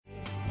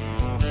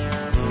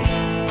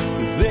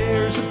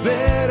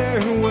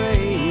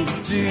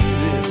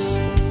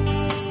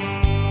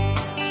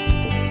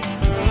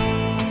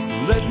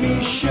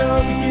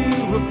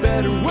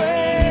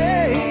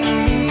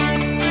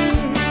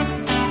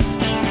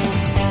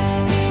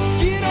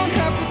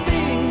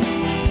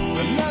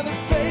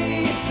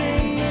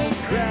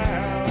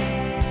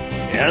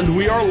And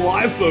we are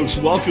live, folks.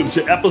 Welcome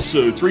to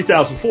episode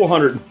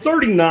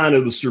 3439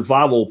 of the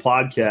Survival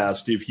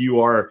Podcast. If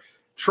you are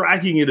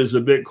tracking it as a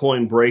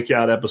Bitcoin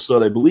breakout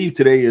episode, I believe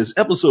today is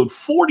episode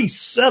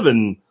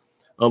 47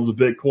 of the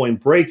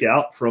Bitcoin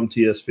breakout from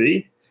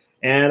TSP.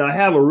 And I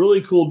have a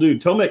really cool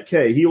dude, Tomek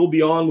K. He will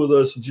be on with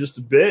us in just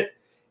a bit.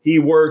 He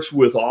works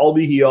with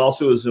Alby. He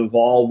also is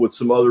involved with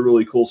some other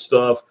really cool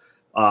stuff,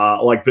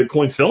 like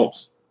Bitcoin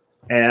films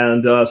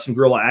and some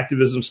guerrilla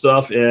activism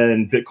stuff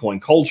and Bitcoin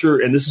culture.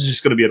 And this is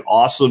just going to be an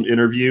awesome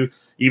interview.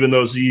 Even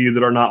those of you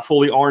that are not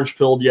fully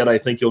orange-pilled yet, I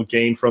think you'll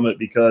gain from it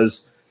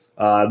because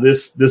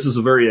this is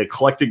a very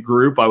eclectic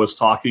group. I was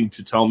talking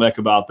to Tomek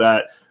about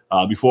that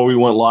before we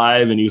went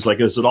live, and he was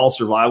like, is it all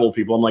survival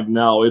people? I'm like,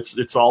 no,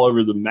 it's all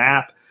over the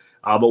map.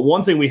 But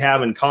one thing we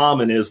have in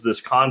common is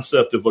this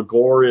concept of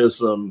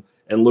agorism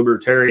and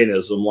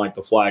libertarianism, like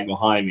the flag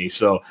behind me.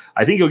 So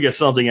I think you'll get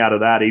something out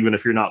of that, even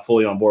if you're not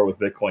fully on board with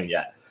Bitcoin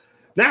yet.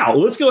 Now,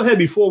 let's go ahead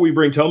before we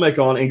bring Tomek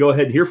on and go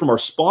ahead and hear from our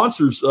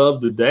sponsors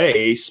of the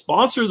day.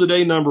 Sponsor of the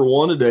day number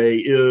one today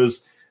is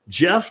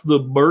Jeff the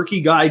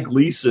Berkey Guy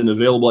Gleason,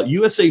 available at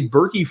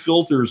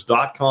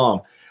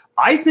usaberkeyfilters.com.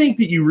 I think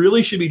that you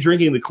really should be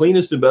drinking the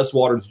cleanest and best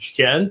water that you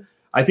can.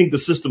 I think the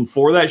system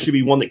for that should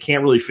be one that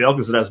can't really fail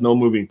because it has no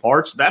moving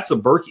parts. That's a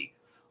Berkey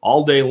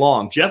all day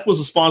long. Jeff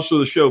was a sponsor of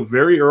the show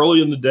very early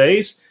in the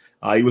days.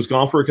 He was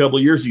gone for a couple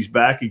of years. He's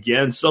back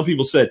again. Some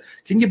people said,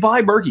 can you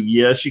buy Berkey?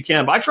 Yes, you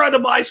can. But I tried to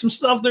buy some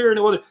stuff there and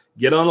it wouldn't.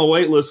 Get on the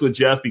wait list with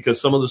Jeff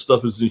because some of the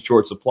stuff is in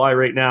short supply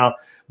right now.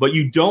 But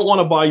you don't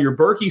want to buy your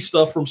Berkey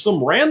stuff from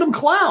some random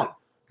clown.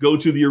 Go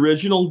to the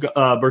original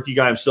Berkey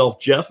guy himself,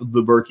 Jeff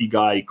the Berkey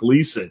Guy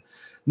Gleason.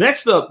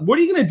 Next up, what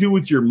are you going to do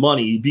with your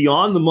money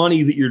beyond the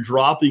money that you're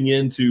dropping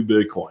into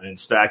Bitcoin and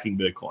stacking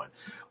Bitcoin?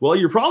 Well,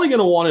 you're probably going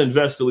to want to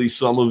invest at least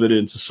some of it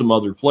into some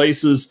other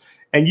places.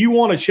 And you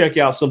want to check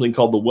out something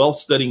called the Wealth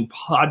Studying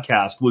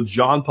Podcast with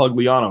John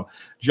Pugliano.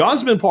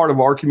 John's been part of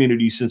our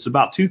community since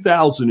about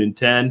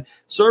 2010,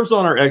 serves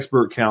on our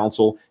expert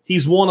council.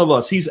 He's one of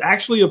us. He's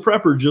actually a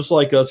prepper just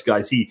like us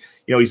guys.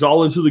 He's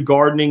all into the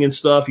gardening and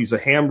stuff. He's a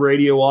ham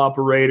radio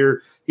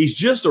operator. He's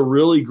just a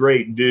really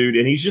great dude,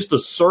 and he's just a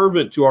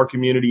servant to our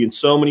community in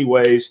so many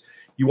ways.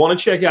 You want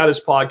to check out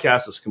his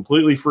podcast. It's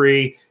completely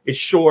free. It's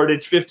short.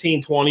 It's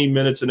 15, 20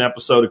 minutes an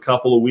episode, a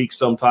couple of weeks.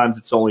 Sometimes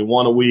it's only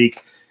one a week.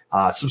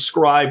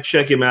 Subscribe,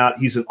 check him out.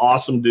 He's an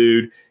awesome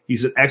dude.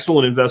 He's an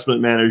excellent investment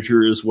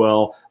manager as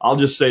well. I'll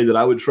just say that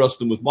I would trust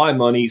him with my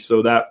money,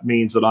 so that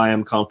means that I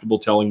am comfortable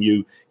telling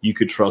you you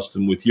could trust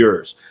him with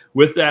yours.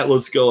 With that,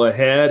 let's go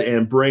ahead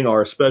and bring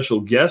our special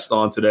guest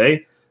on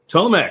today,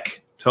 Tomek.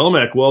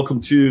 Tomek,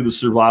 welcome to the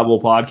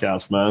Survival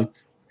Podcast, man.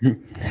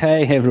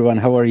 Hey, everyone.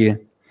 How are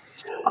you?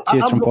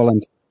 Cheers from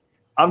Poland.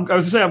 I was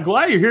going to say, I'm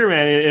glad you're here,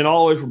 man, and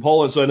all the way from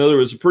Poland. So I know there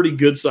was a pretty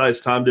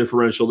good-sized time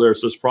differential there,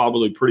 so it's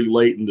probably pretty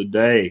late in the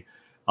day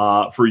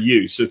for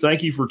you. So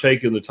thank you for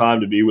taking the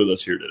time to be with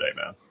us here today,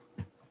 man.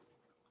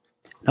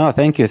 Oh,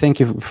 thank you. Thank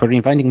you for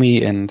inviting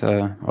me and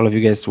all of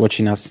you guys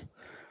watching us.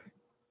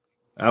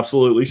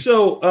 Absolutely.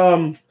 So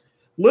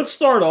let's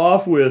start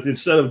off with,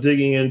 instead of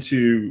digging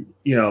into,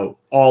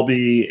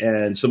 Alby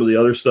and some of the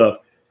other stuff,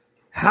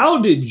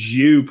 how did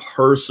you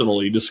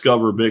personally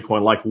discover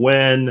Bitcoin? Like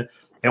when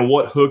and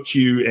what hooked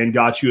you and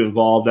got you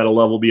involved at a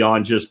level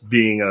beyond just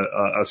being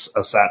a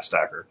sat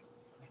stacker?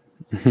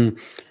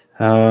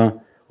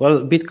 Well,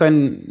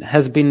 Bitcoin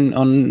has been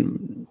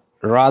on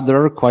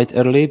radar quite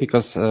early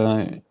because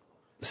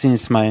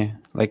since my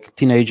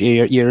teenage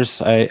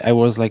years, I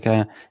was like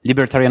a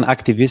libertarian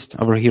activist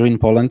over here in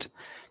Poland.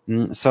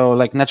 So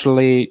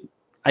naturally,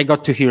 I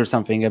got to hear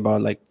something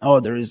about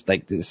there is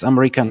this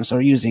Americans are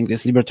using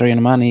this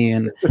libertarian money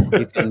and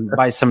you can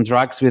buy some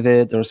drugs with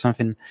it or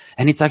something.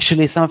 And it's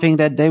actually something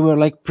that they were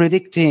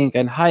predicting,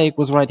 and Hayek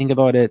was writing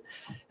about it.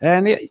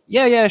 And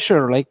yeah,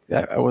 sure. I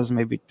was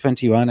maybe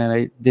 21 and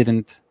I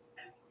didn't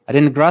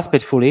grasp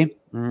it fully.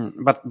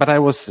 But I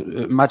was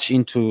much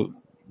into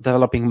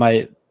developing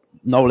my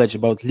knowledge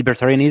about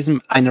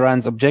libertarianism, Ayn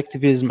Rand's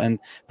objectivism, and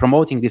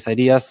promoting these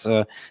ideas.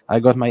 I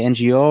got my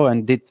NGO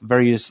and did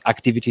various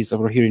activities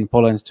over here in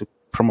Poland to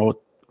promote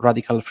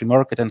radical free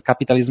market and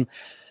capitalism.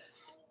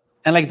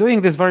 And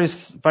doing these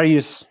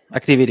various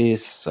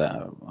activities,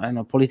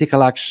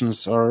 political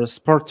actions or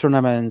sport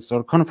tournaments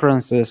or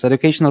conferences,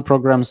 educational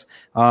programs,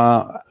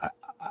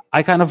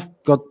 I kind of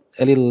got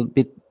a little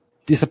bit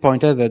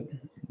disappointed that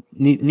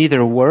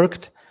neither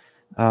worked,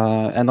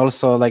 and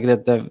also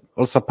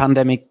also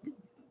pandemic.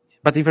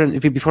 But even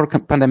before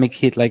pandemic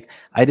hit, I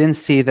didn't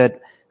see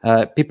that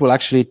people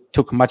actually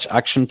took much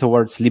action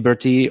towards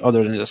liberty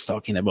other than just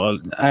talking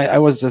about. I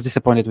was just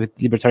disappointed with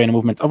libertarian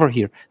movement over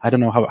here. I don't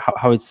know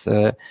how it's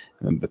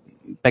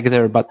back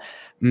there, but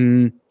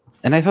and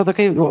I thought,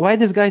 okay, why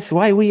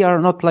we are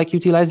not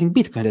utilizing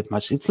Bitcoin that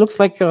much? It looks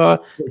like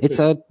it's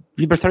a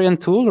libertarian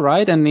tool,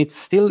 right? And it's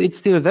still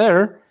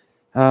there.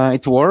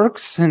 It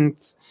works, and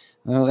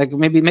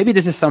maybe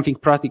this is something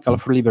practical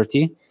for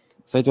liberty.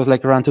 So it was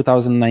around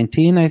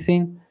 2019, I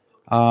think.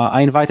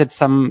 I invited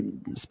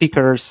some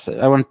speakers.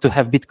 I want to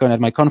have Bitcoin at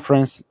my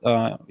conference.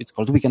 It's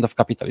called Weekend of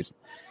Capitalism.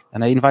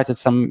 And I invited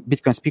some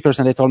Bitcoin speakers,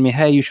 and they told me,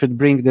 hey, you should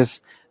bring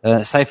this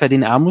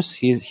Saifedean Ammous.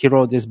 He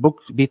wrote this book,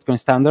 Bitcoin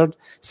Standard.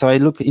 So I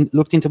looked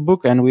into the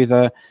book, and with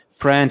a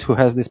friend who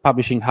has this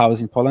publishing house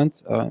in Poland,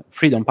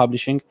 Freedom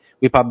Publishing,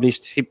 we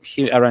published,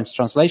 he arranged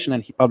translation,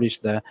 and he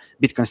published the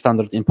Bitcoin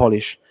Standard in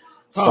Polish.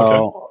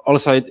 So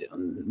also,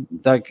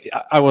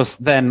 I was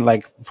then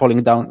like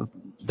falling down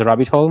the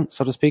rabbit hole,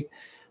 so to speak.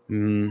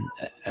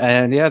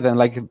 And yeah, then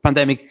like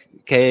pandemic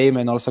came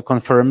and also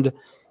confirmed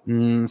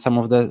some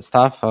of the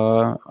stuff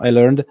I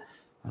learned.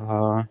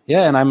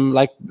 Yeah, and I'm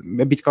like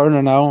a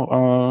Bitcoiner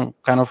now,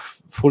 kind of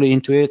fully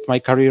into it. My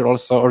career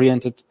also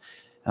oriented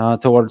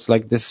towards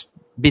like this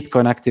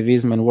Bitcoin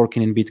activism and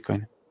working in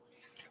Bitcoin.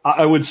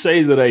 I would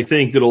say that I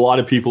think that a lot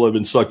of people have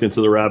been sucked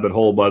into the rabbit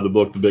hole by the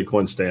book, The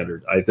Bitcoin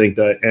Standard. I think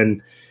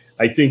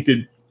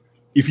that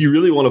if you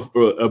really want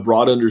a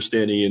broad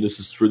understanding, and this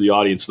is for the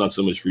audience, not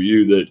so much for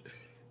you, that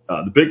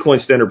the Bitcoin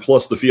Standard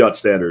plus the Fiat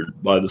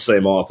Standard by the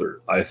same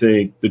author, I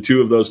think the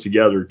two of those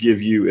together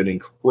give you an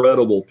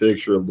incredible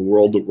picture of the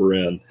world that we're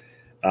in.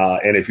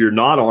 And if you're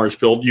not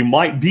orange-pilled, you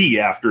might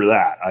be after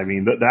that. I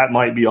mean, that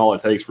might be all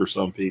it takes for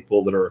some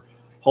people that are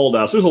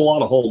holdouts. There's a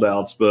lot of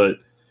holdouts, but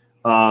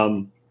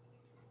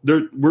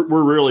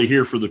we're really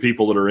here for the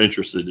people that are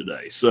interested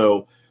today.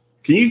 So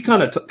can you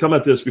kind of come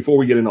at this before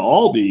we get into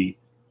Alby?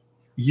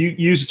 You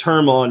use a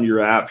term on your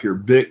app here,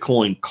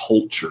 Bitcoin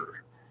culture.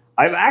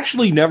 I've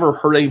actually never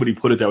heard anybody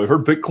put it that way. I've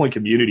heard Bitcoin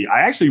community.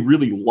 I actually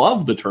really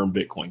love the term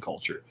Bitcoin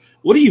culture.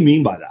 What do you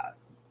mean by that?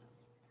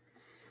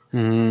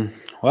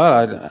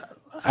 Well,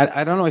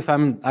 I don't know if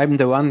I'm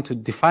the one to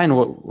define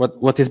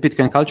what is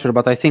Bitcoin culture,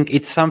 but I think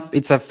it's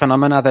a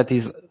phenomena that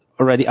is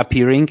already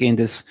appearing in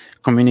this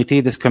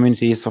community. This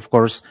community is, of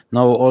course,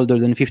 no older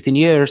than 15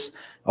 years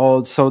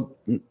old. So,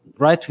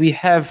 right, we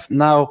have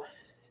now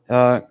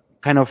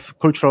kind of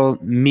cultural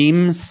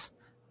memes,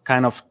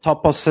 kind of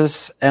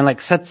toposes, and like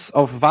sets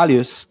of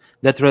values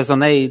that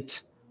resonate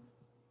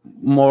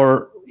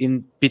more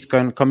in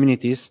Bitcoin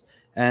communities.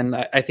 And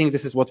I think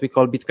this is what we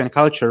call Bitcoin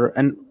culture.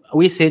 And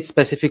we see it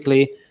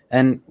specifically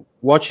and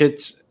watch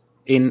it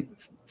in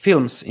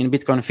films, in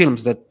Bitcoin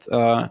films that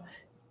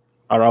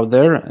are out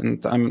there.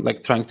 And I'm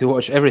like trying to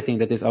watch everything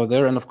that is out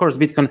there. And of course,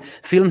 Bitcoin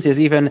films is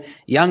even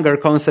younger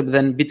concept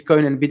than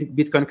Bitcoin and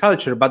Bitcoin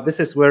culture. But this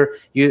is where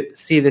you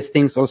see these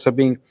things also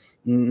being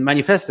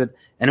manifested.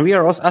 And we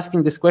are also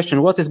asking this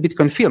question, what is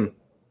Bitcoin film?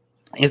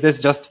 Is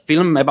this just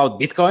film about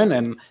Bitcoin,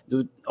 and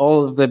do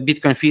all the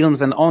Bitcoin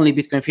films and only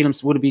Bitcoin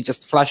films would be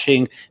just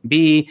flashing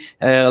B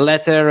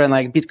letter and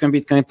like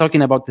Bitcoin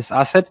talking about this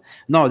asset?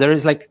 No, there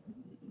is like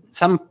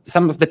some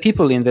of the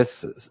people in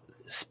this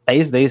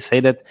space, they say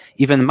that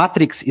even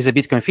Matrix is a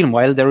Bitcoin film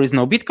while there is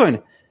no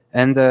Bitcoin,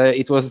 and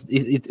it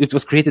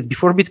was created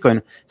before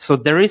Bitcoin. So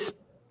there is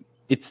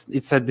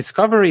it's a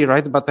discovery,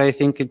 right? But I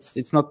think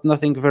it's not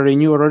nothing very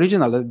new or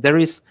original. There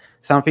is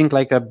something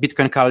like a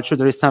Bitcoin culture.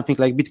 There is something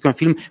like Bitcoin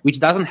film, which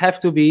doesn't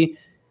have to be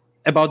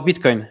about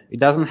Bitcoin. It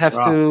doesn't have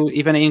to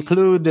even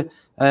include,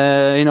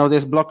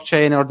 this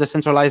blockchain or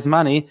decentralized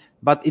money.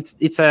 But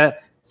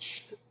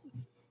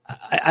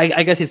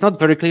I guess it's not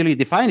very clearly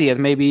defined yet.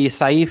 Maybe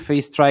Saif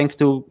is trying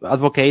to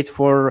advocate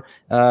for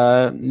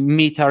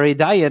meat-ary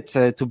diet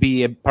to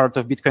be a part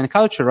of Bitcoin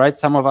culture, right?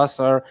 Some of us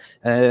are,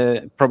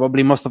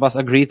 probably most of us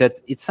agree that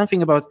it's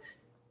something about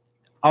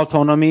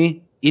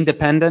autonomy,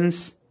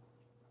 independence,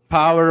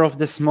 power of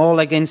the small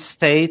against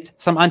state,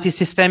 some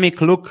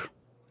anti-systemic look,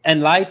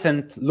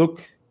 enlightened look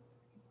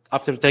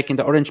after taking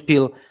the orange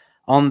pill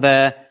on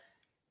the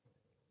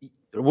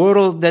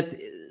world, that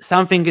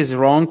something is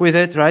wrong with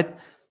it, right?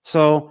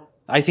 So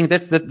I think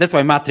that's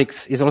why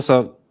Matrix is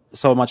also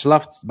so much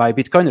loved by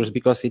Bitcoiners,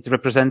 because it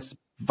represents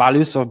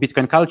values of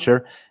Bitcoin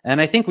culture. And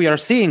I think we are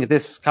seeing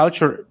this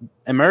culture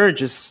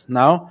emerges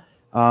now.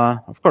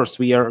 Of course,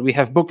 we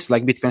have books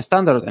like Bitcoin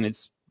Standard, and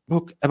it's a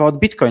book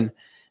about Bitcoin.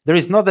 There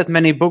is not that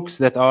many books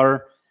that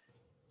are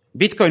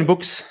Bitcoin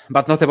books,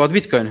 but not about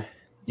Bitcoin.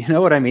 You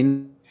know what I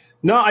mean?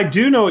 No, I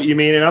do know what you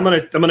mean, and I'm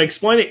gonna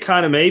explain it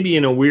kind of maybe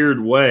in a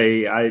weird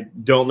way. I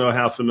don't know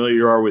how familiar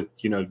you are with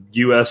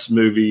U.S.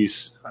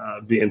 movies,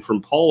 being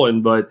from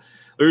Poland, but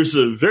there's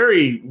a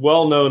very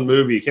well-known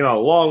movie. It came out a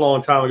long,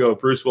 long time ago with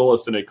Bruce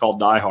Willis in it called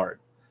Die Hard,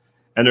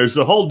 and there's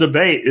the whole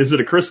debate: is it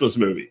a Christmas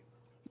movie?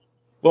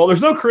 Well,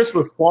 there's no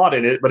Christmas plot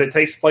in it, but it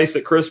takes place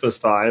at Christmas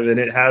time, and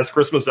it has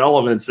Christmas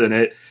elements in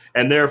it,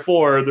 and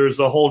therefore there's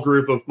a whole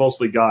group of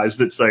mostly guys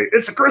that say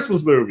it's a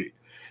Christmas movie.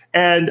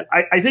 And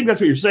I think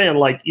that's what you're saying.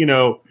 Like,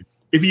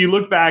 if you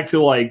look back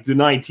to like the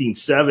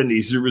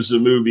 1970s, there was a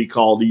movie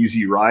called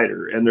Easy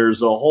Rider, and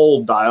there's a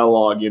whole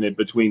dialogue in it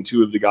between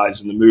two of the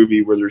guys in the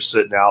movie where they're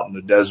sitting out in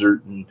the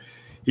desert, and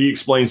he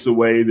explains the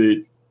way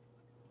that,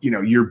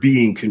 you're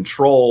being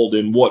controlled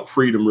and what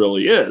freedom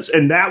really is.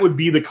 And that would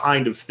be the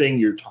kind of thing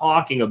you're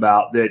talking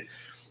about, that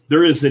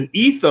there is an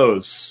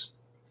ethos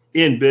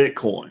in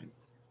Bitcoin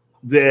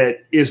that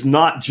is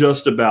not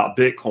just about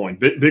Bitcoin.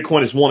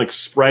 Bitcoin is one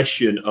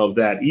expression of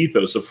that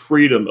ethos of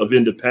freedom, of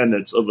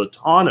independence, of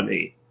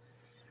autonomy.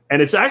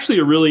 And it's actually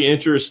a really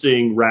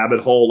interesting rabbit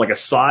hole, like a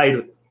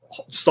side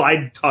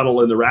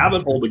tunnel in the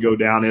rabbit hole to go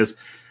down is,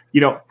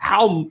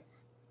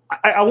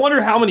 I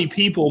wonder how many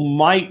people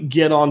might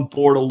get on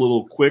board a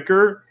little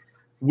quicker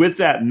with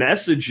that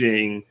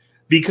messaging,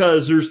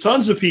 because there's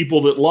tons of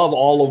people that love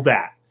all of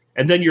that.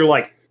 And then you're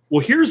like,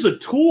 well, here's a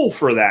tool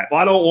for that. Well,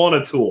 I don't want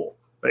a tool.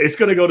 It's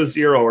going to go to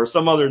zero or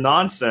some other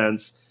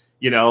nonsense,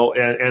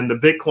 and the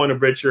Bitcoin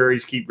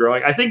obituaries keep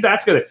growing. I think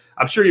that's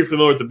I'm sure you're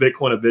familiar with the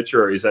Bitcoin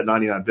obituaries at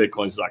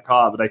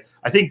 99bitcoins.com, but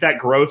I think that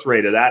growth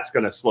rate of that's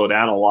going to slow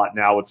down a lot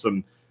now with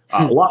some,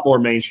 a lot more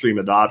mainstream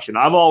adoption.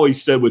 I've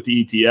always said with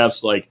the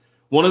ETFs, like,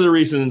 one of the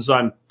reasons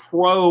I'm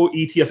pro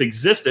ETF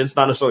existence,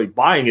 not necessarily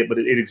buying it, but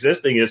it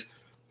existing, is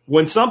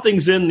when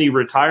something's in the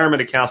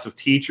retirement accounts of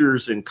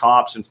teachers and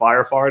cops and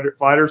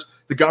firefighters,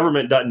 the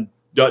government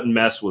doesn't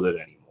mess with it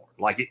anymore.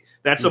 Like,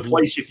 that's a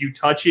place, if you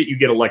touch it, you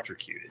get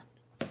electrocuted.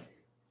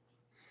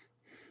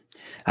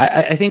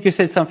 I think you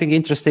said something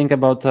interesting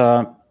about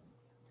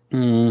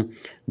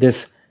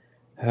this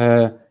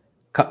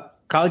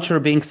culture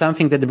being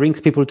something that brings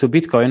people to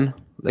Bitcoin,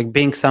 like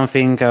being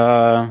something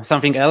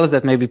else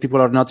that maybe people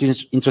are not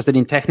interested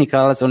in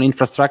technicals or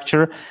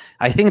infrastructure.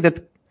 I think that,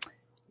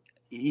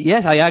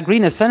 yes, I agree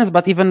in a sense,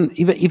 but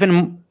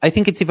even I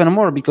think it's even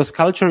more, because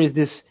culture is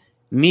this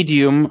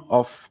medium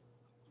of,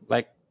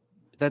 like,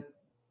 that,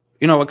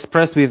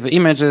 expressed with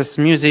images,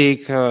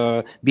 music,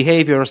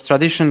 behaviors,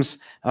 traditions,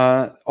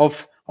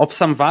 of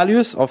some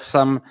values, of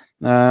some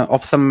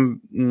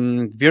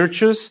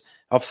virtues,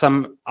 of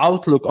some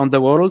outlook on the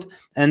world,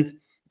 and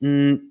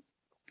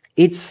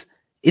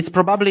it's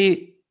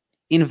probably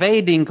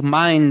invading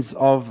minds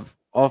of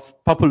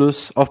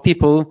populace, of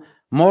people,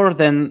 more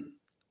than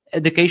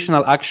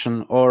educational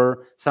action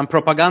or some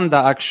propaganda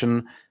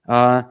action.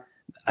 I'm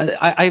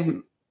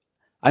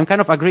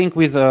kind of agreeing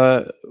with,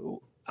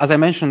 as I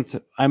mentioned,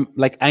 I'm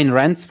like Ayn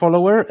Rand's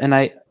follower, and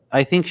I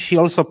think she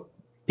also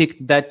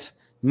picked that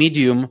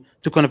medium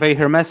to convey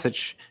her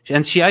message.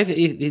 And I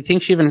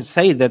think she even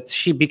said that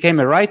she became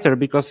a writer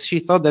because she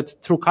thought that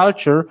through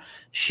culture,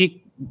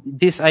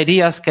 these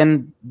ideas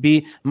can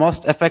be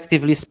most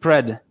effectively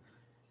spread.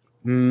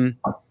 And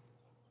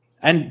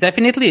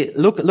definitely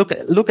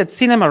look at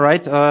cinema,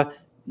 right?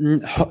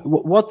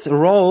 What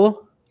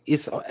role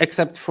is,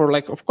 except for,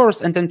 like, of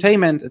course,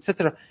 entertainment,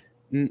 etc.,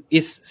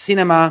 is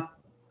cinema,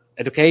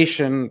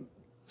 education,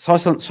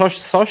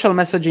 social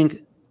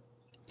messaging?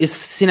 Is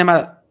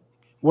cinema,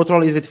 what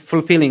role is it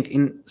fulfilling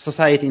in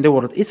society, in the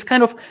world? It's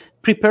kind of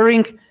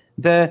preparing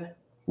the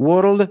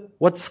world,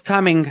 what's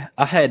coming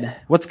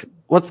ahead,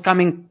 what's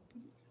coming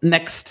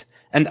next.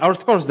 And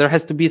of course, there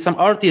has to be some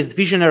artist,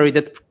 visionary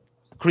that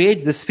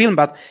creates this film,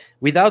 but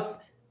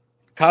without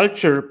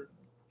culture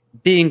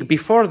being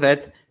before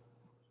that,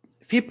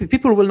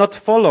 people will not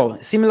follow.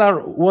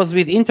 Similar was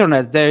with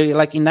internet.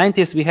 Like in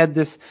 90s, we had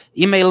this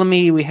email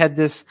me, we had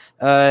this,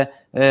 there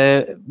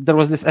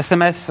was this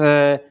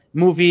SMS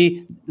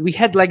movie. We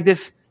had like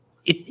this,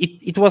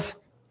 it was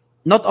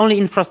not only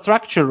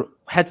infrastructure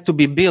had to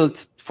be built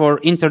for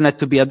internet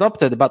to be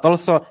adopted, but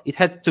also it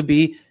had to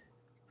be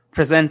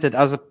presented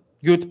as a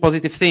good,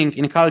 positive thing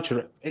in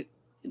culture.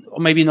 Or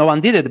maybe no one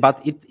did it,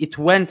 but it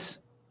went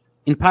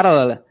in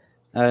parallel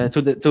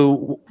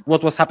to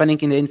what was happening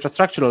in the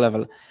infrastructural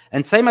level.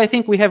 And same, I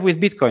think, we have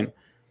with Bitcoin.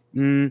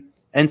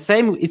 And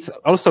same, it's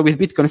also with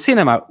Bitcoin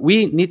cinema.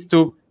 We need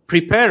to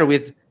prepare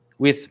with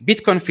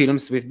Bitcoin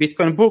films, with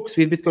Bitcoin books,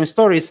 with Bitcoin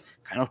stories,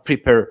 kind of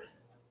prepare.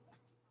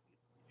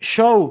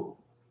 Show,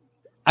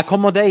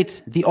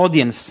 accommodate the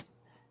audience,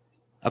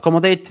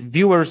 accommodate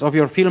viewers of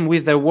your film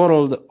with the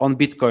world on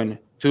Bitcoin,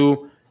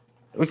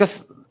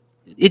 because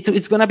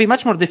it's going to be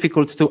much more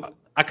difficult to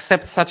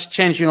accept such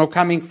change,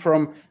 coming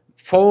from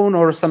phone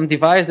or some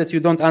device that you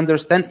don't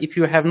understand if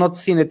you have not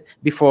seen it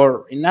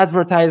before in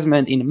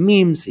advertisement, in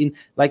memes, in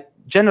like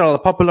general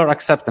popular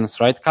acceptance,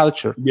 right?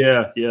 Culture.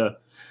 Yeah.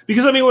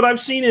 Because I mean, what I've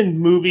seen in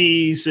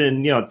movies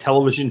and,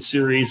 television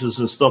series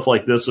and stuff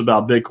like this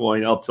about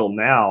Bitcoin up till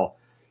now,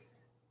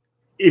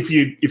 if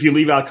you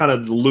leave out kind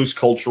of the loose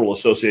cultural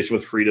association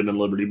with freedom and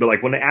liberty, but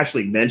like when they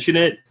actually mention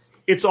it,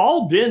 it's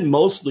all been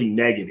mostly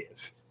negative.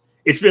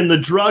 It's been the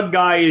drug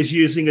guy is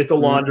using it to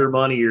launder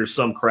money or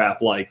some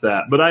crap like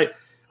that. But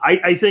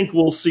I think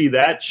we'll see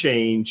that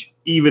change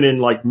even in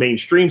like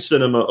mainstream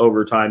cinema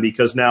over time,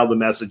 because now the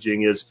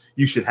messaging is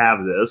you should have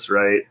this,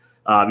 right?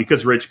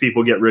 Because rich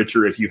people get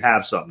richer if you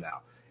have some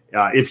now,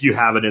 if you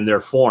have it in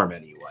their form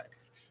anyway.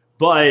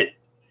 But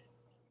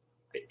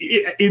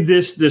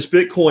this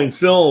Bitcoin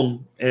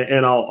film,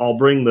 and I'll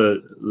bring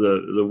the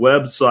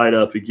website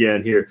up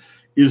again here.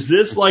 Is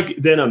this like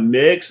then a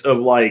mix of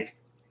like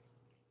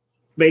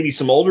maybe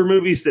some older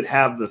movies that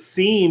have the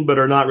theme but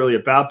are not really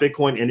about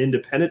Bitcoin and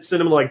independent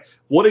cinema? Like,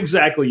 what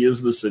exactly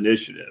is this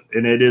initiative?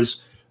 And it is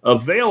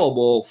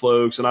available,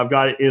 folks, and I've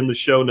got it in the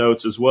show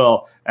notes as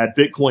well at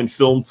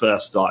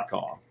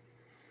bitcoinfilmfest.com.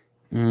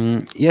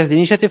 Yes, the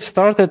initiative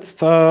started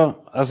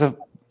as an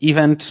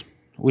event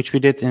which we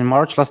did in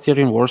March last year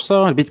in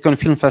Warsaw, a Bitcoin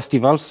Film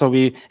Festival. So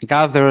we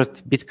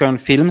gathered Bitcoin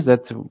films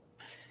that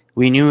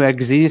we knew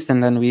exist,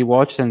 and then we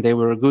watched, and they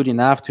were good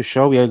enough to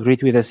show. We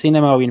agreed with the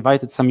cinema. We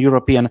invited some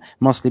European,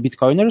 mostly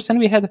Bitcoiners, and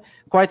we had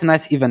quite a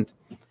nice event.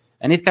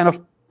 And it kind of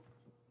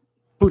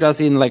put us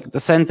in like the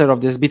center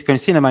of this Bitcoin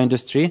cinema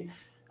industry.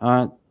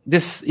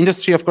 This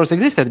industry, of course,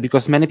 existed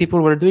because many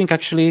people were doing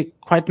actually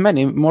quite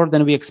many, more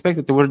than we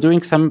expected. They were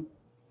doing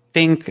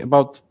something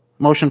about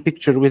motion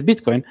picture with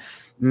Bitcoin.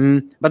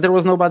 But there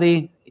was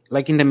nobody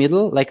like in the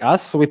middle, like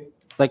us. So we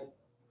like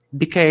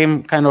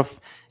became kind of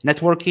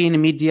networking,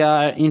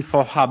 media,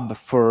 info hub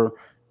for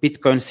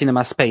Bitcoin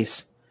cinema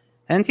space.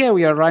 And yeah,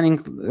 we are running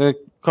a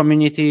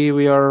community,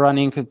 we are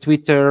running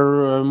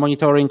Twitter,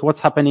 monitoring what's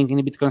happening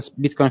in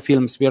Bitcoin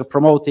films. We are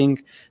promoting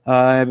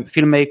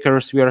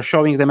filmmakers. We are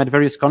showing them at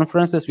various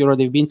conferences. We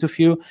already been to a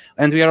few.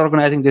 And we are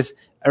organizing this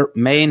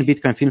main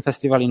Bitcoin Film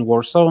Festival in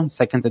Warsaw,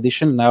 second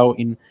edition, now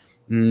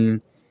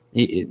in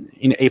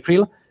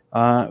April.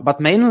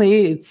 But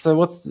mainly,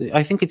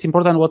 I think it's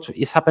important what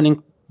is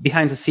happening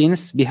behind the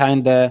scenes,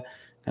 behind the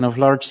kind of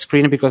large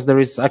screen, because there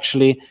is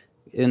actually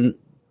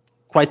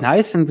quite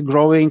nice and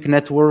growing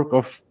network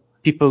of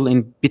people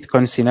in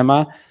Bitcoin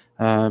cinema,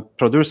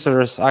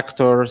 producers,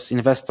 actors,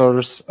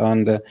 investors,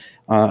 and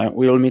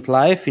we will meet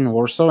live in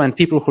Warsaw, and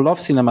people who love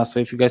cinema. So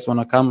if you guys want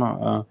to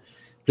come,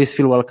 please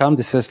feel welcome.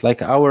 This is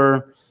like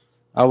our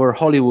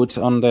Hollywood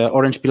on the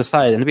orange pill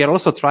side, and we are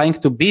also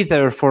trying to be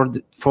there for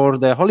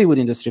the Hollywood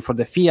industry, for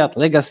the Fiat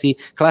legacy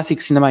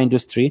classic cinema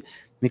industry,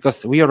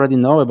 because we already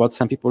know about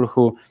some people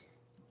who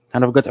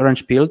kind of got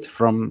orange pilled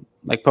from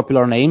like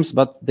popular names,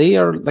 but they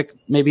are like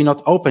maybe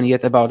not open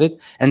yet about it,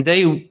 and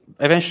they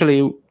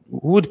eventually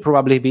would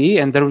probably be,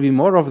 and there will be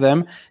more of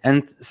them,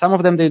 and some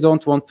of them, they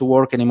don't want to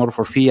work anymore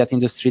for Fiat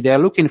industry. They are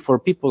looking for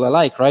people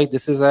alike, right?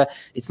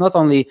 It's not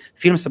only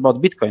films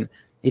about Bitcoin,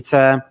 it's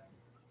a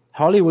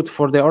Hollywood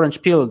for the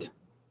orange pilled,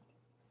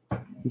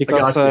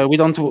 because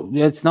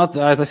it's not,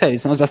 as I said,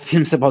 it's not just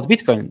films about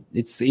Bitcoin.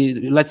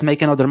 Let's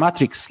make another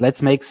Matrix.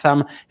 Let's make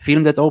some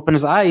film that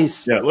opens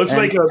eyes. Yeah, let's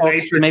make a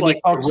Matrix maybe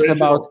like the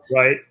original,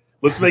 right?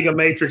 Let's make a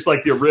Matrix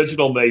like the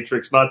original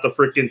Matrix, not the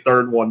freaking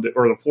third one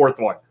or the fourth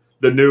one,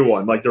 the new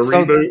one. Like the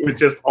reboot was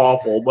just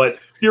awful, but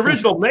the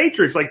original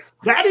Matrix, like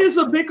that is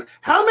a big.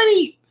 How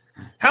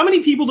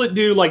many people that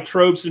do like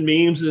tropes and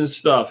memes and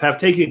stuff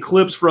have taken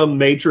clips from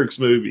Matrix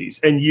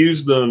movies and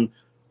used them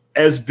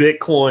as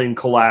Bitcoin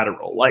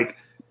collateral? Like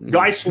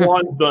Guy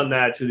Swan's done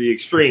that to the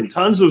extreme.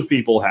 Tons of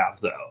people have,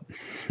 though.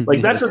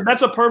 Like that's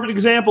a perfect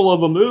example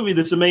of a movie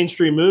that's a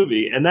mainstream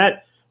movie, and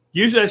that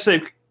usually I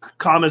say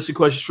comments and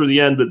questions for the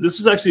end, but this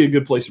is actually a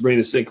good place to bring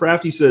this in.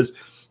 Crafty says,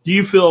 do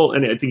you feel,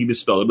 and I think he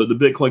misspelled it, but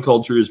the Bitcoin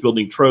culture is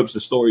building tropes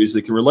and stories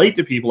that can relate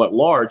to people at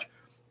large,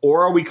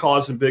 or are we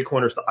causing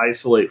Bitcoiners to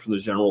isolate from the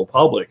general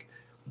public?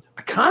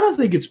 I kind of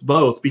think it's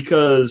both,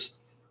 because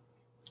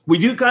we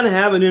do kind of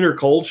have an inner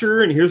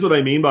culture, and here's what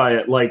I mean by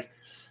it. Like,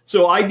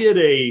 so I did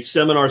a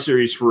seminar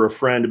series for a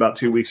friend about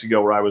 2 weeks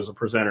ago where I was a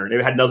presenter, and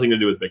it had nothing to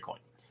do with Bitcoin.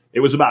 It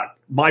was about,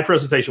 my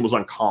presentation was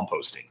on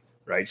composting,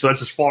 right? So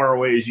that's as far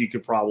away as you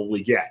could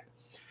probably get.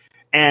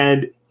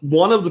 And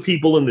one of the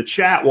people in the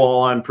chat while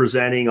I'm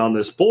presenting on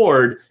this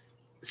board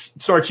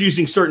starts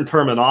using certain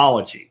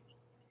terminology.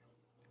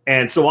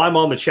 And so I'm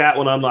on the chat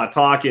when I'm not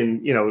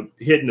talking,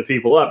 hitting the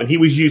people up. And he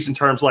was using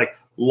terms like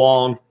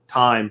long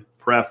time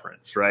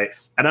preference, right?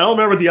 And I don't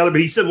remember the other,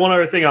 but he said one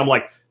other thing. I'm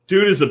like,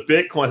 dude is a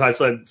Bitcoin. I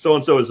said,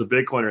 so-and-so is a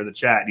Bitcoiner in the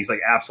chat. And he's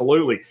like,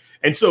 absolutely.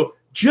 And so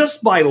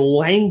just by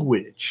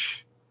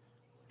language,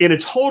 in a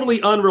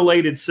totally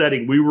unrelated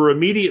setting, we were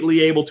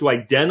immediately able to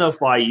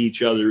identify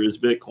each other as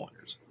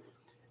Bitcoiners.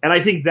 And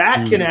I think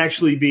that can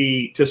actually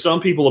be, to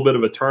some people, a bit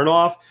of a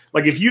turnoff.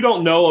 Like if you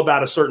don't know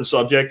about a certain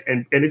subject,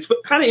 and it's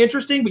kind of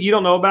interesting, but you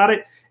don't know about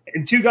it,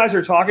 and two guys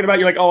are talking about it,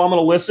 you're like, oh, I'm going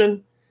to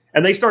listen.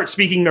 And they start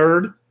speaking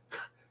nerd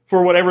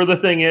for whatever the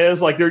thing is.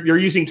 Like they're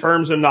using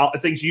terms and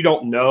things you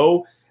don't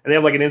know, and they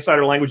have like an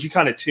insider language, you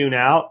kind of tune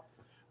out.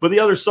 But the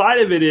other side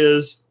of it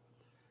is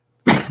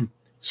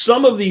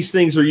some of these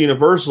things are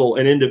universal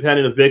and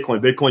independent of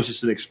Bitcoin. Bitcoin's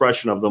just an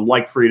expression of them,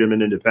 like freedom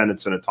and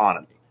independence and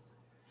autonomy.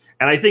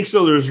 And I think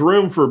so there's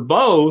room for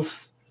both,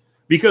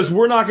 because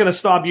we're not going to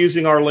stop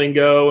using our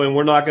lingo, and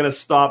we're not going to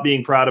stop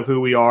being proud of who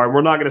we are, and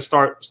we're not going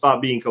to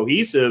stop being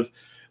cohesive.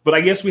 But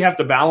I guess we have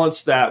to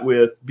balance that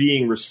with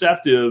being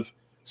receptive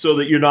so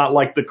that you're not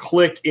like the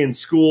clique in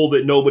school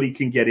that nobody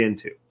can get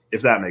into,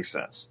 if that makes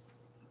sense.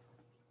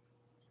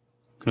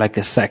 Like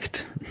a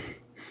sect.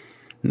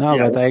 No,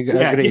 yeah, but I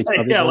agree.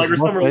 Yeah, like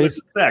someone with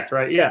a sect,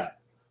 right? Yeah.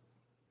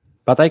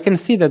 But I can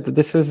see that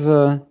this is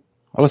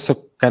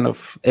also kind of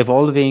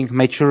evolving,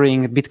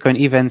 maturing. Bitcoin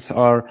events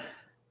are,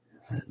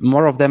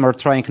 more of them are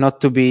trying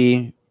not to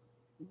be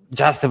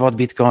just about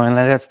Bitcoin.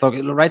 Let's talk,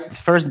 right?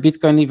 First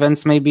Bitcoin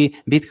events, maybe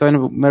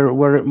Bitcoin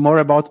were more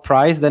about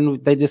price. Then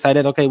they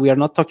decided, okay, we are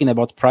not talking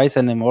about price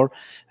anymore.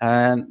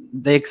 And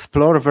they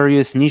explore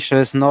various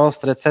niches,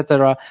 Nostr,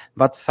 etc.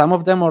 But some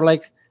of them are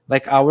like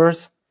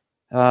ours.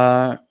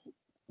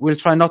 We'll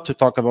try not to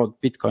talk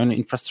about Bitcoin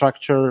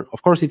infrastructure.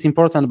 Of course, it's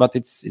important, but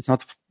it's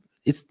not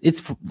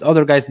it's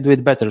other guys do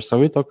it better. So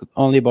we talk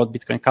only about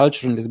Bitcoin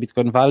culture and this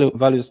Bitcoin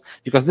values,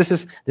 because this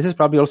is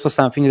probably also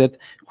something that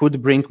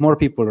could bring more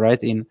people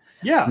right in.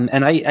 Yeah.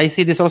 And I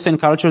see this also in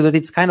culture, that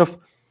it's kind of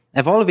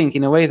evolving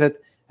in a way that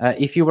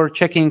if you were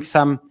checking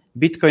some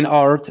Bitcoin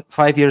art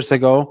 5 years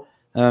ago,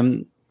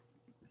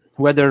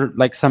 whether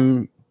like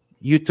some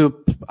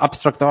YouTube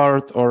abstract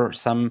art or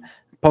some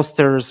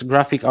posters,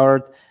 graphic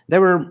art, they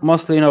were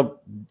mostly,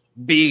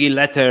 big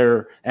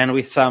letter and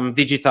with some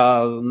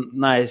digital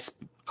nice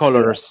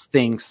colors,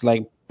 things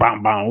like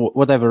bam, bam,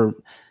 whatever,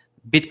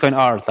 Bitcoin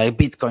art, like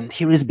Bitcoin,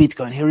 here is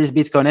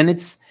Bitcoin. And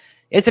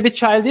it's a bit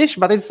childish,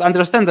 but it's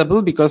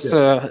understandable because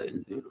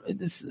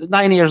it's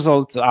 9 years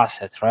old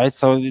asset, right?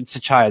 So it's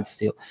a child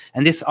still.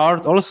 And this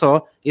art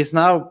also is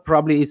now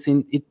probably it's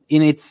in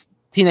its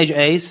teenage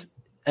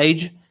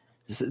age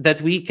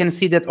that we can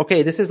see that,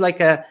 okay, this is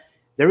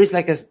there is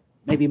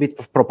maybe a bit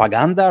of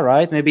propaganda,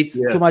 right? Maybe it's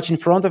too much in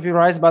front of your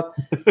eyes, but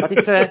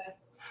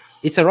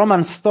it's a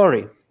romance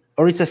story,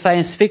 or it's a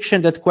science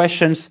fiction that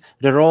questions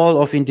the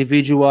role of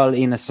individual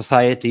in a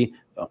society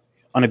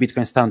on a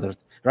Bitcoin standard,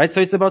 right? So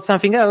it's about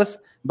something else,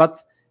 but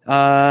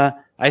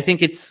I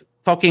think it's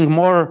talking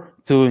more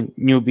to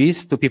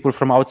newbies, to people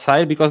from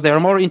outside, because they are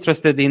more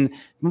interested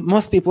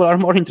most people are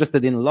more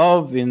interested in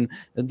love, in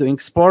doing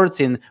sports,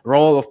 in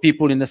role of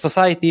people in the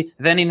society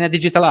than in a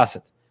digital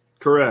asset.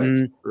 Correct.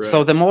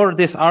 So the more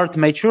this art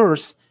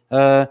matures,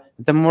 the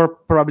more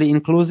probably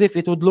inclusive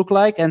it would look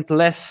like, and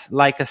less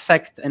like a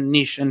sect and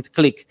niche and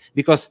clique,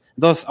 because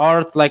those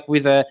art like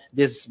with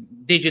this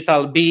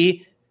digital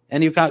B,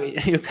 and you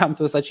come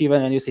to such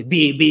event and you see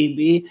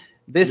B.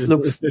 This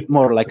looks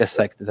more like a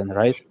sect then,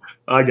 right?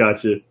 I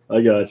got you.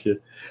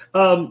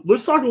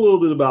 Let's talk a little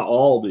bit about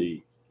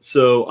Alby.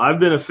 So I've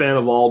been a fan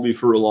of Alby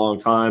for a long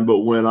time, but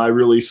when I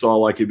really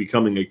saw it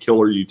becoming a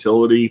killer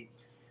utility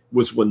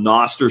was when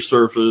Nostr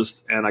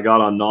surfaced, and I got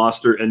on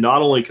Nostr, and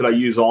not only could I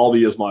use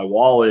Alby as my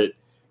wallet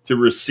to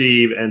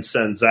receive and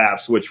send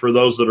zaps, which for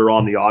those that are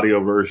on the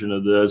audio version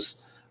of this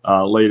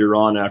later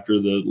on after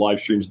the live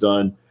stream's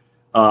done,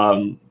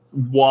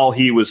 while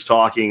he was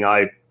talking,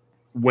 I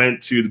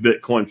went to the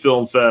Bitcoin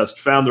Film Fest,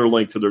 found their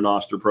link to their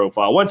Nostr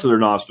profile, went to their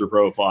Nostr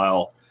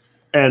profile,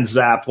 and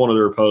zapped one of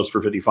their posts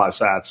for 55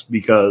 sats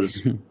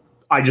because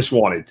I just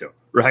wanted to.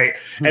 Right.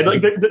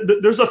 And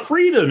there's a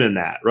freedom in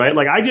that, right?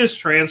 Like I just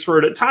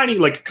transferred a tiny,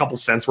 a couple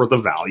cents worth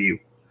of value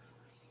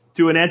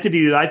to an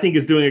entity that I think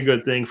is doing a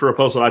good thing for a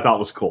post that I thought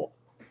was cool.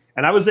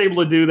 And I was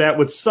able to do that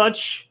with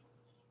such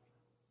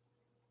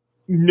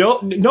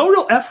no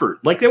real effort.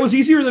 Like that was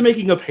easier than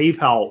making a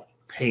PayPal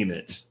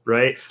payment,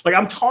 right? Like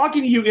I'm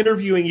talking to you,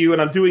 interviewing you,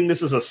 and I'm doing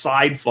this as a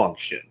side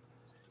function.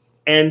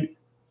 And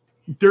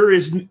there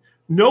is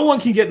no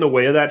one can get in the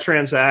way of that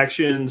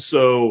transaction.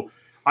 So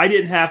I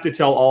didn't have to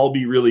tell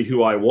Alby really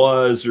who I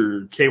was,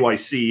 or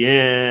KYC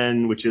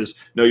in, which is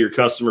know your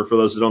customer for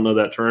those that don't know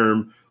that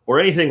term, or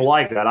anything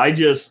like that. I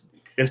just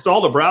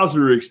installed a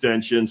browser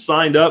extension,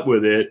 signed up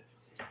with it,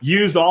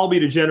 used Alby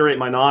to generate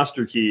my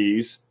Nostr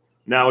keys.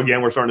 Now,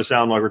 again, we're starting to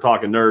sound like we're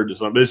talking nerds or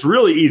something, but it's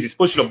really easy. It's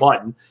pushing a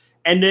button.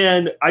 And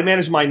then I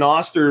manage my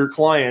Nostr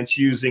clients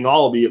using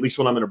Alby, at least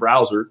when I'm in a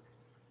browser.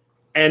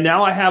 And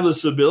now I have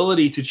this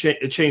ability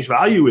to change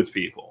value with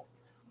people.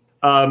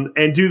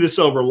 And do this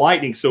over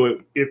Lightning. So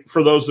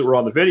for those that were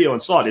on the video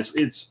and saw it,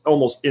 it's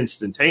almost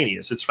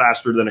instantaneous. It's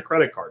faster than a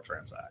credit card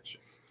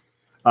transaction.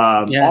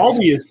 Yes.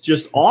 Alby is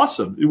just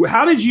awesome.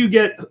 How did you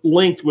get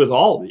linked with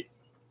Alby?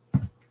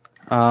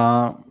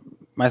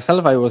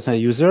 Myself, I was a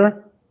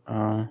user.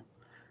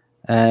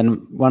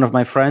 And one of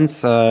my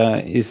friends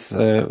is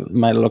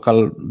my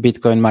local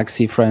Bitcoin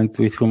Maxi friend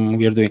with whom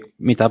we are doing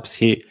meetups.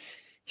 He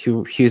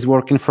is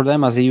working for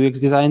them as a UX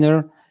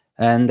designer.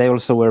 And they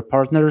also were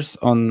partners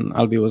on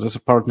Alby was also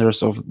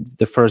partners of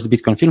the first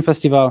Bitcoin Film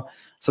Festival.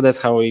 So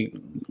that's how we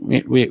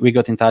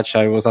got in touch.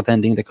 I was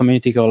attending the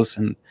community calls,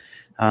 and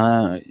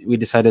we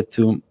decided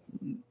to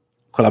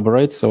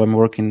collaborate. So I'm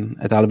working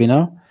at Alby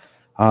now.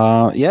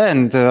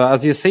 And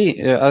as you're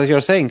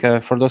saying,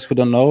 for those who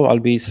don't know,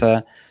 Alby is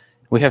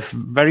we have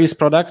various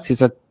products.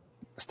 It's a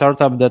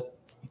startup that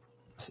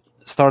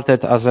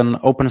started as an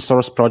open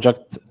source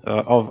project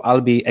of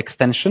Alby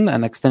extension,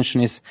 and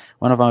extension is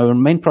one of our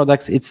main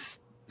products. It's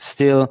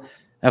still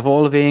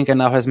evolving and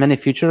now has many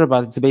features,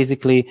 but it's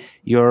basically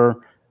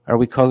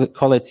we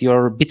call it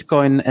your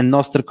Bitcoin and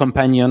Nostr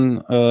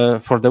companion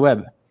for the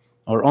web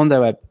or on the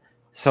web.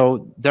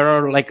 So there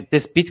are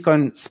this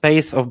Bitcoin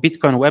space of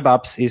Bitcoin web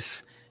apps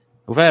is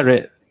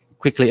very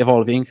quickly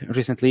evolving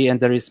recently, and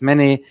there is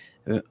many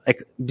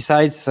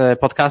besides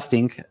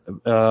podcasting,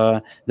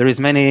 there is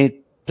many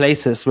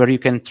places where you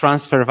can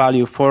transfer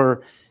value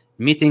for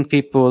meeting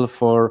people,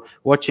 for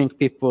watching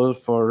people,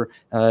 for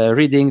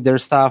reading their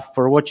stuff,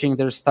 for watching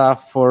their stuff,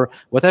 for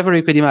whatever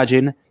you could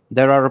imagine.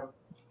 There are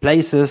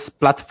places,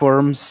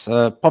 platforms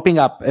popping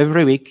up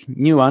every week,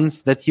 new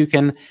ones that you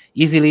can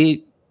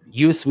easily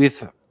use with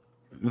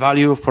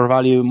value for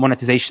value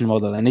monetization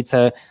model. And it's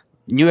a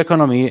new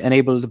economy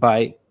enabled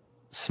by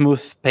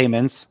smooth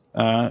payments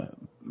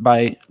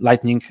by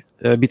Lightning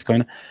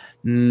Bitcoin.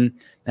 And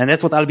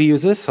that's what Alby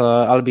uses.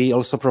 Alby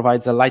also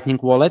provides a Lightning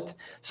wallet,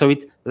 so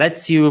it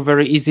lets you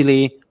very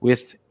easily, with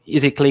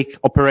easy click,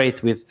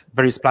 operate with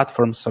various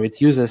platforms. So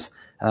it uses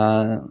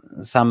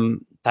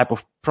some type of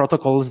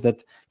protocols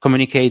that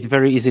communicate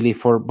very easily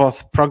for both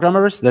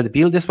programmers that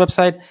build this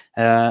website,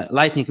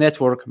 Lightning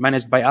network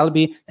managed by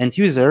Alby, and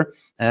user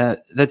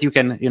that you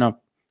can,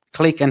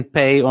 click and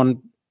pay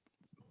on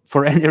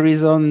for any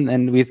reason,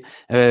 and with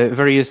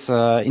various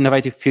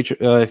innovative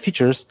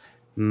features.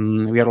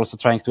 We are also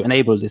trying to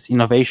enable this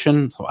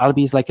innovation. So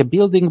Alby is like a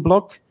building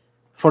block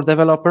for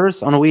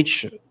developers on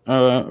which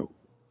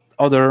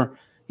other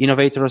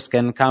innovators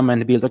can come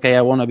and build. Okay,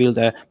 I want to build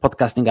a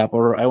podcasting app,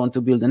 or I want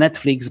to build a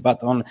Netflix,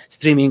 but on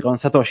streaming on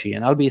Satoshi.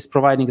 And Alby is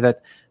providing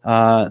that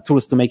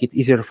tools to make it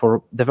easier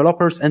for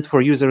developers and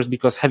for users,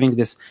 because having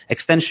this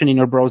extension in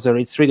your browser,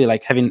 it's really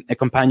like having a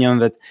companion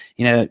that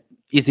in a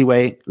easy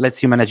way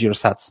lets you manage your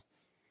sats.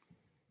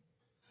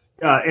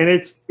 Yeah, and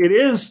it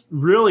is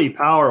really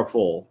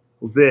powerful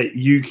that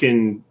you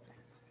can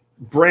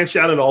branch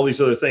out into all these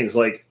other things.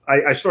 Like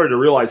I started to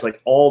realize like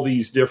all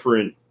these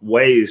different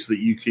ways that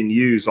you can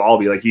use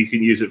Alby. Like you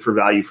can use it for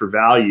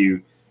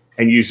value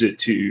and use it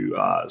to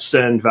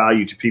send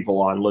value to people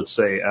on, let's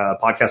say, a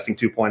podcasting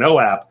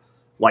 2.0 app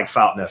like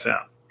Fountain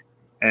FM.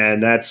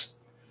 And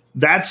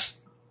that's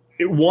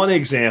one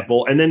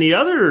example. And then the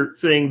other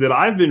thing that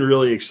I've been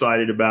really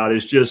excited about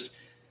is just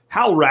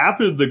how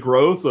rapid the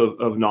growth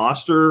of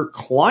Nostr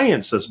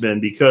clients has been,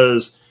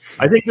 because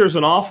I think there's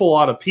an awful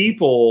lot of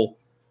people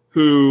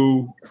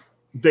who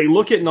they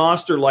look at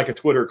Nostr like a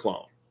Twitter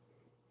clone.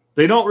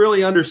 They don't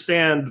really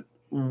understand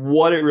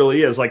what it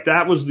really is. Like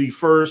that was the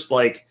first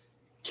like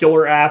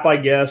killer app, I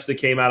guess, that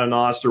came out of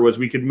Nostr, was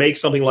we could make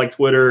something like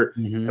Twitter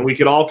and we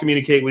could all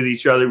communicate with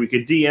each other. We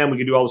could DM, we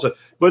could do all this stuff.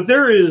 But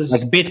there is...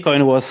 Like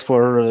Bitcoin was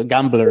for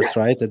gamblers,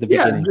 right? At the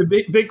beginning. Yeah,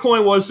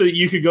 Bitcoin was so that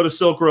you could go to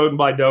Silk Road and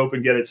buy dope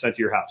and get it sent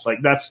to your house. Like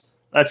that's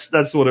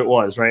what it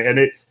was, right? And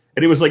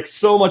it was like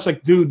so much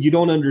like, dude, you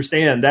don't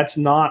understand. That's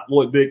not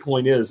what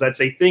Bitcoin is.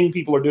 That's a thing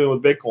people are doing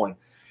with Bitcoin.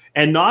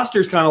 And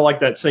Nostr's kind of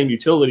like that same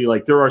utility.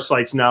 Like there are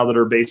sites now that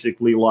are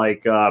basically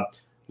like the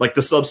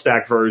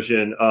Substack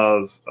version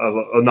of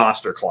a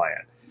Nostr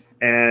client.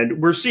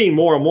 And we're seeing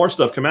more and more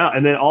stuff come out.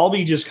 And then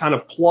Alby just kind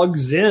of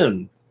plugs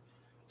in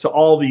to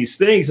all these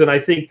things. And I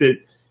think that,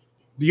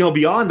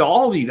 beyond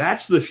Alby,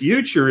 that's the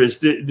future, is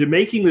to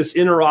making this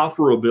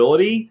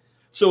interoperability.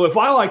 So if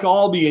I like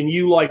Alby and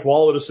you like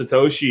Wallet of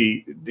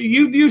Satoshi,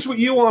 you use what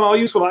you want, I'll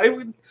use what I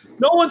would.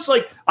 No one's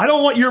like, I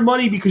don't want your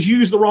money because you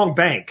used the wrong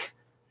bank,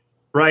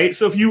 right?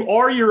 So if you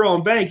are your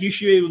own bank, you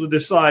should be able to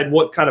decide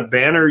what kind of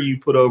banner you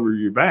put over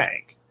your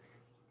bank.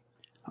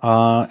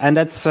 And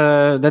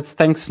that's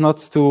thanks not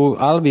to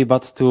Alby,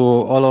 but to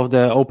all of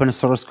the open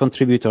source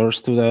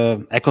contributors to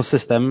the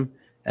ecosystem,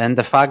 and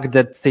the fact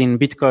that in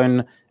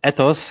Bitcoin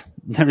ethos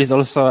there is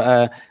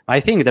also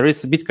I think there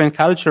is Bitcoin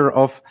culture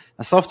of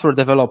software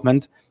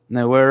development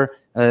where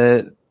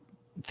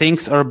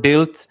things are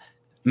built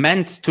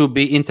meant to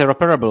be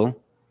interoperable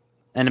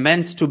and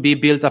meant to be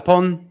built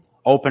upon,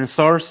 open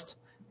sourced,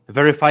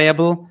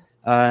 verifiable.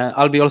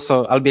 Alby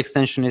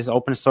extension is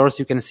open source.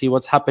 You can see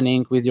what's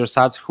happening with your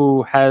sats,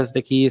 who has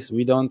the keys,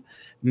 we don't.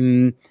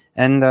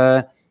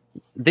 And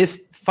this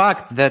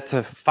fact that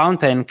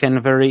Fountain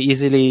can very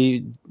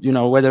easily,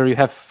 whether you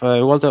have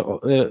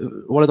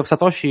wallet of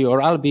Satoshi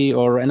or Alby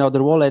or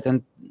another wallet,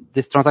 and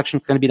this transaction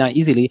can be done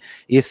easily,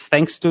 is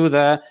thanks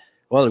to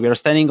we are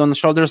standing on the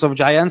shoulders of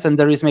giants, and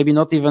there is maybe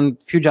not even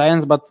few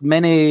giants, but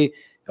many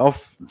of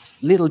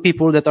little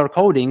people that are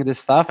coding this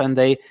stuff, and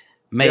they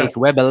make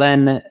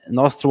WebLN,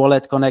 Nostr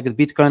Wallet Connect,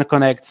 Bitcoin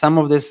Connect, some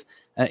of these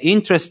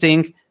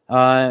interesting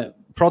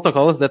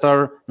protocols that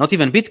are not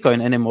even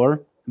Bitcoin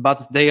anymore,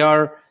 but they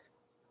are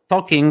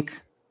talking.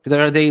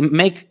 They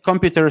make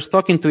computers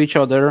talking to each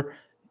other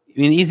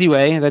in an easy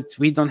way that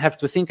we don't have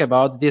to think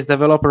about. These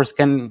developers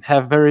can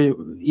have very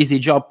easy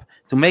job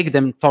to make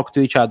them talk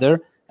to each other,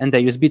 and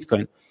they use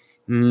Bitcoin.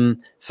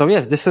 So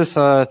yes, this is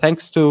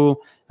thanks to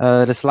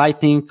this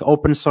Lightning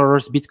open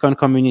source Bitcoin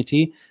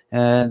community.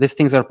 These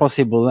things are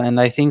possible, and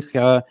I think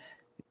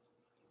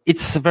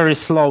it's very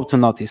slow to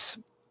notice.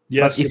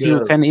 Yes, but if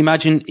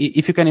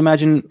you can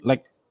imagine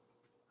like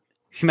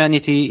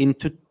humanity in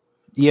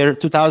year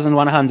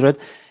 2100,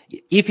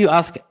 if you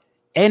ask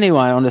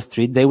anyone on the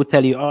street, they would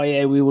tell you, oh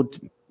yeah, we would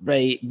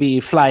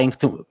be flying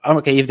to,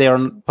 okay, if they are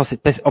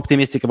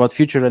optimistic about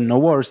future and no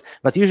wars,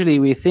 but usually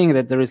we think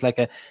that there is like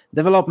a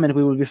development,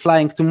 we will be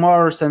flying to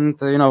Mars and,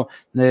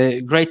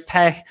 the great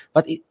tech,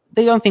 but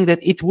they don't think that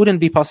it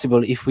wouldn't be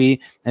possible if we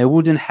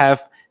wouldn't have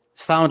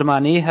sound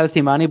money,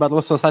 healthy money, but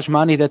also such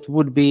money that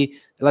would be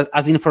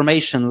as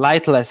information,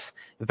 lightless,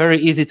 very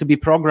easy to be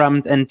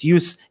programmed and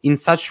used in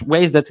such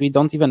ways that we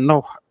don't even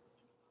know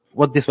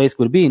what these ways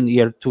could be in the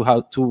year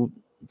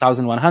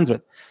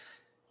 2100.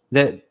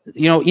 The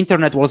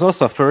internet was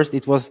also first.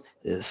 It was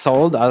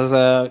sold as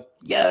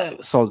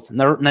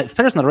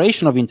first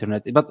narration of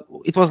internet, but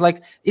it was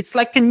like it's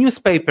like a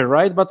newspaper,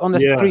 right? But on the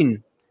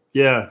screen.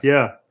 Yeah.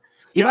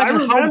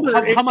 Imagine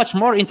how much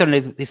more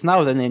internet is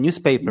now than a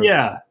newspaper.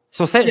 Yeah,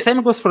 So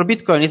same goes for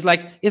Bitcoin.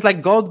 It's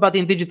like gold, but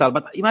in digital.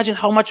 But imagine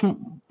how much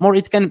more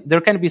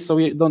there can be. So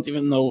we don't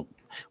even know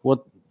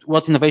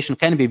what innovation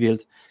can be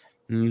built.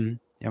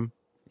 Yeah,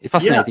 it's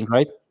fascinating,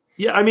 right?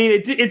 Yeah, I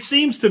mean, it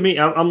seems to me,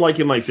 I'm like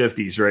in my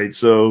 50s, right?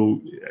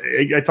 So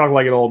I talk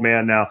like an old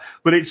man now,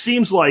 but it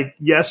seems like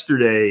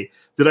yesterday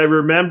that I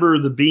remember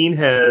the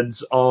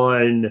beanheads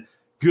on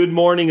Good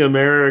Morning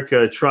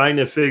America trying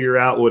to figure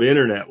out what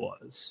internet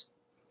was,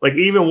 like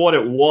even what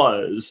it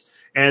was.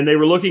 And they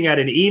were looking at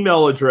an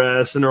email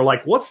address and they're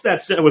like, what's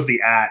that? It was the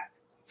 @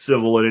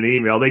 symbol in an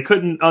email. They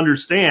couldn't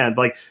understand.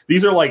 Like,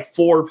 these are like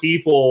 4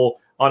 people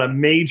on a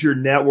major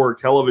network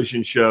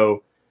television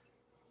show.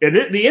 And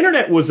the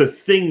internet was a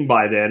thing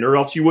by then, or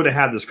else you wouldn't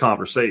have had this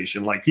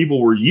conversation. Like, people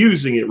were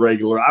using it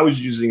regular. I was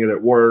using it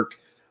at work.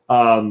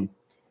 And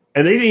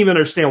they didn't even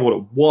understand what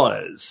it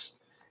was.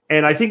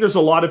 And I think there's a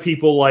lot of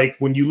people, like,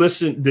 when you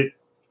listen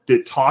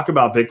that talk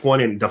about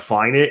Bitcoin and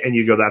define it, and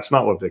you go, that's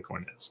not what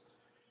Bitcoin is.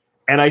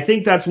 And I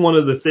think that's one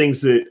of the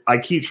things that I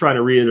keep trying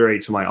to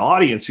reiterate to my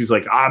audience who's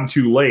like, I'm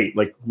too late.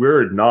 Like,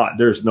 we're not.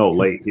 There's no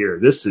late here.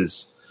 This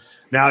is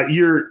now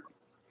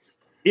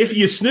if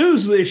you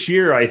snooze this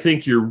year, I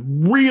think you're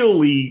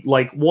really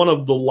like one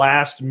of the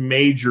last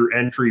major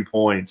entry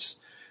points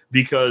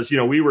because,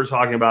 we were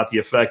talking about the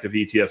effect of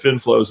ETF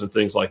inflows and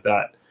things like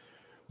that.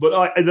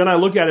 But then I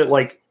look at it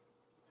like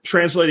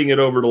translating it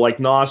over to like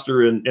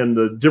Nostr and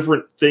the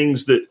different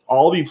things that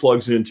Alby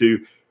plugs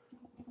into.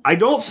 I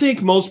don't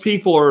think most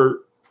people are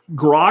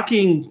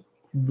grokking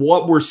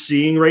what we're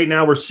seeing right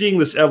now. We're seeing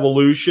this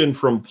evolution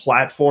from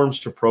platforms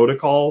to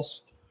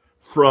protocols,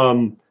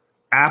 from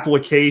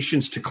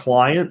applications to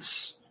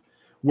clients,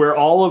 where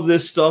all of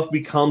this stuff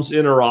becomes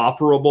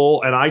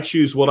interoperable, and I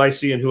choose what I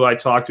see and who I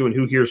talk to and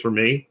who hears from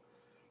me.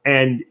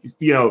 And,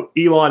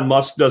 Elon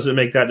Musk doesn't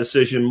make that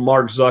decision.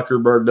 Mark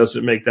Zuckerberg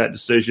doesn't make that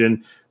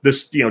decision.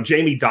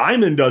 Jamie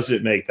Dimon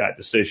doesn't make that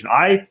decision.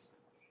 I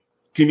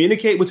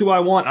communicate with who I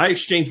want. I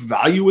exchange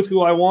value with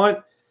who I want.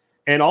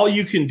 And all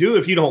you can do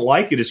if you don't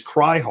like it is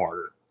cry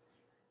harder.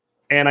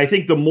 And I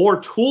think the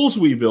more tools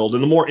we build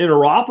and the more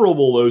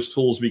interoperable those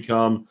tools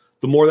become,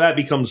 the more that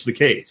becomes the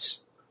case.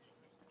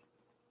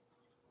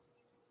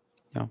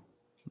 Yeah,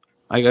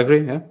 I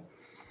agree. Yeah,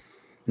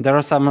 there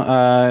are some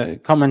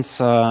comments.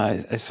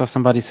 I saw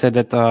somebody said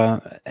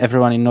that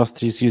everyone in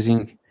Nostr is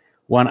using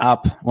one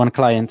app, one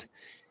client.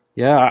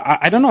 Yeah,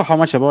 I don't know how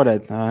much about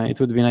it. It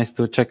would be nice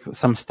to check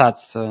some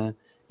stats.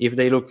 If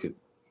they look,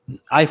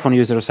 iPhone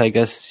users, I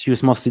guess,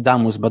 use mostly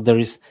Damus, but there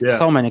is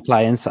so many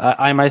clients.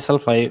 I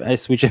myself, I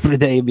switch every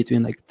day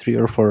between like 3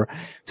 or 4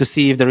 to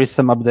see if there is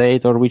some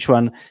update or which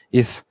one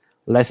is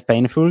less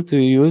painful to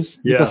use,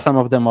 because some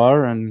of them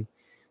are, and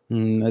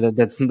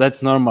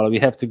that's normal. We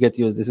have to get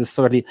used. This is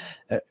sorry,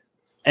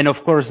 and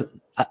of course,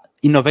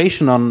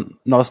 innovation on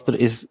Nostr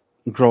is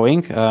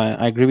growing.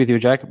 I agree with you,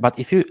 Jack. But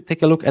if you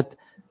take a look at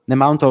the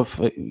amount of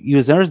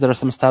users, there are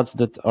some stats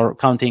that are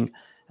counting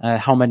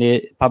how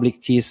many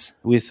public keys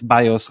with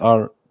BIOS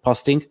are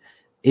posting.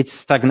 It's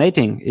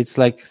stagnating. It's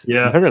like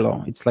very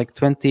low. It's like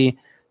 20.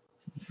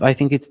 I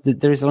think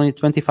there is only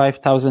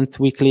 25,000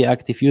 weekly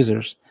active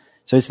users,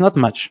 so it's not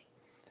much.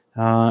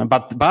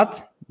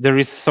 But there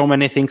is so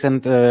many things,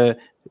 and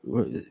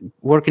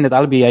working at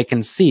Alby, I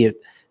can see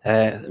it.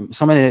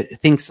 So many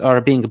things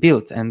are being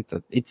built, and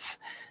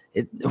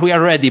we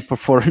are ready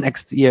for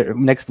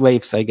next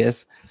waves, I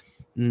guess.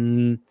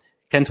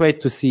 Can't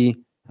wait to see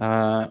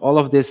all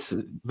of this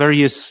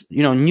various,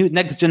 new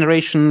next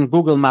generation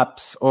Google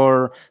Maps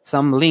or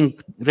some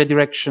link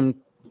redirection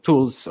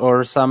tools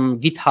or some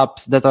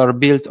GitHubs that are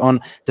built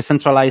on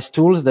decentralized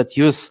tools that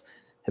use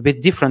a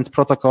bit different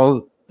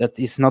protocol that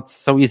is not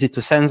so easy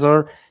to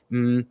censor.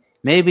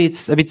 Maybe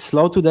it's a bit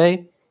slow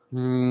today,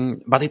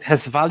 but it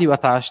has value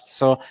attached.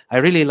 So I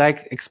really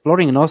like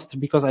exploring Nostr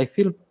because I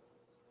feel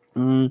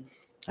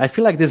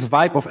like this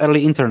vibe of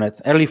early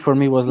internet. Early for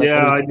me was like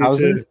early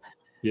 2000s.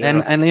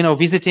 And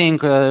visiting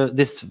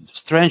these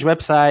strange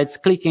websites,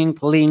 clicking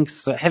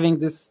links, having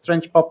these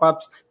strange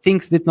pop-ups,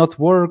 things did not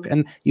work,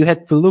 and you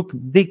had to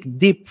dig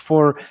deep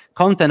for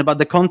content, but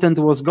the content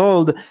was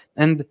gold.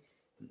 And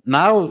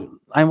now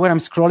when I'm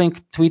scrolling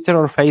Twitter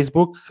or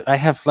Facebook,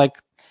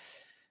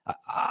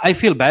 I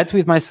feel bad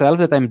with myself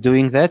that I'm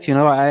doing that.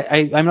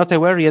 I'm not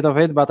aware yet of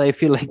it, but I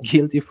feel like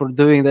guilty for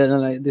doing that.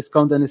 And this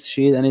content is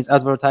shit and it's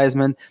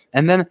advertisement.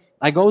 And then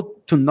I go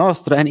to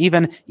Nostra, and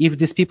even if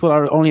these people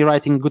are only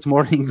writing good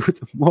morning,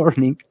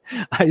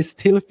 I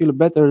still feel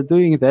better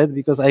doing that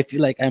because I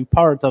feel like I'm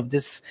part of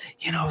this.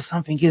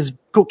 Something is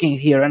cooking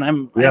here, and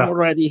I'm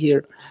already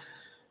here.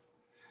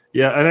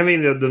 Yeah, and I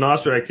mean the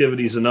Nostra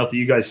activity is enough that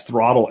you guys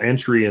throttle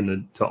entry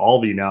to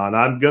Alby now, and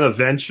I'm going to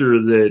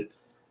venture that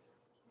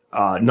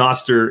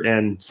Nostr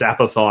and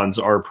Zapathons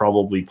are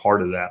probably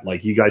part of that.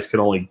 Like, you guys can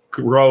only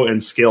grow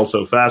and scale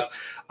so fast.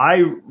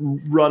 I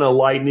run a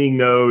Lightning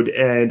node,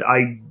 and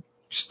I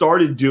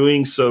started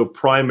doing so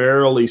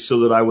primarily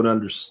so that I would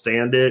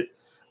understand it.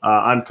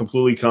 I'm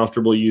completely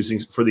comfortable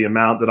using, for the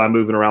amount that I'm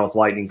moving around with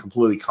Lightning,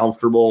 completely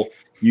comfortable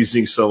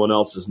using someone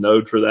else's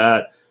node for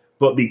that.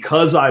 But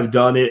because I've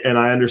done it and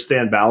I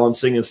understand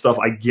balancing and stuff,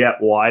 I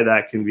get why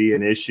that can be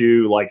an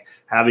issue, like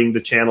having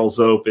the channels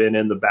open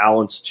and the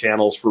balanced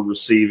channels for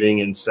receiving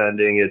and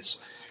sending.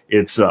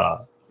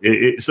 So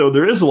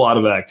there is a lot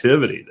of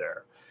activity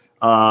there.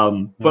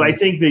 But I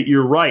think that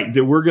you're right,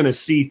 that we're going to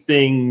see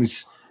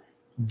things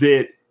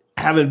that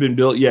haven't been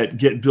built yet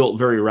get built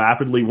very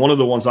rapidly. One of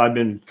the ones I've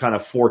been kind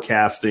of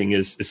forecasting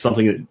is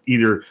something that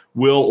either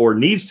will or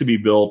needs to be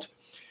built.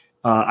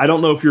 I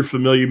don't know if you're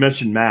familiar. You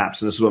mentioned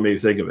maps, and this is what made me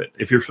think of it.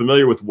 If you're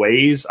familiar with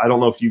Waze, I don't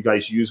know if you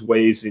guys use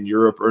Waze in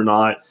Europe or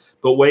not,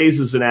 but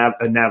Waze is a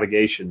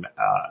navigation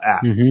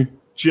app,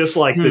 just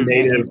like the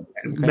native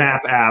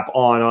map app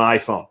on an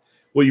iPhone.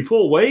 Well, you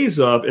pull Waze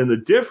up, and the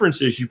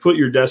difference is you put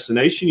your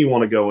destination you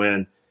want to go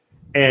in,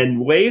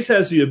 and Waze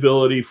has the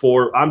ability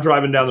for, I'm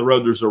driving down the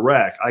road, there's a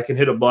wreck. I can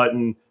hit a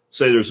button,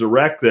 say there's a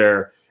wreck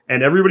there,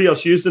 and everybody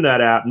else using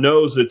that app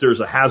knows that there's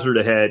a hazard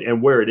ahead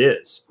and where it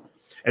is.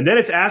 And then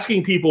it's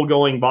asking people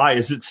going by,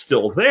 is it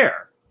still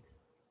there?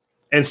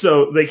 And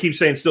so they keep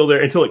saying still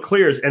there until it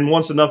clears, and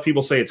once enough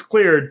people say it's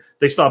cleared,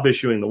 they stop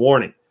issuing the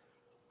warning.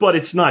 But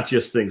it's not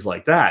just things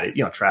like that,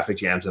 traffic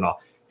jams and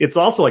all. It's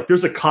also like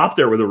there's a cop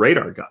there with a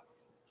radar gun.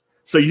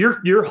 So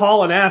you're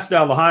hauling ass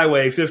down the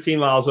highway 15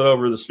 miles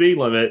over the speed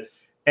limit,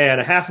 and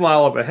a half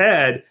mile up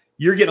ahead,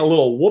 you're getting a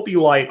little whoopee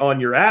light on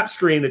your app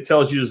screen that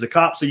tells you there's a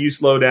cop, so you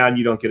slow down,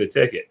 you don't get a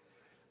ticket.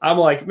 I'm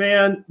like,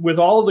 man, with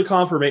all of the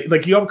confirmation,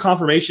 like you have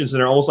confirmations and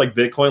they're almost like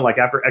Bitcoin, like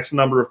after X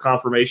number of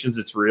confirmations,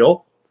 it's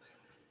real.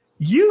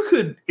 You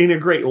could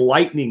integrate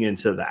lightning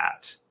into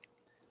that.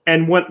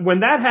 And when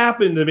that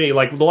happened to me,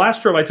 like the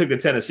last trip I took to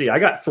Tennessee, I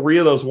got 3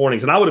 of those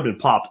warnings and I would have been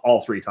popped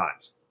all 3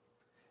 times.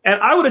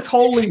 And I would have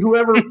totally,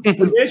 whoever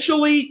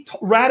initially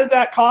ratted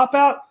that cop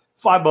out,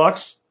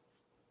 $5,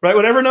 right?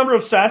 Whatever number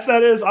of sats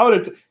that is, I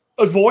would have,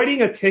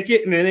 avoiding a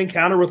ticket and an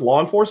encounter with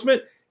law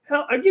enforcement,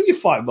 hell, I'd give you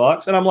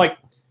 $5. And I'm like,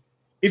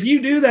 if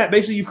you do that,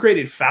 basically you've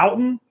created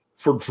fountain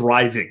for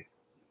driving.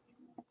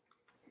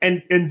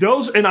 And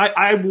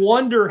I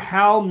wonder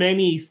how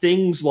many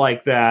things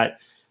like that,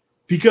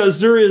 because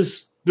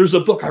there's a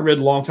book I read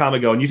a long time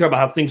ago, and you talk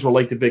about how things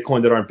relate to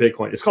Bitcoin that aren't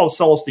Bitcoin. It's called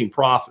Celestine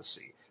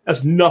Prophecy. It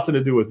has nothing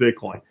to do with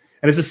Bitcoin.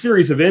 And it's a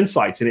series of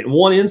insights in it. And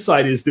one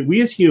insight is that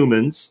we as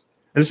humans,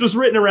 and this was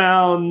written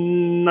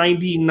around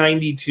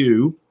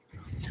 1992,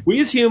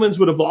 we as humans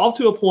would evolve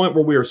to a point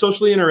where we are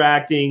socially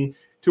interacting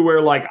to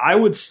where, like, I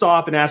would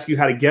stop and ask you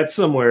how to get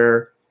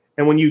somewhere,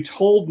 and when you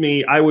told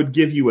me, I would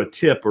give you a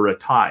tip or a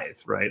tithe,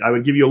 right? I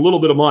would give you a little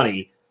bit of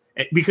money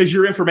because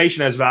your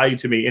information has value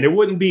to me. And it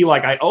wouldn't be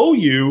like I owe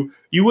you.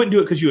 You wouldn't do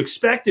it because you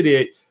expected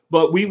it,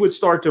 but we would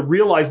start to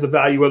realize the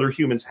value other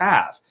humans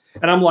have.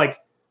 And I'm like,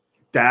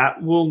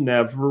 that will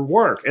never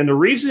work. And the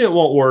reason it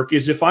won't work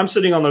is if I'm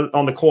sitting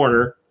on the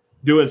corner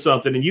doing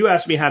something and you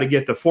ask me how to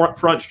get to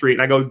Front Street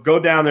and I go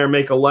down there,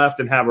 make a left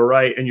and have a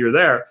right, and you're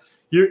there,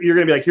 you're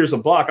going to be like, here's $1.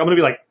 I'm going to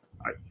be like,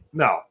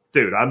 no,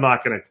 dude, I'm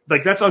not going to,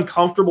 like, that's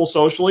uncomfortable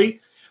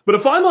socially. But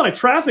if I'm on a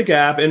traffic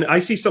app and I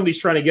see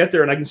somebody's trying to get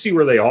there and I can see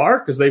where they are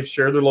because they've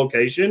shared their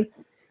location,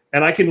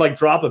 and I can like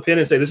drop a pin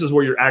and say, this is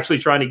where you're actually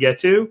trying to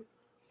get to,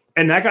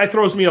 and that guy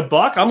throws me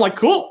 $1, I'm like,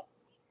 cool.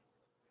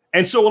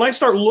 And so when I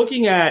start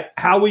looking at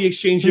how we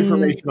exchange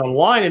information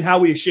online and how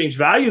we exchange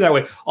value that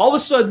way, all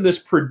of a sudden this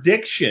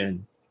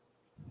prediction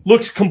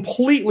looks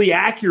completely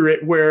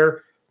accurate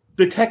where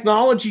the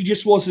technology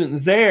just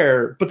wasn't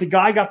there, but the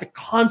guy got the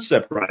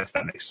concept right, if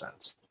that makes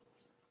sense.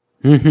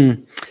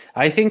 Mm-hmm.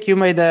 I think you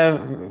made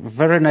a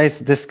very nice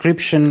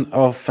description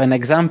of an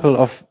example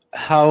of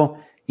how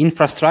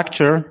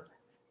infrastructure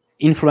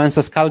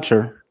influences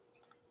culture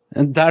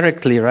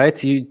directly, right?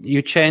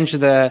 You change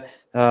the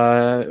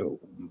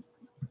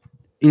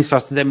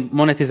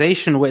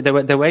monetization,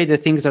 the way the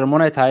things are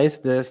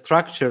monetized, the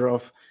structure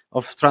of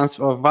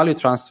value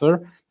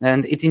transfer,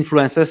 and it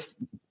influences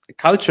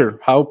culture,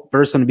 how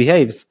person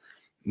behaves.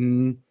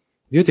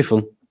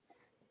 Beautiful.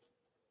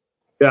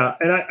 Yeah,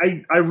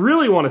 and I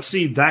really want to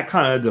see that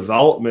kind of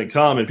development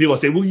come. And people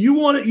say, well, you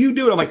want it, you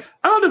do it. I'm like,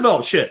 I don't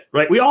develop shit,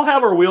 right? We all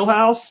have our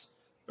wheelhouse,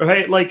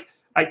 right? Like,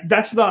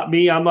 that's not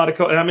me. I'm not a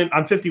code.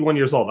 I'm 51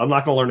 years old. I'm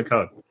not going to learn to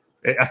code.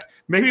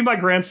 Maybe my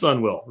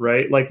grandson will,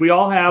 right? Like, we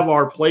all have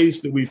our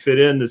place that we fit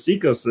in this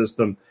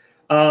ecosystem.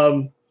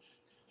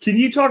 Can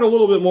you talk a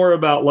little bit more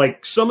about,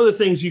 like, some of the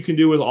things you can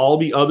do with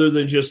Alby other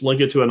than just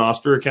link it to an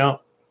Oster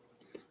account?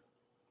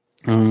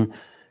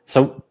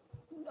 So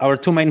our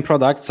 2 main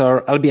products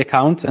are Alby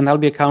Account, and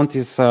Alby Account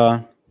is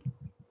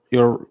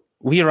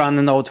we run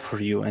a node for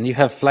you, and you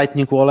have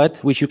Lightning Wallet,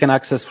 which you can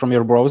access from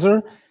your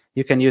browser.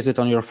 You can use it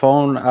on your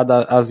phone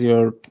as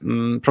your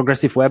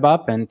progressive web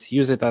app, and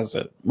use it as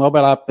a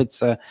mobile app.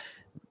 It's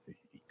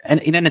and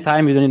in any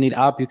time you don't need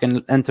app, you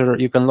can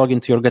log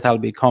into your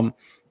getalby.com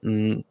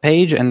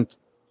page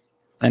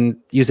and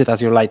use it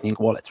as your Lightning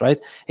Wallet, right?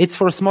 It's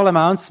for small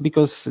amounts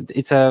because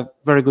it's a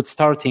very good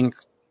starting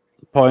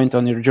point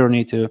on your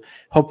journey to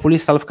hopefully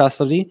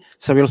self-custody.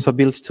 So we also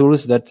build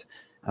tools that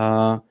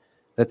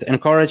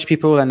encourage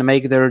people and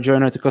make their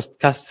journey to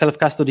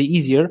self-custody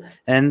easier.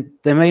 And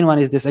the main one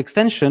is this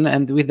extension.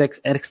 And with the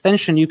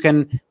extension, you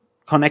can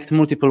connect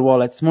multiple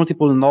wallets,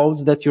 multiple nodes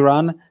that you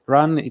run.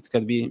 It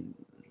could be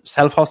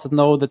self-hosted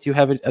node that you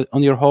have it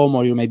on your home,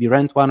 or you maybe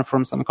rent one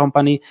from some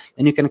company,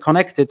 and you can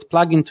connect it,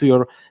 plug into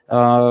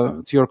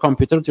your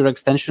computer, to your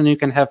extension. You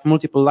can have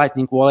multiple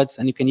Lightning wallets,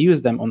 and you can use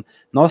them on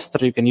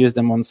Nostr. You can use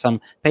them on some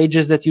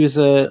pages that use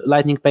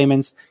Lightning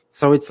payments.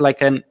 So it's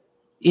like an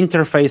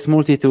interface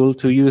multi-tool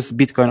to use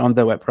Bitcoin on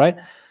the web, right?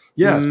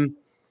 Yes.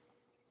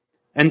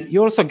 And you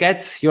also get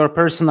your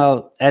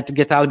personal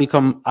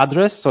 @getalby.com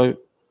address. So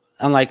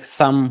unlike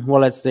some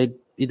wallets, they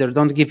either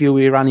don't give you,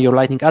 we run your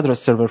Lightning address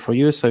server for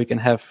you, so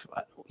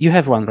you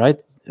have one, right?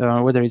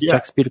 Whether it's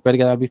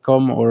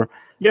jackspirk@getalby.com or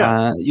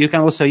you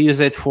can also use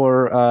it for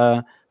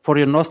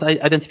your Nost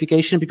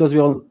identification, because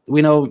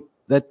we know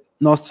that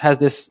Nost has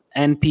this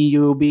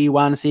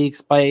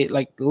NPUB16 by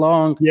like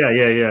long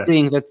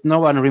thing that no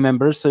one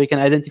remembers, so you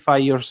can identify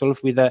yourself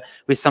with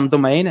some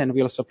domain, and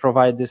we also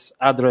provide this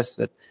address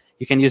that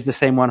you can use the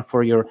same one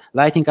for your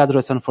Lightning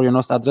address and for your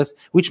Nost address,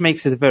 which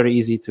makes it very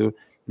easy to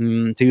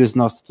use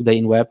Nost today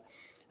in web.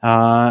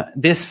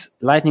 This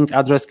Lightning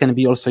address can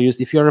be also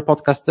used if you're a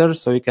podcaster,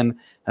 so you can,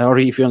 or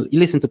if you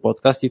listen to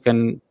podcasts, you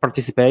can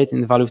participate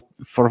in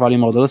value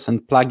models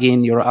and plug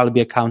in your Alby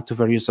account to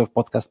various of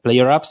podcast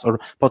player apps or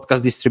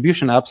podcast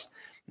distribution apps,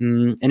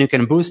 and you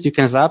can boost, you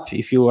can zap.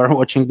 If you are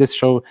watching this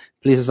show,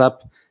 please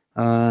zap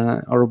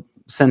or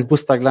send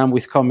boostagram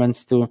with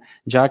comments to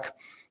Jack.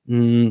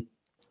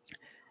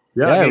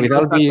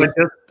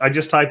 I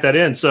just typed that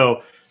in.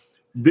 So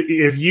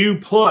if you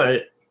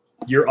put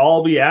your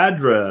Alby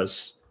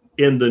address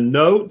in the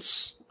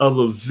notes of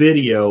a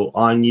video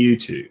on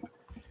YouTube,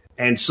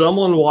 and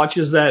someone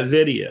watches that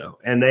video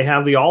and they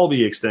have the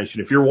Alby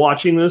extension, if you're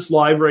watching this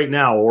live right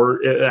now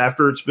or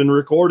after it's been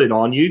recorded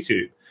on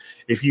YouTube,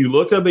 if you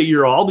look up at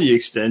your Alby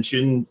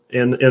extension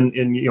in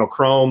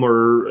Chrome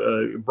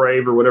or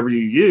Brave or whatever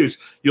you use,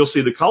 you'll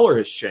see the color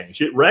has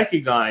changed. It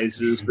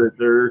recognizes that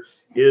there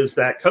is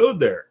that code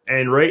there.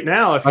 And right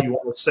now, if you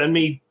want to send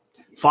me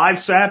 5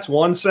 sats,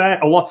 1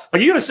 sat, like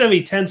you're going to send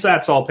me 10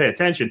 sats, I'll pay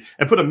attention,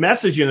 and put a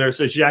message in there that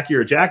says, Jack,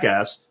 you're a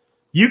jackass,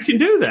 you can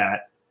do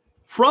that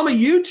from a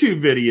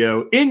YouTube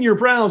video in your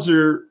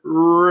browser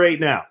right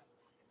now.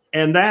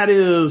 And that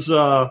is,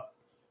 so,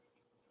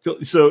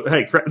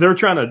 hey, they're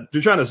trying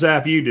to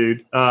zap you,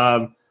 dude.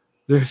 I'm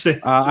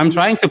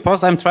trying to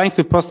post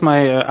my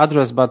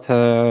address, but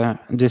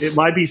it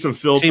might be some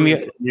filter on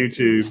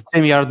YouTube.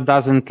 StreamYard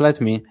doesn't let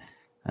me.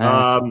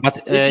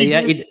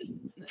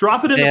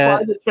 Drop it in the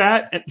private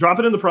chat. Drop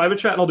it in the private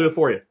chat, and I'll do it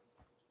for you.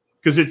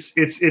 Because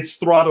it's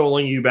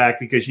throttling you back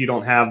because you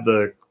don't have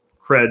the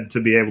cred to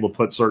be able to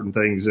put certain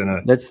things in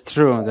it. That's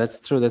true. Yeah.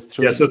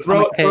 So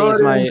throw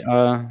it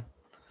my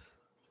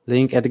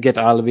link at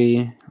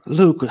GetAlby.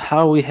 Look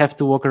how we have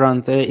to walk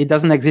around. It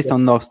doesn't exist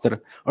on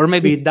Nostr, or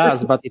maybe it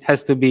does, but it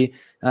has to be.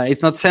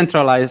 It's not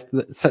centralized.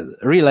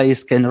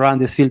 Relays can run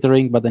this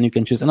filtering, but then you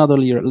can choose another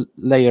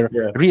layer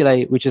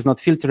relay, which is not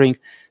filtering.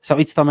 So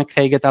it's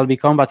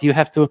Tomek@getalby.com, but you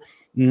have to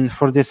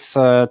for this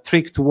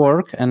trick to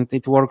work, and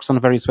it works on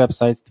various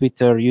websites: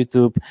 Twitter,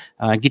 YouTube,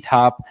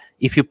 GitHub.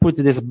 If you put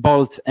this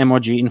bolt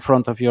emoji in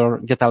front of your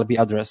GetAlby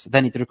address,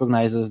 then it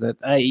recognizes that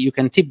you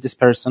can tip this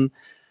person.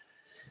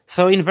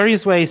 So in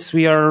various ways,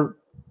 we are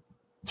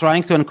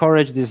trying to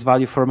encourage this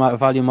value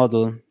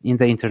model in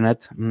the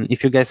internet.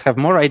 If you guys have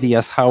more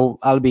ideas how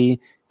Alby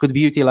could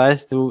be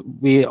utilized,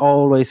 we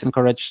always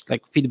encourage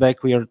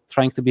feedback. We are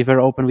trying to be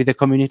very open with the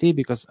community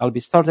because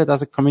Alby started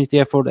as a community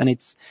effort, and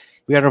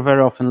we are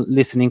very often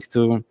listening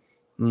to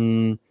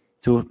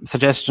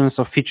suggestions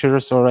of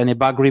features or any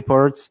bug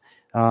reports.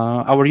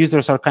 Our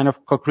users are kind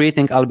of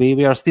co-creating Alby.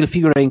 We are still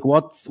figuring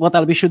what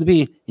Alby should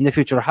be in the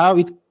future, how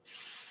it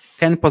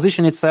can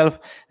position itself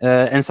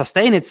and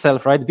sustain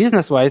itself, right,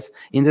 business-wise,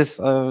 in this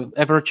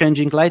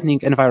ever-changing Lightning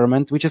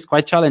environment, which is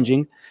quite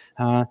challenging.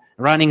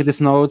 Running these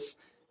nodes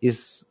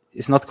is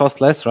not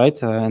costless, right?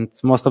 And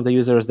most of the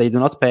users, they do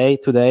not pay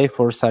today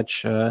for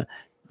such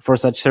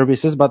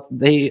services, but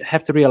they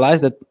have to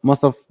realize that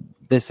most of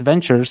these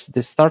ventures,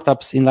 these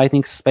startups in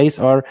Lightning space,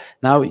 are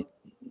now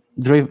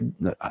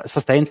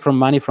sustained from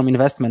money from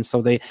investments.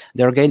 So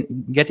they're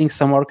getting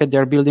some market,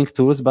 they're building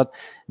tools, but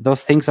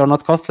those things are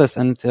not costless.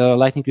 And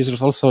Lightning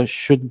users also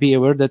should be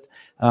aware that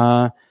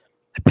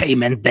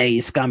payment day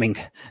is coming,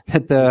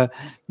 that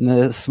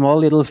the small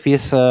little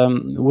fees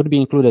would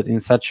be included in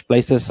such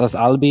places as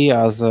Alby,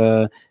 as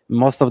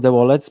most of the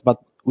wallets, but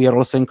we are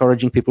also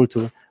encouraging people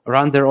to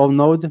run their own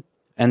node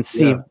and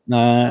see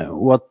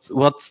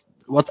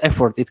what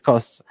effort it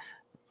costs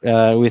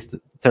with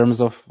terms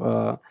of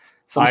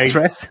some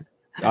stress.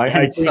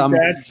 I think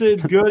that's a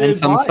good and advice.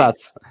 Some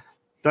stats.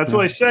 That's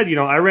what I said.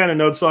 I ran a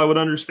node so I would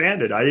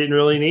understand it. I didn't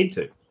really need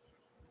to.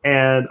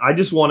 And I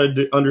just wanted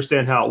to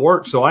understand how it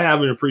works, so I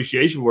have an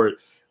appreciation for it.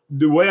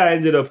 The way I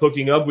ended up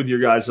hooking up with your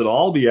guys at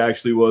Alby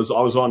actually was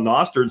I was on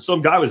Nostr, and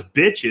some guy was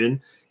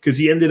bitching because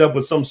he ended up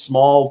with some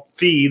small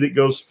fee that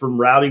goes from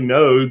routing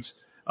nodes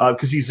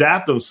because he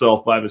zapped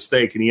himself by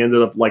mistake, and he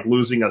ended up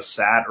losing a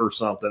sat or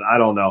something. I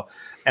don't know.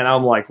 And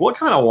I'm like, what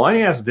kind of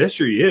whiny-ass bitch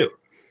are you?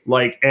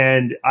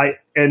 And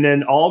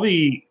then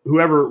Alby,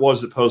 whoever it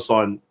was that posts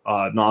on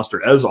Nostr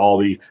as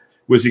Alby,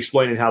 was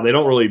explaining how they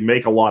don't really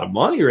make a lot of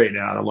money right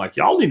now. And I'm like,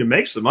 y'all need to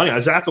make some money. I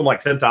was after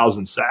like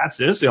 10,000 sats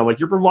instantly. I'm like,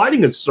 you're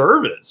providing a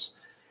service.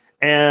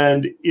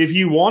 And if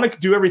you want to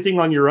do everything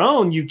on your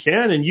own, you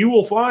can, and you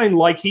will find,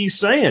 like he's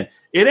saying,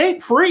 it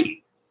ain't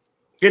free.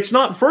 It's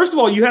not. First of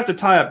all, you have to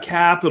tie up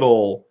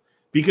capital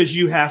because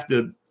you have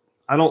to,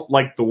 I don't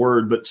like the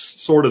word, but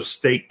sort of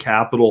stake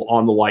capital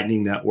on the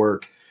Lightning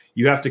Network.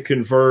 You have to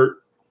convert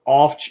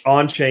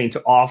on-chain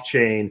to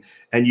off-chain,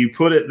 and you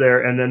put it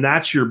there, and then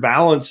that's your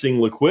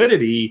balancing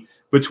liquidity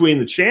between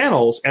the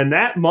channels, and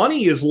that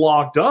money is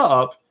locked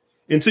up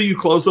until you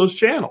close those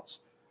channels.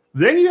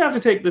 Then you have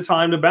to take the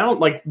time to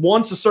balance. Like,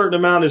 once a certain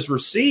amount is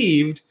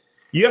received,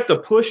 you have to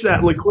push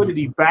that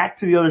liquidity back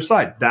to the other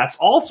side. That's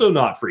also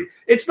not free.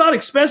 It's not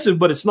expensive,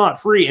 but it's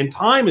not free, and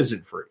time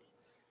isn't free.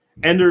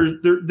 And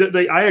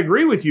I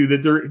agree with you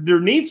that there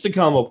needs to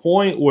come a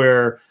point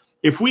where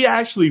if we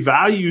actually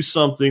value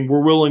something,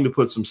 we're willing to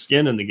put some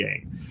skin in the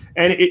game.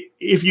 And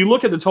if you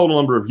look at the total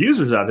number of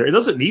users out there, it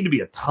doesn't need to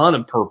be a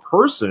ton per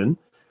person.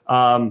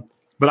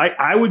 But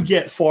I would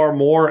get far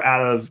more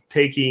out of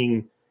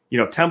taking,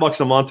 $10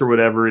 a month or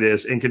whatever it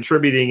is and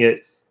contributing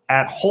it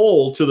at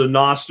whole to the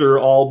Nostr,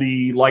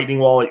 Alby, Lightning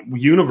Wallet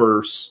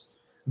universe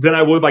than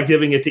I would by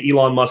giving it to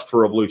Elon Musk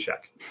for a blue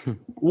check.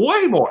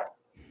 Way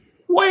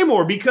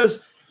more,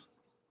 because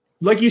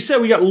like you said,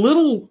 we got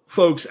little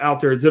folks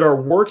out there that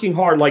are working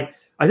hard. Like,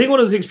 I think one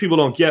of the things people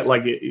don't get,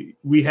 like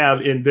we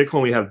have in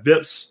Bitcoin, we have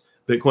BIPs,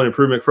 Bitcoin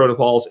Improvement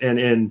Protocols, and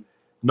in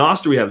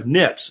Nostr we have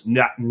NIPs,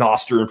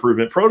 Nostr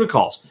Improvement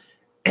Protocols.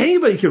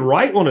 Anybody can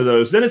write one of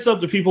those. Then it's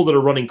up to people that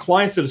are running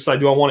clients to decide,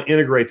 do I want to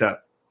integrate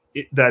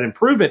that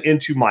improvement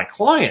into my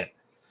client?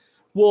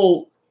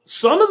 Well,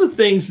 some of the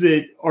things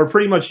that are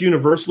pretty much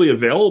universally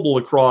available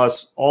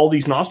across all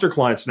these Nostr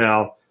clients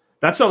now,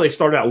 that's how they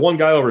started out. One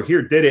guy over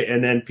here did it,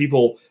 and then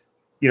people,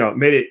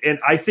 made it. And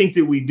I think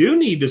that we do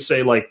need to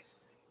say, like,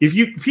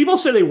 people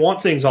say they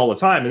want things all the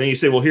time, and then you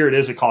say, well, here it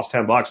is, it costs $10,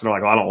 and they're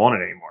like, well, I don't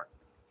want it anymore.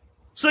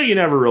 So you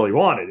never really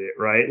wanted it,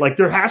 right? Like,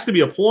 there has to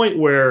be a point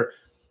where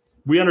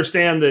we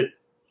understand that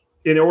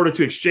in order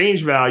to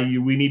exchange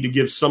value, we need to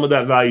give some of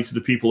that value to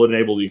the people that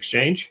enable the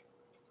exchange.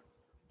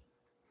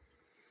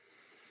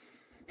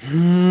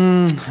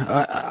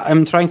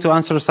 I'm trying to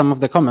answer some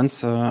of the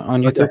comments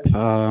on YouTube.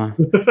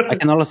 Okay. I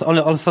can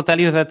also tell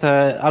you that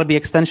Alby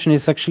extension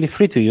is actually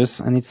free to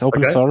use, and it's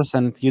open source,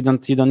 and you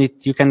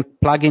can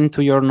plug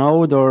into your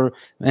node or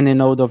any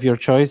node of your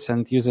choice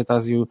and use it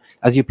as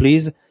you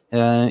please.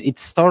 It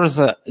stores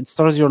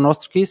your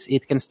Nostr keys.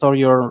 It can store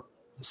your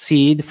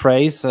seed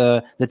phrase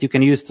that you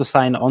can use to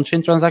sign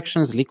on-chain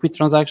transactions, liquid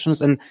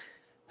transactions, and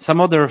some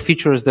other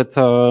features that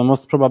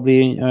most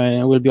probably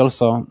will be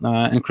also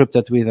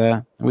encrypted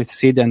with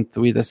seed and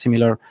with a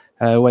similar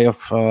way of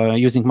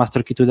using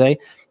master key today.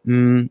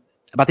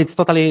 But it's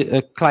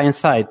totally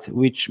client-side,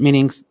 which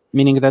meaning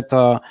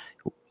that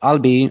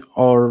Alby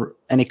or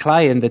any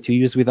client that you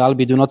use with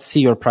Alby do not see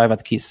your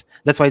private keys.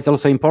 That's why it's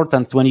also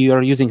important when you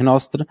are using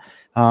Nostr,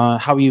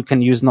 how you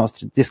can use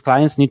Nostr. These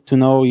clients need to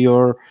know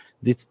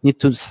need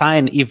to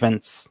sign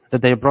events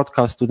that they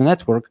broadcast to the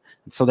network,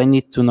 so they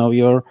need to know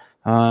your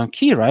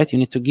key, right? You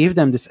need to give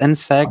them this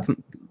NSEC.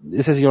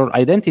 This is your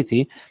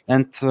identity,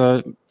 and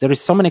there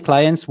is so many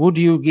clients. Would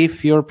you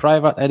give your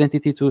private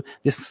identity to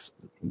these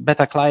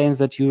beta clients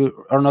that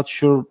you are not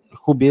sure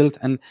who built?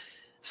 And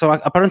so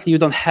apparently you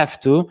don't have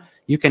to.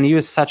 You can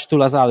use such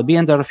tool as Alby,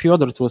 and there are a few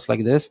other tools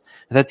like this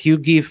that you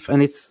give,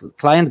 and it's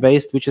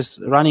client-based, which is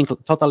running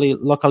totally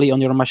locally on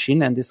your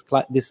machine, and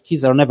these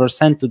keys are never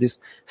sent to this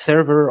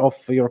server of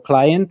your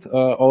client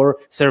or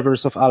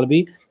servers of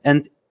Alby,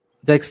 and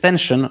the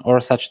extension or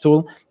such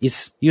tool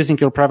is using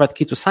your private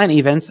key to sign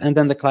events, and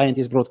then the client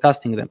is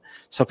broadcasting them.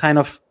 So kind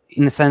of,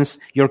 in a sense,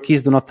 your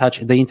keys do not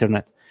touch the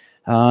internet.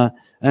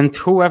 And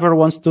whoever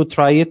wants to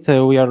try it,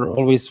 we are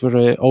always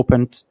very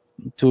open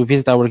to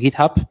visit our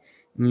GitHub.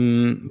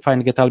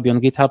 Find Get Alby on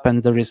GitHub,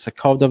 and there is a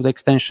code of the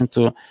extension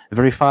to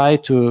verify,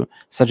 to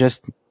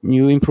suggest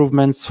new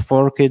improvements,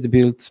 fork it,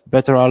 build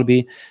better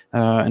Alby,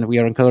 and we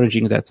are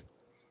encouraging that.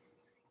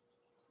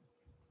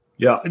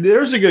 Yeah,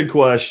 there's a good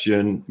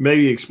question.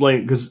 Maybe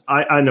explain, because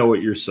I know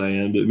what you're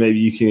saying, but maybe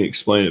you can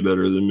explain it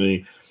better than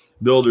me.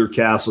 Builder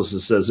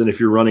Castles says, and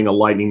if you're running a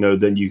Lightning node,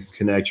 then you can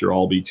connect your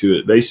Alby to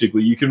it.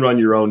 Basically, you can run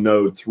your own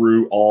node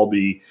through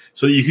Alby,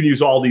 so you can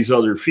use all these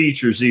other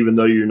features even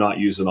though you're not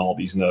using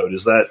Alby's node.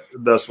 Is that the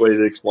best way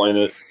to explain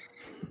it?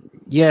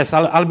 Yes,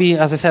 Alby,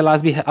 as I said,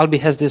 Alby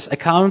has this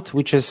account,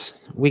 which is,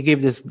 we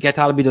give this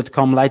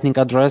getalby.com Lightning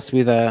address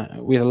with a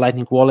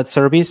Lightning wallet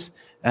service,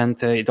 and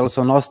it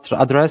also Nostr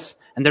address.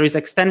 And there is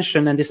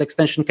extension, and this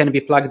extension can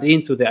be plugged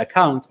into the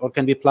account or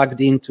can be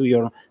plugged into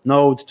your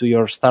node, to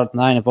your Start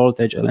 9,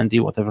 Voltage,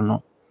 LND, whatever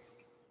node.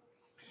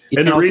 It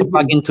can also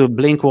plug into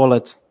Blink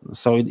wallet,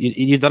 so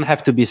you don't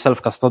have to be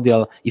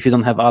self-custodial if you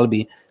don't have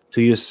Alby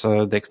to use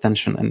the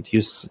extension and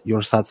use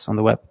your sats on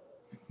the web.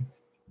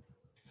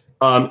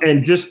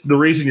 And just the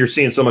reason you're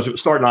seeing so much,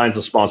 Start 9 is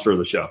a sponsor of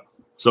the show.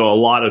 So a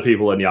lot of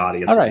people in the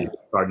audience All right.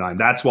 Start 9.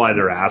 That's why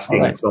they're asking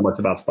Right. so much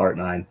about Start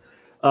 9.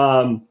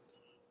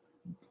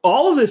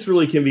 All of this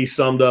really can be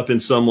summed up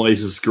in some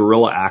ways as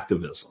guerrilla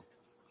activism.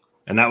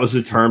 And that was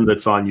a term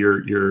that's on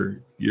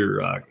your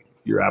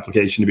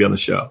application to be on the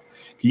show.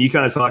 Can you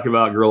kind of talk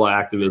about guerrilla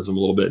activism a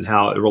little bit and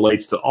how it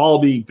relates to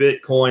Alby,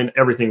 Bitcoin,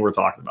 everything we're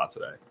talking about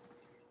today?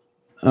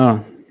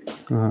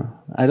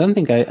 I don't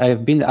think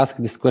I've been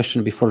asked this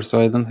question before, so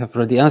I don't have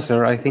the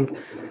answer. I think,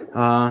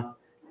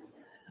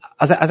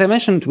 as I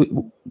mentioned,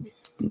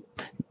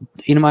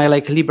 in my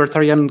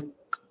libertarian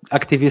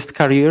activist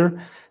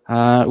career,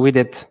 we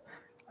did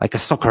like a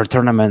soccer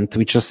tournament,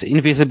 which was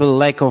invisible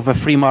lack of a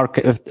free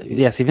market.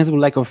 Invisible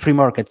lack of free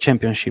market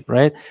championship,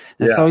 right?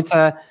 And so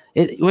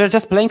we're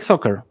just playing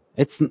soccer.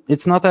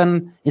 It's not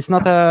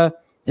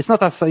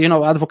us,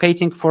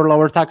 advocating for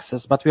lower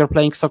taxes, but we are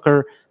playing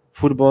soccer,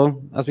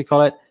 football, as we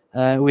call it,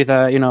 with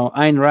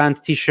Ayn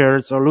Rand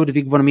t-shirts or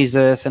Ludwig von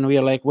Mises, and we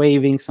are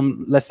waving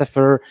some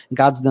laissez-faire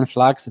Gadsden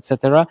flags,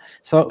 etc.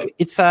 So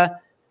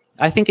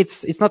I think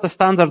it's not a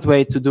standard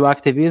way to do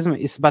activism,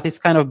 but it's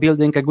kind of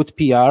building a good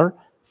PR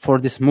for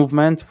this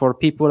movement, for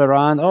people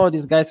around. Oh,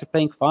 these guys are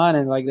playing fun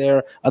and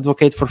they're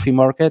advocate for free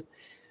market.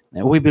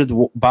 We built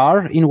a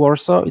bar in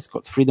Warsaw. It's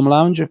called Freedom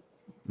Lounge.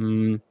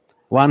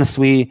 Once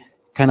we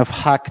kind of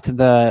hacked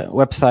the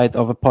website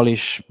of a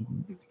Polish,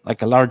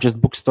 a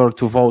largest bookstore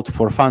to vote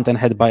for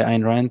Fountainhead by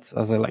Ayn Rand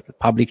as a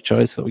public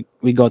choice. So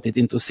we got it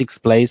into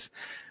 6th place.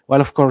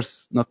 Well, of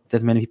course, not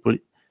that many people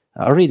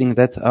are reading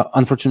that,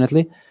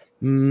 unfortunately.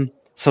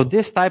 So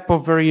this type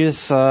of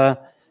various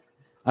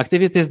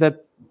activities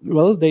that,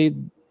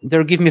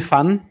 they give me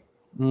fun.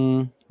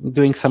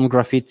 Doing some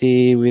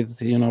graffiti with,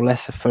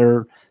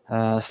 laissez-faire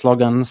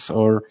slogans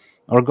or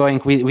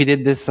going. We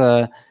did this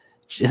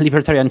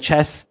libertarian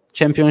chess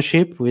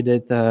championship. We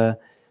did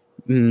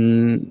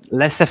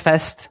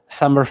Laissez-Fest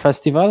summer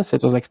festival. So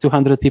it was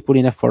 200 people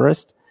in a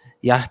forest,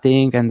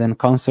 yachting and then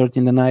concert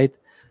in the night.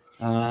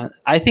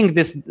 I think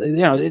this,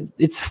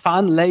 it's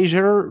fun,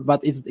 leisure,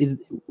 but it's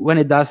when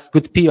it does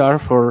good PR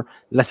for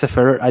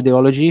laissez-faire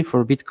ideology,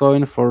 for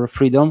Bitcoin, for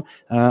freedom,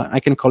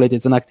 I can call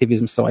it's an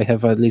activism. So I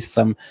have at least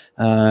some,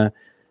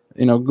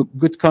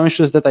 good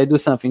conscience that I do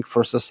something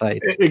for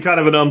society. It's kind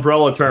of an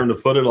umbrella term to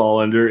put it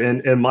all under.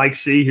 And Mike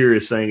C here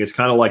is saying it's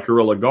kind of like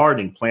guerrilla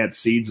gardening, plant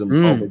seeds in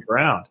the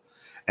ground.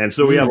 And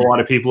so we have a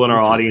lot of people in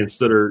our audience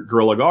that are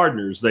guerrilla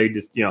gardeners. They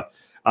just,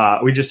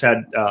 we just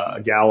had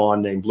a gal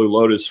on named Blue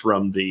Lotus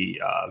from the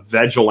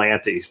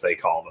Vigilantes, they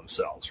call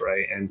themselves,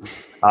 right? And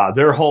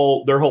their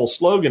whole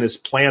slogan is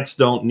plants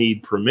don't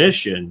need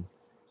permission,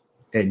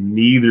 and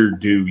neither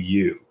do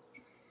you,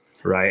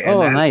 right?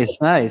 And nice.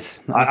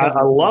 I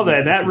love that.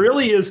 And that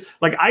really is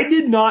I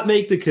did not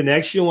make the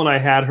connection when I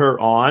had her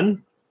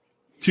on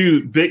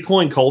to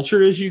Bitcoin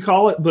culture, as you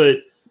call it, but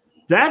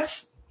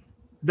that's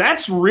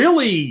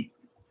really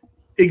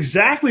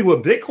exactly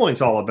what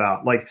Bitcoin's all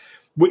about.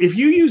 If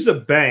you use a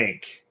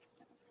bank,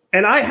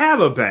 and I have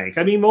a bank,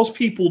 I mean, most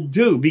people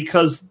do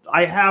because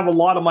I have a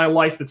lot of my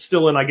life that's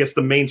still in, I guess,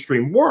 the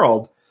mainstream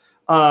world.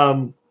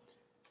 But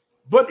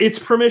it's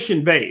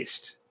permission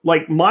based.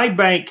 My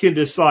bank can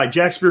decide,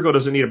 Jack Spirko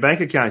doesn't need a bank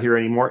account here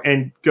anymore,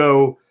 and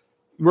go,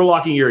 we're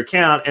locking your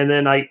account, and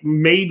then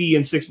maybe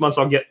in 6 months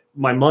I'll get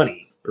my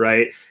money,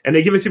 right? And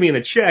they give it to me in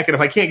a check, and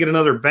if I can't get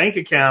another bank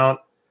account,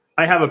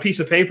 I have a piece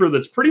of paper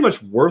that's pretty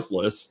much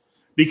worthless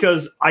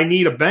because I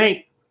need a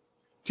bank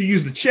to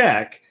use the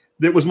check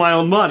that was my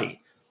own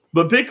money.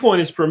 But Bitcoin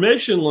is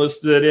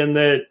permissionless in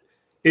that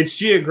it's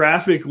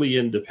geographically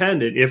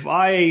independent. If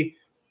I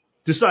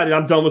decided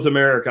I'm done with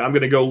America, I'm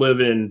going to go live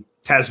in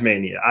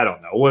Tasmania, I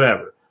don't know,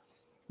 whatever.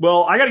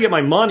 Well, I got to get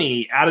my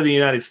money out of the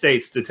United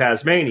States to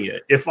Tasmania.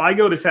 If I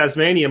go to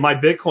Tasmania, my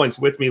Bitcoin's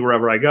with me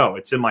wherever I go.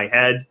 It's in my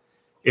head.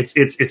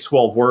 It's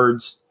 12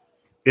 words.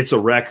 It's a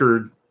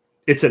record.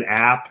 It's an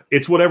app.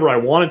 It's whatever I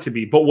want it to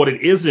be. But what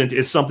it isn't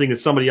is something that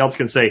somebody else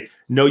can say,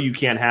 no, you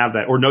can't have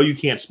that, or no, you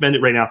can't spend it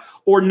right now,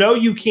 or no,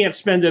 you can't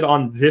spend it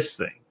on this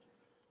thing.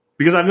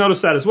 Because I've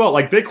noticed that as well.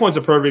 Bitcoin's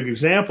a perfect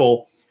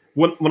example.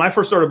 When I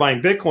first started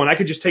buying Bitcoin, I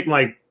could just take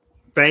my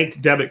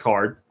bank debit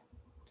card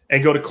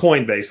and go to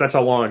Coinbase. That's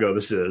how long ago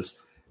this is.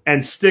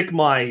 And stick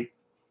my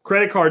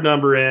credit card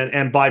number in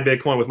and buy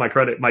Bitcoin with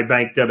my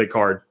bank debit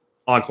card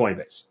on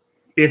Coinbase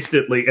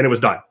instantly. And it was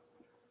done.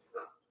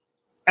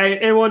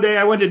 And one day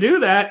I went to do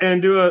that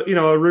and do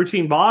a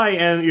routine buy,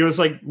 and it was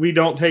we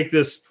don't take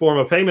this form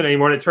of payment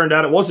anymore. And it turned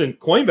out it wasn't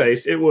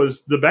Coinbase, it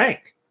was the bank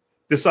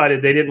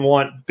decided they didn't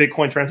want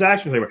Bitcoin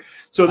transactions anymore.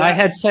 So I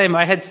had same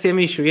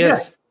issue. Yes.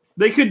 Yeah,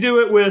 they could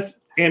do it with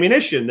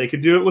ammunition. They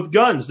could do it with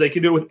guns. They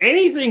could do it with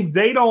anything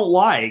they don't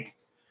like.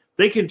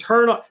 They can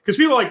turn on, because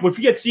people are well, if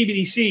you get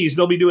CBDCs,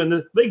 they'll be doing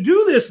this. They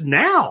do this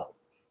now.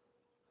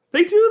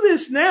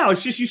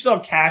 It's just you still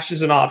have cash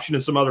as an option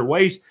and some other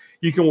ways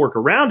you can work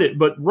around it.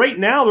 But right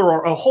now there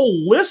are a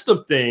whole list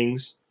of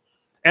things,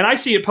 and I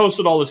see it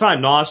posted all the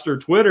time,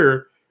 Nostr,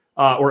 Twitter,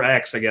 or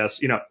X, I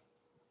guess.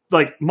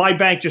 My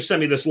bank just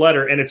sent me this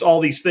letter, and it's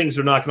all these things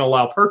they're not going to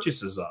allow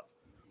purchases of.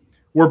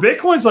 Where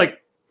Bitcoin's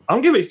I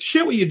don't give a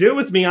shit what you do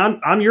with me.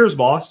 I'm yours,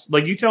 boss.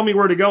 Like, you tell me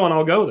where to go and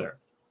I'll go there.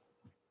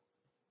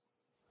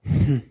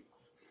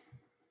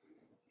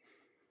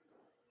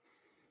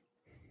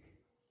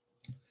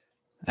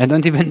 I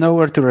don't even know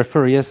where to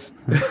refer. Yes,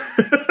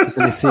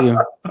 I see you.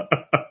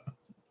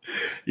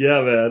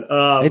 Yeah, man.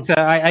 It's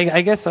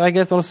I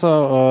guess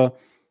also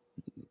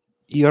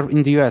you're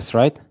in the US,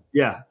 right?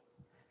 Yeah.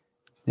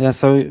 Yeah,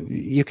 so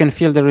you can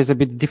feel there is a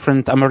bit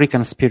different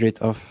American spirit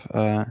of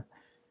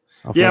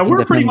yeah, like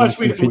we're pretty much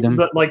freedom.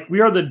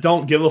 we are the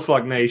don't give a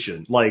fuck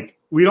nation. Like,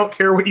 we don't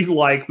care what you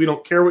like, we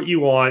don't care what you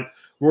want.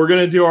 We're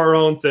gonna do our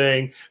own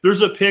thing.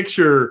 There's a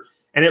picture,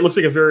 and it looks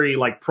like a very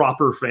like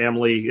proper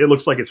family. It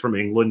looks like it's from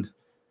England,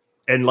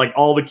 and like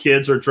all the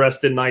kids are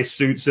dressed in nice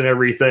suits and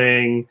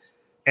everything.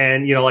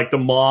 And, you know, like the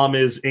mom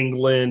is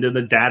England and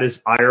the dad is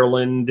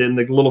Ireland and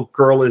the little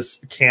girl is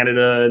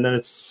Canada and then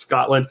it's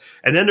Scotland.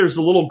 And then there's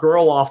a little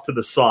girl off to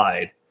the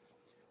side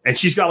and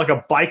she's got like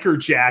a biker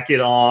jacket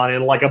on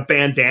and like a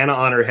bandana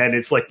on her head. And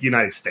it's like the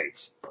United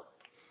States.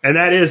 And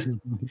that is,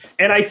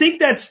 and I think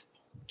that's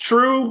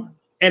true.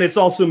 And it's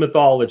also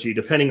mythology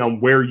depending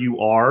on where you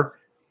are.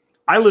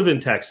 I live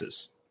in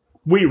Texas.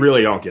 We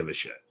really don't give a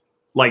shit.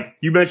 Like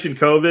you mentioned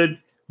COVID,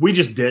 we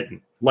just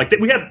didn't. Like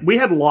we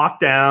had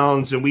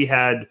lockdowns and we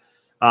had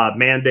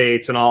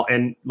mandates and all,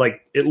 and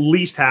like at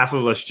least half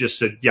of us just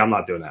said, "Yeah, I'm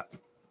not doing that.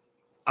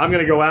 I'm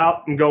going to go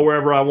out and go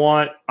wherever I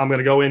want. I'm going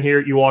to go in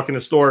here. You walk in the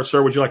store,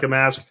 sir, would you like a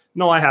mask?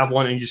 No, I have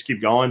one," and you just keep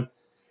going.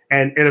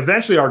 And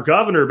eventually, our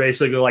governor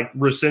basically like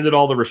rescinded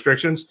all the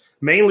restrictions,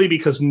 mainly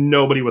because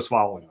nobody was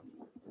following them.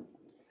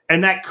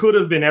 And that could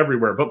have been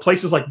everywhere, but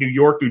places like New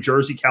York, New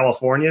Jersey,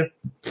 California,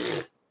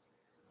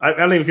 I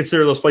don't even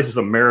consider those places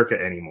America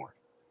anymore.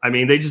 I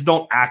mean, they just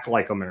don't act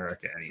like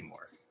America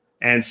anymore.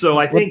 And so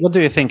I think... What do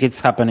you think is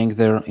happening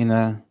there in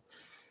a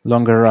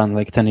longer run,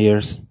 like 10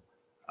 years?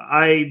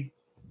 I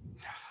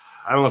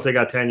don't know if they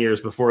got 10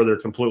 years before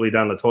they're completely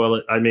down the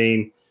toilet. I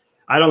mean,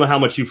 I don't know how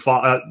much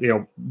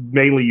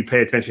mainly you pay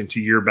attention to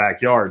your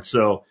backyard.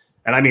 So,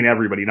 and I mean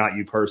everybody, not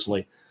you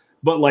personally.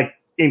 But like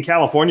in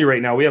California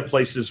right now, we have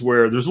places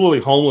where there's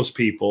literally homeless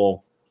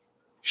people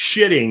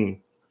shitting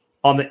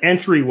on the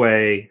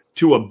entryway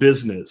to a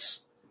business.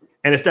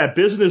 And if that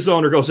business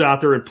owner goes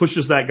out there and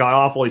pushes that guy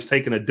off while he's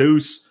taking a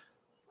deuce,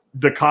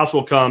 the cops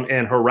will come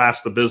and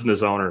harass the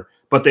business owner,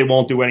 but they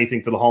won't do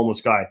anything to the homeless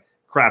guy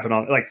crapping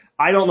on. Like,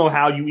 I don't know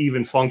how you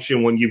even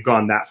function when you've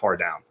gone that far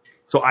down.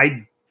 So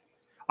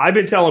I've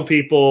been telling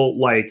people,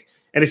 like,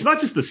 and it's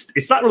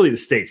not really the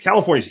states.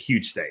 California's a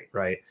huge state,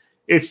 right?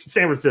 It's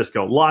San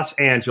Francisco, Los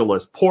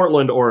Angeles,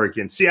 Portland,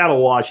 Oregon,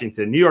 Seattle,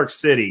 Washington, New York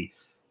City,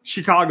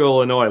 Chicago,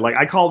 Illinois. Like,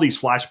 I call these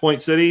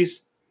flashpoint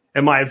cities,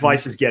 and my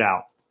advice is get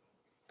out.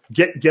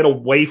 Get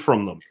away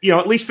from them. You know,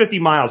 at least 50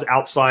 miles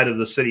outside of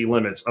the city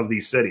limits of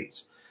these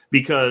cities,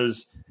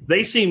 because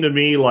they seem to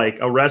me like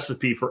a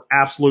recipe for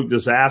absolute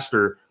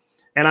disaster.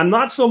 And I'm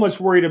not so much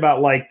worried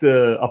about like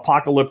the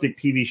apocalyptic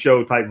TV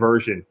show type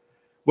version.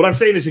 What I'm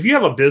saying is if you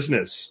have a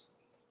business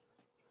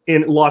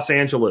in Los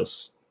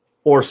Angeles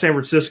or San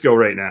Francisco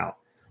right now,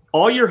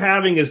 all you're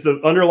having is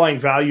the underlying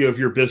value of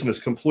your business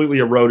completely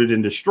eroded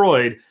and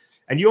destroyed.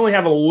 And you only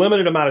have a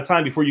limited amount of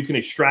time before you can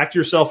extract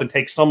yourself and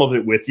take some of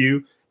it with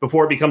you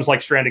before it becomes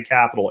like stranded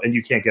capital and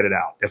you can't get it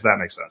out, if that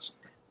makes sense.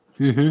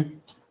 Mm-hmm.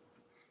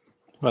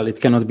 Well, it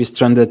cannot be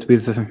stranded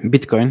with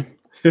Bitcoin.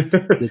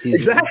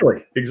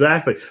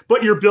 Exactly.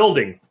 But you're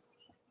building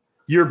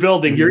your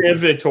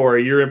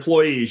inventory, your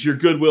employees, your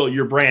goodwill,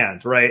 your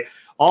brand, right?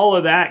 All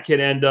of that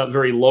can end up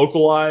very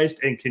localized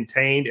and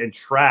contained and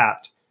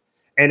trapped.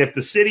 And if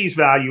the city's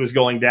value is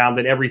going down,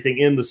 then everything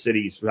in the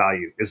city's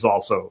value is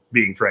also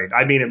being traded.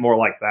 I mean it more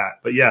like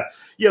that. But yeah,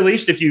 at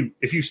least if you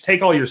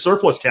take all your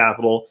surplus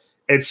capital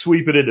and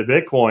sweep it into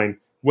Bitcoin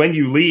when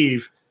you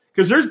leave,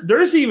 because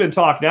there's even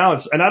talk now,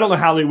 and I don't know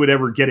how they would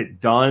ever get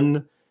it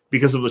done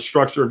because of the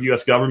structure of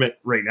U.S. government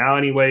right now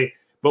anyway,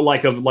 but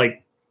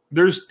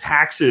there's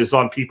taxes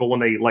on people when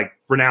they like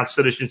renounce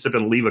citizenship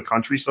and leave a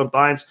country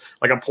sometimes,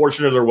 like a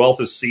portion of their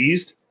wealth is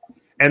seized.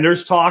 And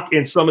there's talk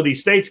in some of these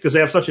states because they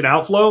have such an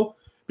outflow,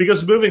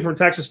 because moving from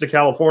Texas to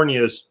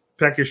California is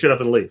pack your shit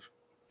up and leave.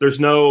 There's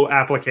no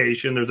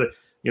application.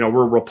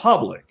 We're a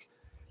republic.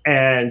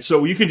 And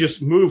so you can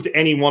just move to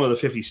any one of the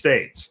 50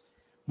 states.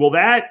 Well,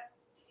 that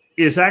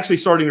is actually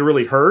starting to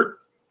really hurt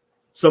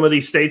some of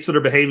these states that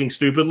are behaving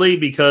stupidly,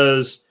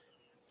 because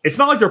it's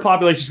not like their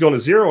population is going to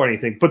zero or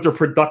anything, but their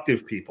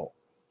productive people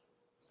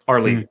are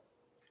leaving.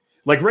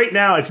 Like right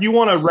now, if you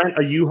want to rent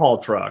a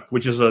U-Haul truck,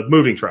 which is a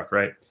moving truck,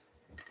 right?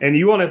 And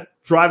you want to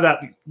drive that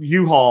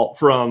U-Haul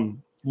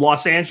from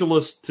Los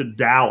Angeles to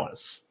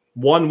Dallas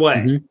one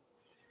way,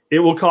 it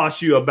will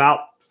cost you about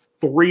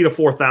 $3,000 to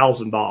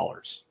 $4,000.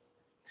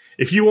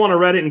 If you want to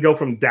rent it and go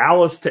from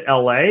Dallas to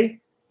LA,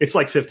 it's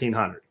like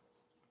 $1,500.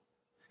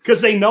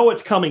 Because they know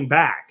it's coming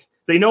back.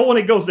 They know when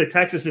it goes to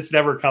Texas, it's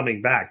never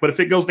coming back. But if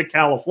it goes to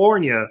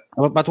California...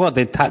 But what,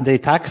 they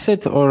tax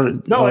it or...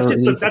 No, or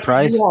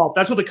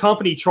that's what the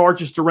company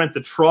charges to rent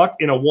the truck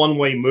in a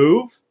one-way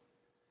move.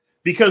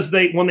 Because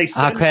when they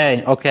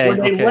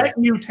let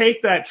you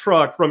take that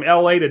truck from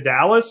LA to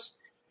Dallas,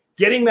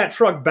 getting that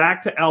truck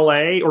back to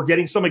LA or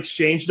getting some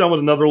exchange done with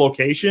another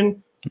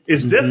location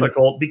is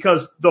difficult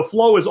because the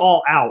flow is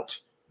all out.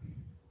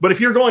 But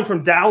if you're going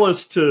from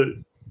Dallas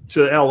to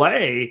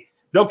LA,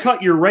 they'll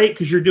cut your rate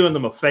because you're doing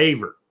them a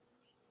favor.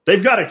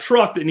 They've got a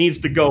truck that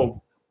needs to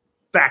go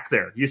back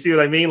there. You see what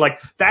I mean? Like,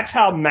 that's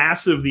how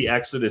massive the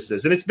exodus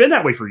is. And it's been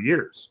that way for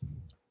years.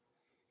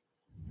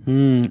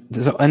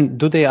 So, and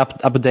do they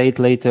update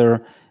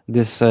later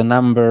this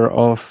number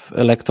of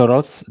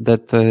electorals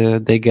that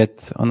they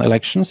get on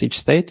elections, each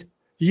state?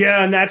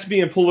 Yeah, and that's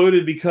being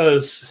polluted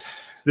because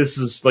this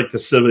is like the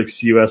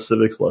U.S.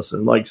 civics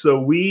lesson. Like, so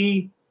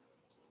we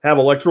have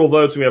electoral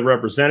votes and we have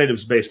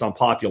representatives based on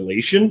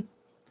population.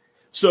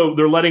 So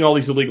they're letting all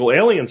these illegal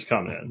aliens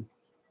come in.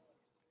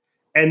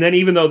 And then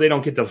even though they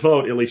don't get to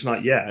vote, at least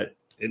not yet,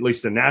 at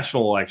least in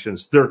national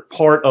elections, they're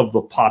part of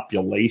the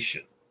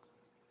population.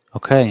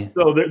 Okay.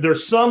 So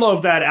there's some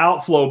of that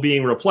outflow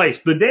being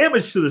replaced. The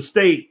damage to the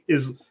state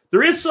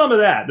there is some of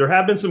that. There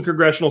have been some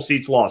congressional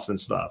seats lost and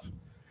stuff.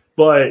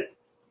 But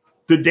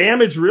the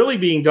damage really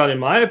being done, in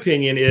my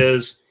opinion,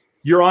 is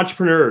your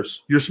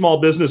entrepreneurs, your small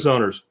business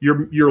owners,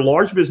 your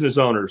large business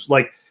owners,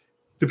 like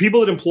the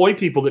people that employ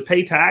people, that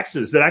pay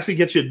taxes, that actually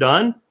get shit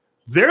done.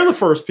 They're the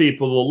first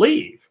people to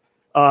leave.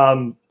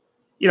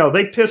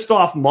 They pissed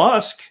off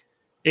Musk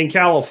in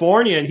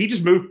California, and he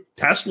just moved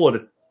Tesla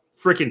to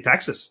freaking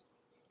Texas.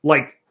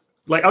 Like,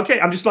 okay,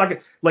 I'm just not going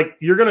to, like,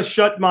 you're going to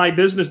shut my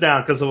business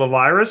down because of a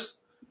virus?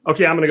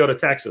 Okay, I'm going to go to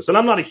Texas. And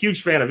I'm not a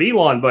huge fan of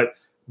Elon, but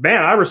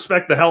man, I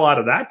respect the hell out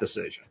of that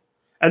decision.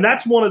 And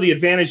that's one of the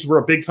advantages. We're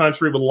a big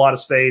country with a lot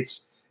of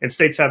states, and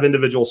states have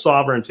individual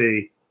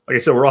sovereignty. Like I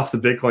said, we're off the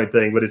Bitcoin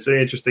thing, but it's an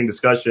interesting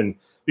discussion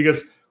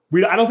because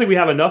I don't think we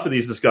have enough of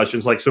these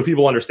discussions, like, so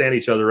people understand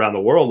each other around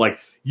the world. Like,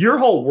 your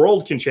whole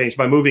world can change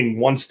by moving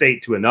one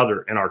state to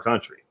another in our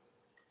country.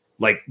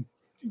 Like,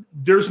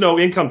 there's no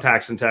income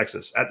tax in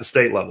Texas at the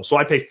state level. So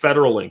I pay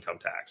federal income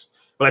tax,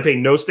 but I pay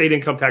no state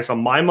income tax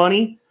on my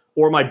money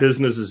or my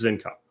business's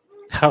income.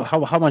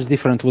 How much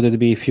different would it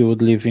be if you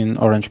would live in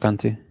Orange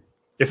County?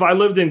 If I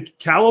lived in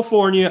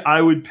California, I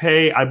would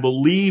pay, I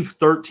believe,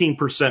 13%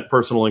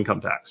 personal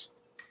income tax.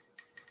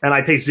 And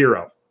I pay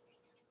 0.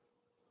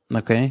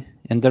 Okay.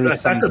 And there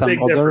is some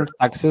other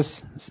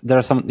taxes. There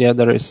are some,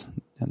 there is.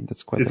 And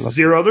that's quite a lot. It's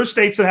 0. There's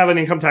states that have an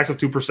income tax of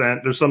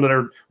 2%. There's some that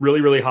are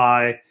really, really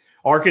high.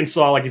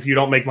 Arkansas, like, if you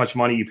don't make much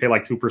money, you pay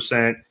like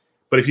 2%.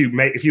 But if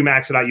you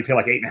max it out, you pay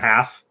like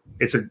 8.5%.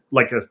 It's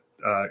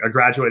a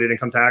graduated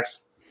income tax.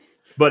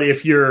 But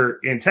if you're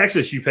in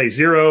Texas, you pay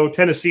 0.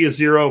 Tennessee is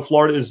 0.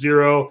 Florida is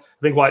 0. I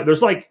think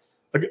there's like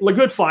a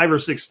good 5 or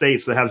 6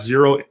 states that have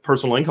 0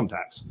 personal income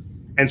tax,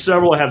 and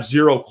several have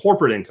 0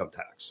 corporate income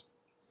tax.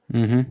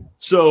 Mm-hmm.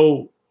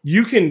 So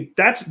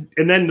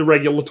and then the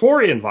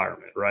regulatory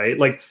environment, right?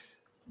 Like,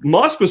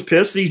 Musk was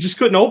pissed that he just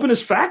couldn't open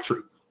his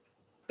factory.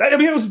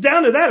 It was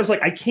down to that. It was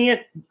like, I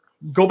can't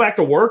go back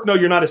to work. No,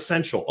 you're not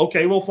essential.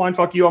 Okay, well, fine,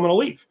 fuck you. I'm going to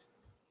leave.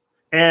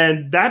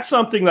 And that's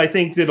something that I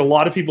think that a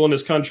lot of people in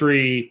this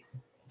country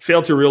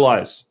fail to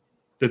realize,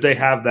 that they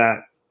have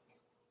that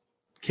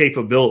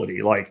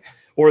capability, like,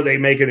 or they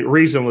make a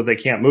reason that they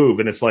can't move.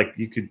 And it's like,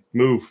 you could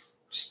move.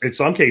 In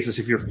some cases,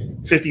 if you're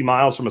 50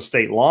 miles from a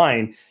state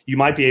line, you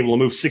might be able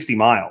to move 60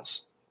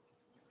 miles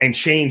and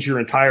change your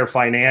entire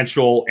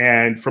financial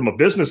and, from a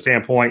business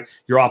standpoint,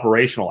 your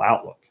operational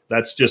outlook.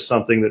 That's just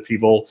something that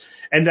people,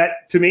 and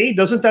that, to me,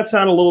 doesn't that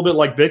sound a little bit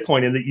like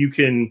Bitcoin, in that you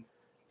can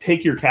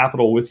take your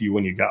capital with you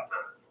when you go?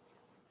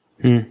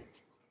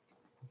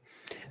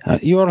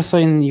 You also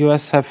in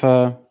US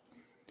have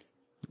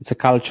it's a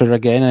culture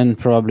again, and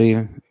probably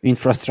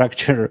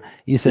infrastructure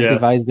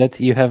incentivized that.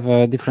 You have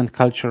a different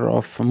culture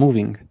of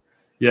moving.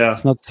 Yeah.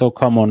 It's not so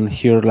common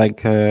here,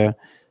 like, when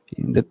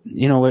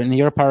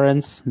your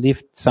parents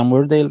lived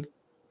somewhere,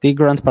 their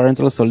grandparents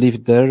also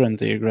lived there, and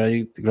their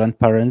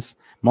great-grandparents,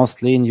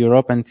 mostly in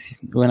Europe. And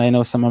when I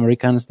know some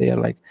Americans, they are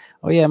like,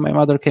 oh yeah, my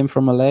mother came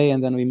from LA,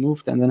 and then we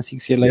moved, and then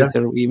 6 years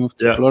later we moved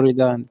to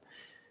Florida. And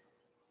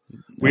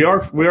we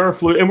are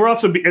fluid, and we're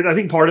also, I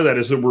think part of that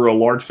is that we're a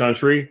large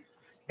country,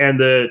 and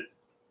that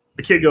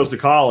the kid goes to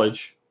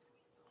college,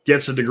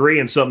 gets a degree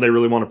in something they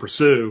really want to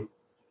pursue,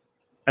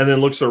 and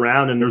then looks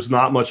around and there's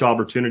not much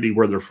opportunity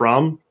where they're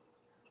from.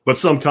 But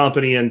some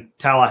company in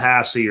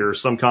Tallahassee or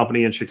some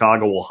company in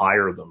Chicago will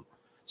hire them.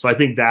 So I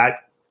think that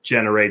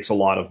generates a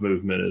lot of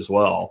movement as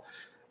well.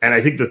 And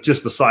I think that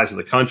just the size of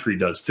the country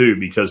does too,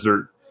 because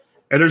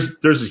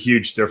there's a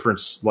huge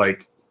difference.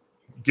 Like,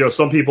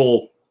 some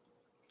people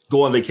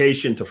go on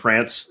vacation to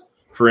France,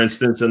 for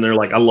instance, and they're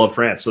like, I love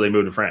France. So they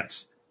move to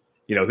France.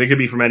 They could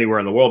be from anywhere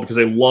in the world because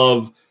they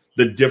love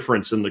the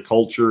difference in the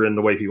culture and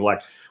the way people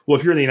act. Well,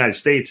 if you're in the United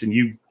States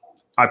and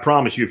I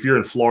promise you, if you're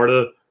in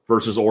Florida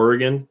versus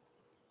Oregon,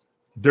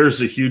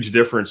 there's a huge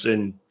difference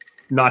in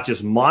not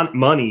just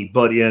money,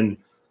 but in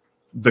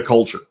the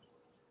culture.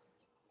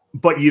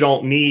 But you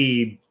don't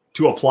need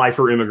to apply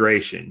for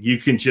immigration. You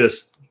can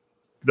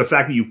the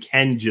fact that you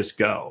can just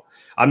go.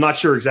 I'm not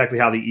sure exactly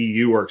how the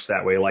EU works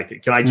that way. Like,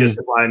 can I just,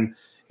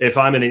 if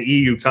I'm in an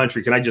EU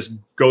country, can I just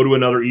go to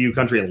another EU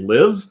country and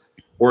live?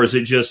 Or is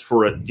it just for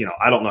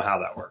I don't know how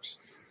that works.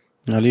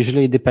 Well,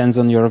 usually it depends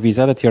on your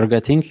visa that you're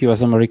getting. You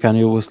as American,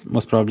 you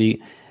most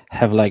probably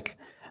have like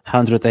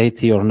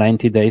 180 or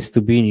 90 days to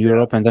be in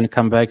Europe and then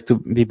come back to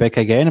be back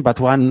again.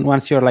 But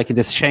once you're like in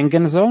this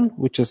Schengen zone,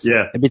 which is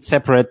a bit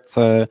separate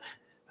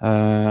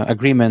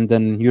agreement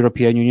than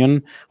European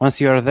Union, once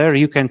you are there,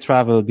 you can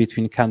travel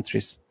between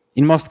countries.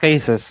 In most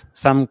cases,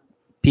 some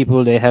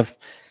people, they have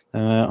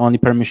only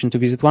permission to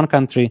visit one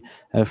country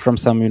from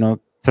some,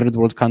 third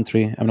world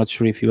country. I'm not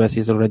sure if US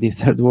is already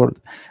third world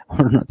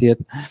or not yet,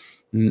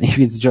 if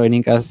it's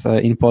joining us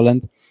in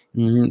Poland.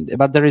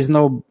 But there is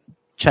no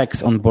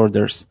checks on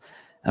borders.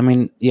 I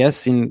mean,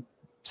 yes, in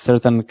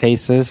certain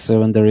cases,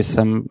 when there is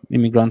some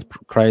immigrant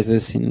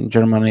crisis in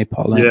Germany,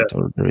 Poland,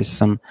 or there is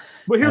some...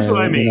 But here's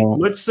what I mean.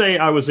 Let's say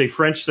I was a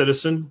French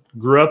citizen,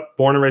 grew up,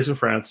 born and raised in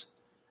France.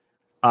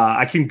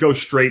 I can go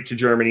straight to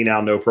Germany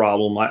now, no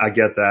problem. I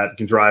get that. I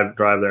can drive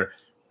there.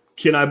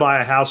 Can I buy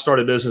a house, start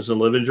a business, and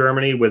live in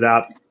Germany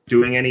without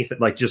doing anything?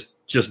 Like,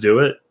 just do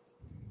it?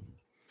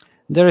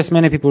 There is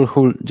many people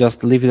who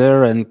just live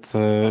there and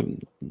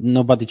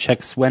nobody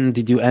checks when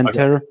did you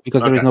enter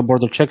because there is no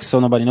border checks, so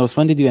nobody knows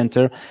when did you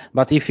enter.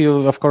 But if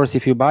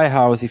you buy a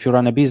house, if you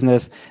run a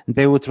business,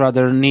 they would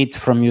rather need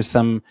from you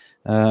some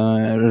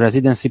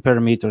residency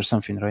permit or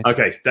something, right?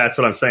 Okay, that's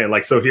what I'm saying.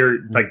 Like, so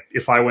here, like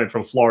if I went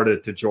from Florida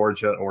to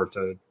Georgia or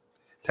to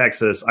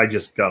Texas, I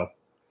just go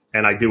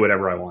and I do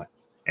whatever I want.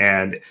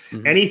 And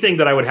anything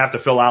that I would have to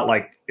fill out,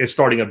 like is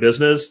starting a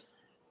business,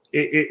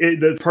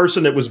 the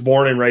person that was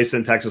born and raised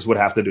in Texas would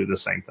have to do the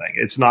same thing.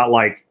 It's not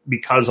like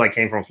because I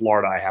came from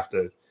Florida, I have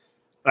to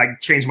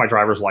change my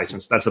driver's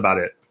license. That's about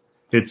it.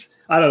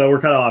 I don't know.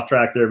 We're kind of off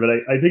track there, but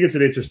I think it's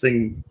an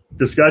interesting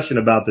discussion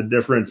about the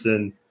difference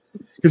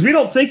because we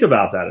don't think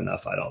about that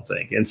enough, I don't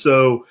think. And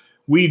so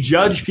we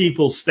judge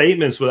people's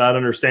statements without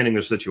understanding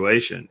their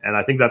situation. And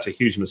I think that's a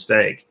huge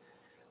mistake.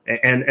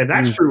 And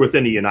that's true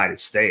within the United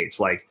States.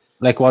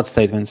 Like what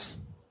statements?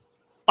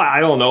 I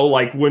don't know,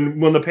 like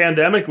when the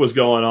pandemic was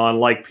going on,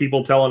 like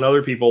people telling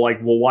other people like,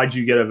 well, why'd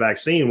you get a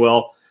vaccine?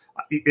 Well,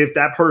 if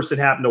that person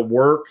happened to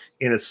work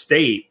in a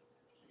state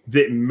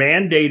that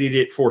mandated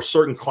it for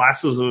certain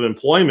classes of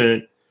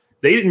employment,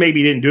 they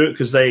maybe didn't do it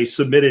because they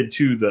submitted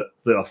to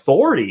the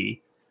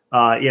authority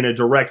in a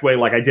direct way.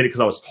 Like I did it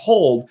because I was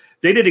told.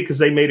 They did it because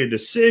they made a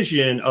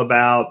decision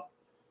about,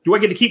 do I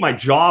get to keep my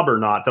job or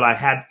not that I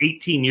had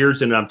 18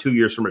 years in and I'm 2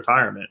 years from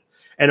retirement?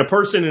 And a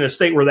person in a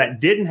state where that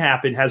didn't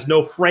happen has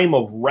no frame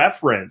of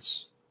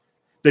reference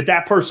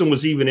that person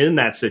was even in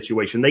that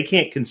situation. They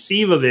can't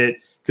conceive of it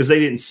because they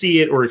didn't see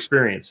it or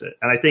experience it.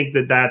 And I think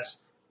that's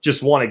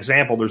just one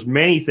example. There's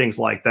many things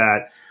like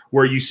that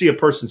where you see a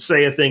person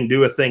say a thing,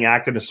 do a thing,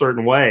 act in a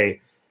certain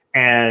way,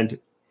 and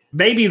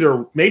maybe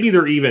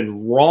they're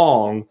even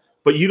wrong,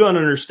 but you don't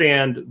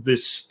understand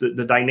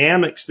the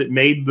dynamics that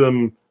made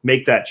them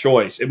make that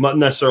choice. It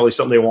wasn't necessarily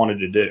something they wanted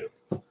to do.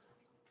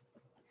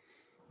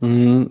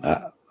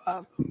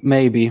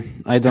 Maybe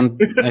I don't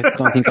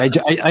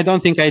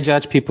think I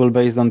judge people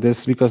based on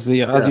this because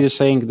as you're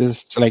saying,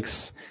 this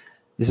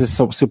is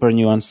so super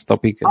nuanced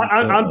topic.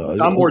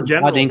 I'm more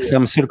general. Adding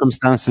some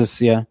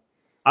circumstances,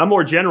 I'm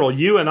more general.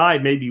 You and I,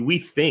 maybe we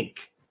think,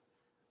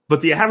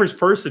 but the average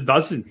person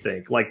doesn't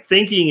think. Like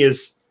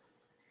thinking's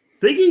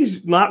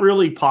not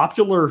really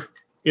popular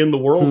in the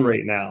world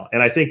right now.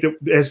 And I think that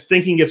as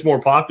thinking gets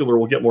more popular,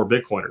 we'll get more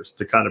Bitcoiners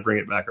to kind of bring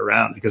it back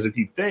around. Because if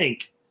you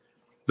think,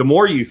 the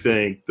more you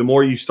think, the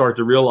more you start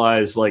to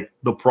realize like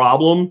the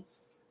problem,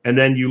 and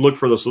then you look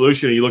for the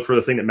solution, and you look for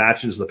the thing that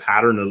matches the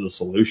pattern of the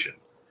solution.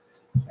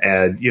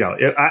 And,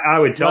 I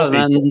would tell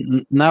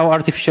people. Now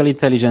artificial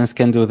intelligence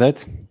can do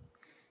that.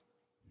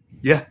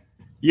 Yeah.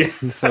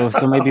 So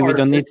maybe we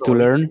don't need to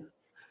learn.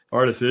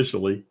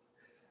 Artificially.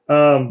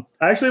 But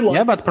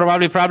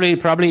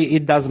probably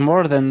it does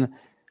more than,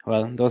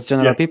 those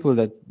general people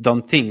that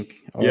don't think,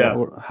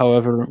 or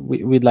however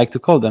we'd like to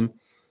call them.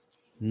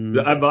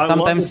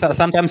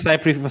 Sometimes I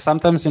prefer.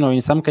 Sometimes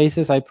in some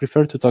cases I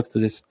prefer to talk to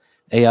this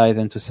AI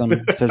than to some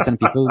certain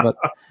people, but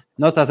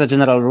not as a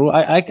general rule.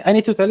 I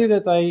need to tell you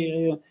that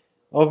I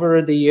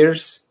over the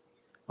years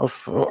of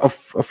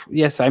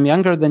yes, I'm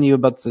younger than you,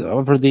 but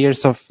over the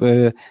years of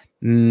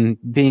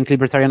being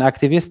libertarian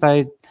activist,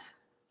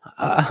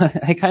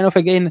 I kind of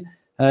again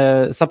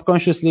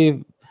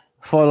subconsciously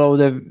follow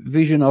the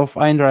vision of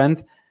Ayn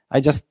Rand. I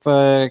just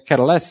care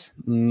less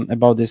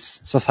about these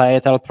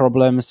societal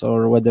problems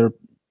or whether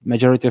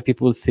majority of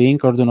people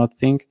think or do not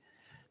think.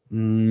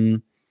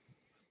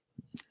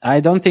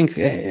 I don't think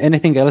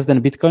anything else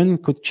than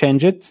Bitcoin could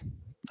change it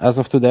as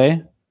of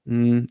today.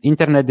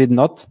 Internet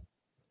didn't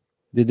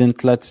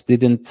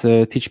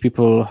teach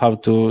people how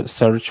to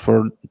search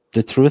for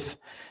the truth,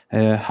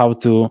 how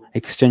to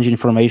exchange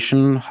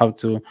information, how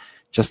to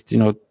just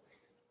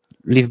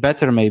live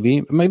better.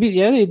 Maybe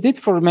it did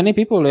for many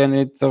people, and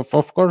it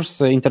of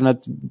course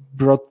internet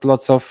brought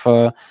lots of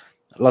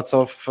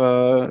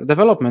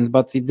development,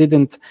 but it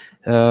didn't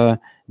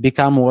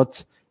become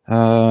what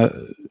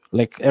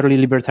like early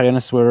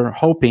libertarians were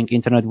hoping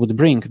internet would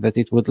bring, that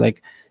it would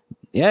like,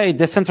 it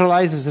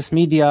decentralizes this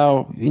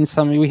media.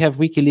 We have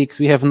WikiLeaks,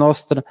 we have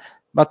Nostr,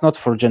 but not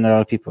for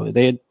general people.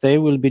 They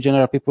will be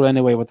general people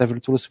anyway, whatever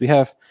tools we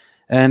have.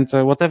 And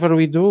whatever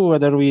we do,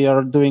 whether we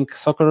are doing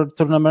soccer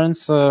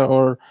tournaments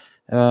or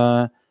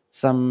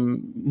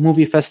some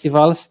movie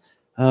festivals,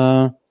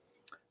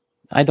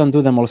 I don't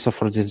do them also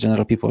for just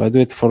general people. I do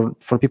it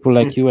for people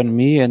like you and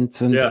me, and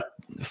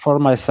for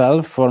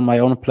myself, for my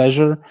own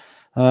pleasure.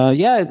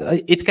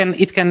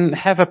 It can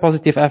have a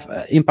positive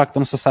impact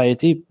on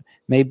society,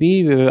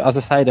 maybe as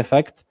a side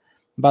effect,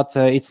 but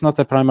it's not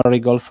a primary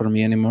goal for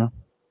me anymore.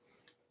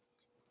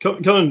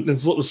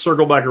 Let's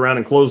circle back around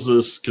and close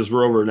this because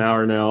we're over an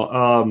hour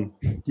now.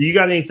 Do you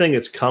got anything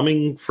that's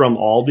coming from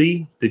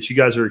Alby that you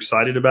guys are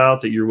excited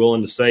about, that you're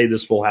willing to say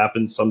this will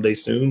happen someday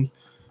soon?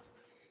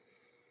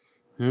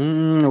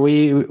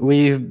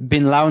 We've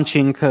been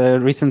launching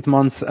recent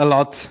months a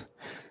lot,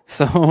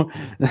 so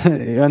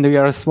and we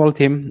are a small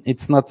team.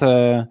 It's not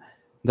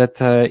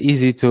that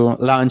easy to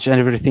launch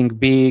everything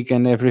big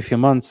and every few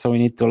months. So we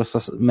need to also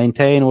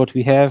maintain what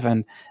we have,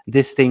 and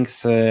these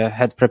things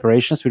had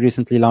preparations. We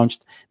recently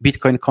launched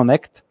Bitcoin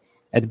Connect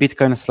at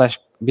Bitcoin.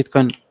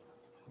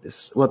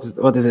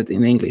 What is it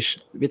in English?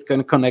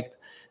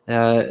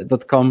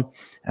 BitcoinConnect.com.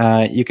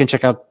 You can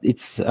check out.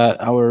 It's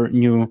our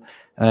new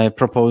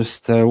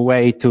proposed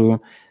way to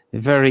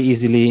very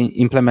easily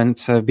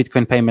implement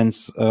Bitcoin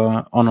payments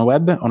on a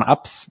web, on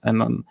apps,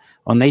 and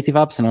on native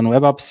apps and on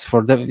web apps.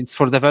 It's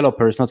for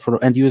developers, not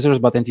for end users,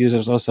 but end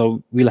users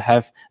also will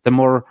have, the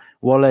more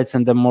wallets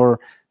and the more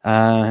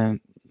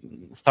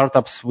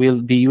startups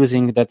will be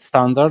using that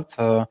standard.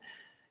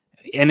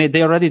 And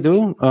they already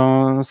do.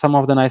 Some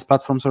of the nice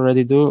platforms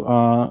already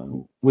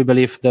do. We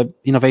believe the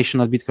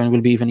innovation at Bitcoin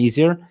will be even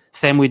easier.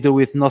 Same we do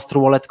with Nostr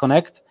Wallet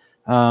Connect.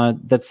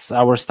 That's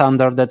our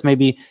standard that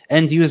maybe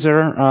end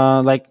user,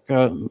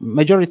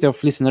 majority of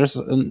listeners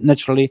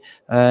naturally,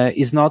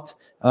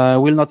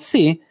 will not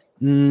see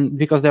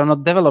because they are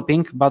not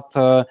developing, but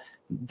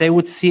they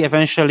would see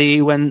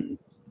eventually when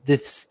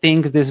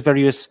these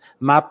various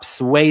maps,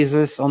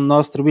 Wazes on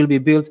Nostr will be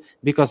built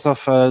because of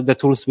the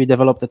tools we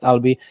developed at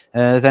Alby.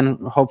 Then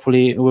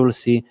hopefully we will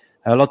see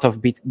a lot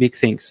of big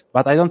things.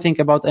 But I don't think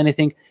about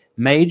anything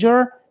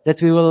major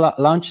that we will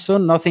launch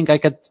soon. Nothing I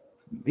could.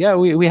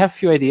 We have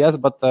few ideas,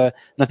 but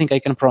nothing I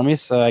can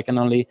promise. I can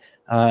only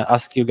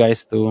ask you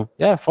guys to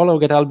follow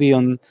Get Alby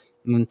on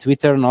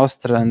Twitter,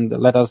 Nostr, and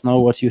let us know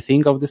what you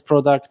think of this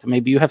product.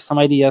 Maybe you have some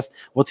ideas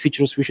what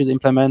features we should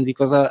implement,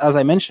 because as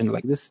I mentioned,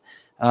 like this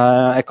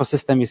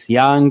ecosystem is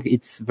young.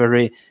 It's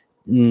very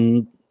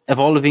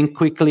evolving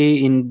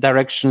quickly in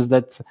directions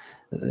that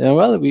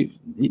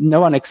no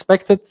one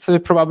expected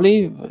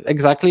probably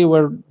exactly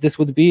where this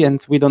would be,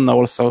 and we don't know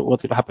also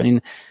what will happen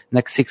in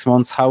next 6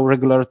 months, how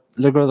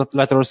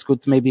regulators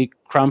could maybe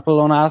crumple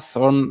on us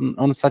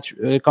on such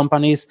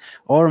companies,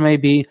 or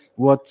maybe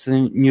what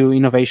new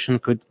innovation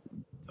could,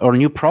 or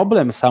new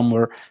problem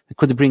somewhere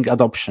could bring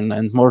adoption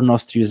and more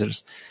Nostr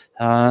users.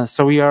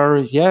 So we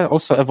are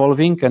also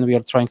evolving, and we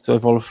are trying to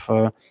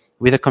evolve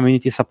with the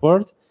community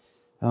support.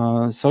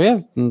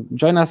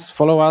 Join us,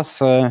 follow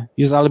us,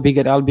 use Alby,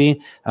 Get Alby.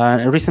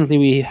 Recently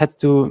we had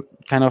to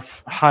kind of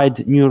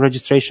hide new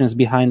registrations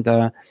behind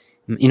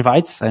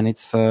invites, and it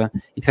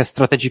has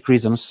strategic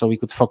reasons, so we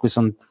could focus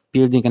on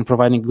building and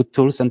providing good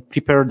tools and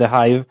prepare the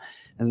hive.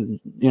 And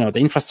the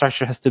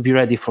infrastructure has to be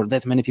ready for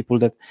that many people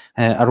that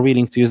are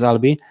willing to use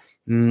Alby.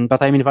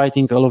 But I'm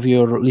inviting all of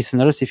your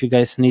listeners, if you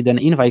guys need an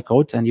invite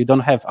code and you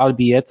don't have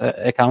Alby yet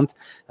account,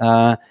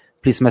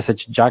 please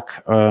message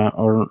Jack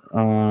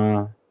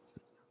or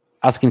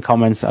ask in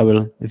comments. I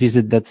will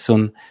visit that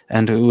soon,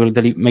 and we will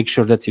make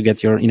sure that you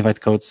get your invite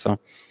codes. So,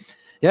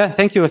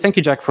 thank you,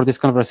 Jack, for this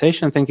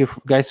conversation. Thank you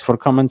guys for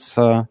comments.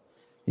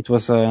 It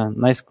was a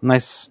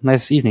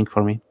nice evening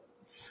for me.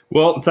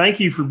 Well,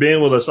 thank you for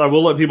being with us. I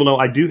will let people know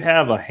I do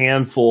have a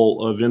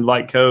handful of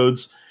invite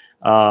codes.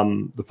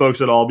 The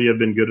folks at Alby have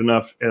been good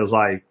enough, as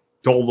I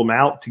told them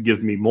out, to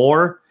give me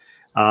more.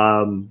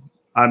 I'm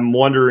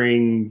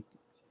wondering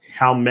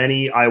how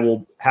many I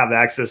will have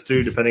access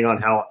to, depending on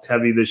how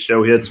heavy this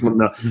show hits,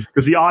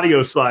 because the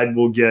audio side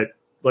will get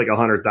like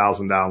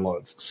 100,000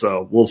 downloads.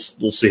 So we'll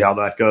see how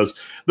that goes.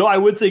 Though I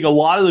would think a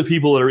lot of the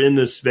people that are in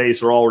this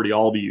space are already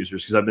Alby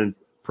users, because I've been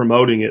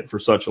promoting it for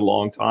such a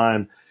long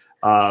time.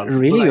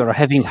 Really? You're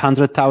having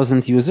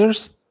 100,000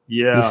 users?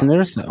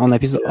 Listeners on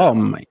episode. Yeah. Oh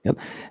my God!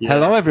 Yeah.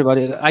 Hello,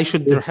 everybody. I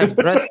should have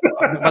dressed,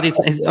 but it's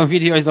on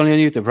video. Is only on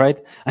YouTube, right?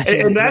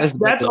 And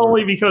that's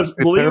only because,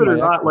 believe it or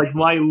not, like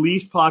my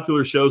least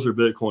popular shows are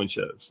Bitcoin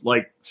shows.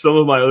 Like some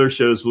of my other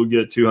shows will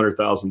get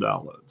 200,000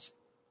 downloads.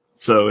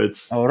 So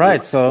it's all right.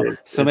 So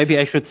maybe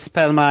I should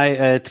spell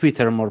my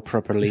Twitter more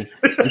properly.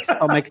 It's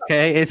Tomek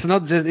K. It's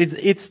not just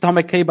it's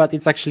Tomek K, but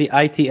it's actually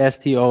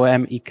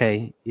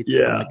ITSTOMEK. It's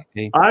Tomek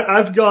K.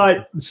 I've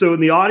got, so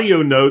in the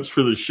audio notes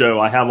for the show,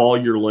 I have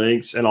all your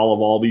links and all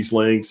of Alby's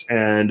links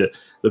and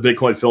the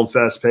Bitcoin Film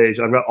Fest page.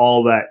 I've got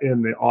all that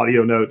in the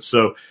audio notes.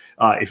 So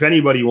if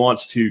anybody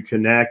wants to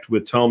connect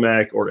with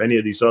Tomek or any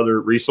of these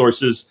other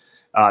resources,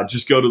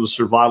 just go to the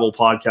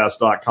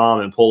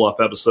survivalpodcast.com and pull up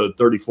episode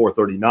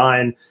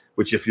 3439,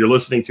 which if you're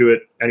listening to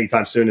it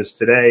anytime soon is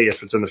today.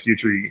 If it's in the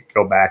future, you can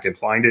go back and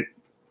find it.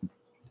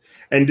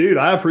 And dude,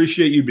 I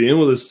appreciate you being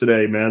with us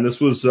today, man. This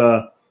was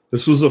a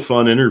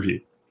fun interview.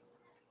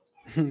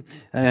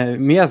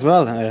 Me as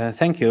well.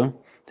 Thank you.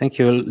 Thank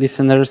you,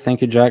 listeners.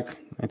 Thank you, Jack.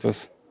 It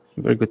was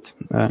a very good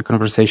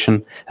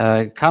conversation.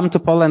 Come to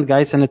Poland,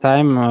 guys,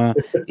 anytime.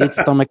 It's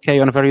Tomek K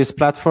on various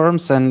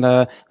platforms, and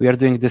we are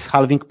doing this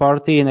halving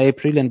party in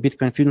April in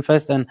Bitcoin Film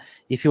Fest. And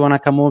if you want to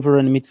come over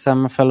and meet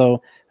some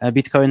fellow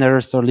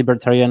Bitcoiners or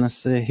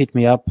libertarians, hit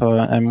me up.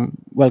 I'm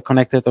well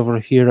connected over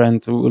here,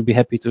 and we'll be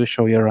happy to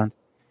show you around.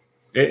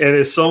 And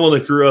as someone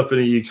that grew up in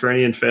a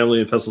Ukrainian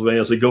family in Pennsylvania,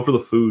 I say go for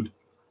the food.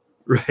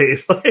 Right,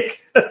 like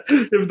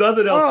if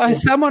nothing else. Oh,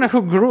 as someone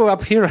who grew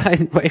up here, I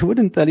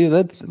wouldn't tell you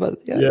that, but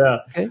yeah. Yeah.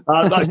 Okay.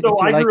 So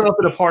I grew up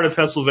in a part of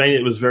Pennsylvania.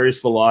 It was very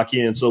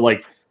Slovakian, and so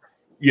like,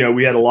 you know,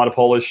 we had a lot of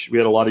Polish, we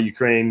had a lot of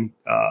Ukraine,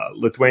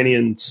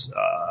 Lithuanians.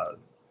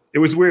 It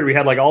was weird. We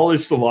had like all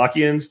these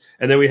Slovakians,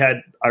 and then we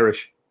had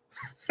Irish.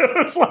 It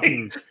was like,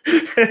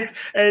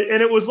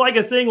 and it was like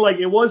a thing. Like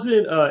it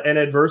wasn't an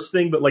adverse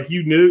thing, but like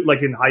you knew,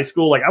 like in high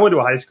school, like I went to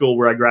a high school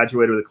where I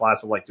graduated with a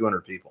class of like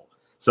 200 people.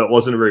 So it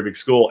wasn't a very big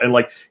school. And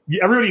like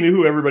everybody knew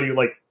who everybody,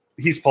 like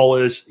he's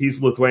Polish,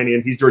 he's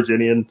Lithuanian, he's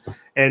Georgian.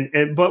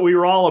 But we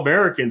were all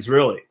Americans,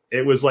 really.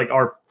 It was like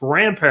our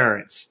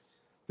grandparents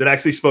that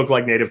actually spoke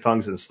like native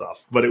tongues and stuff.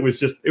 But it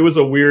was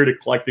a weird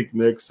eclectic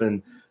mix,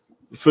 and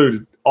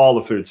food, all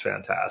the food's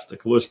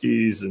fantastic.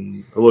 Luskis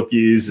and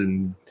Lookies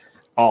and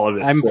all of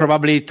it. I'm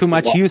probably too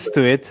much used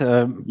to it.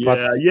 Well,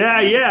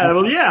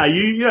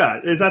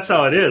 that's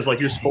how it is.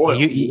 Like you're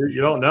spoiled.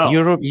 You don't know.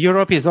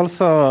 Europe is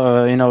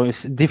also,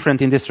 is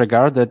different in this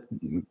regard. That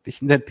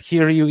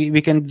here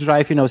we can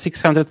drive,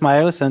 600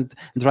 miles and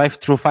drive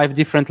through 5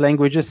 different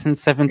languages and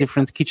 7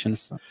 different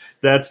kitchens.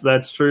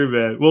 That's true,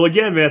 man. Well,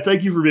 again, man,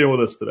 thank you for being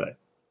with us today.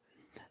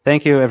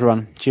 Thank you,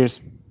 everyone. Cheers.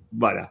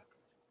 Bye now.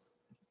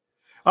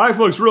 All right,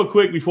 folks, real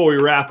quick before we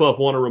wrap up,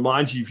 I want to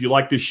remind you, if you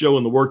like this show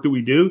and the work that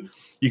we do,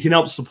 you can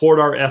help support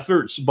our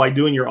efforts by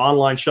doing your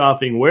online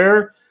shopping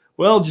where?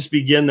 Well, just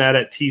begin that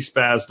at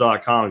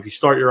tspaz.com. If you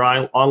start your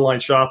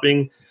online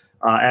shopping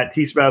at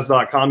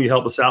tspaz.com, you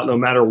help us out no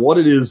matter what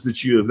it is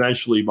that you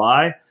eventually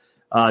buy.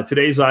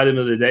 Today's item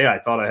of the day, I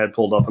thought I had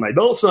pulled up, and I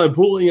don't, so I'm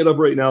pulling it up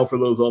right now for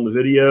those on the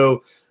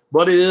video.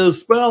 But it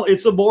is, well,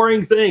 it's a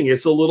boring thing.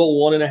 It's a little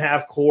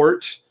 1.5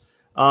 quart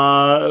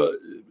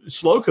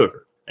slow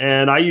cooker.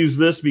 And I use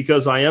this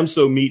because I am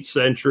so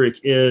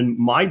meat-centric in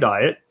my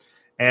diet.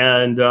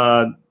 And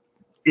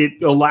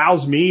it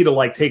allows me to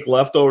like take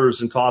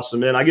leftovers and toss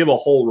them in. I give a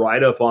whole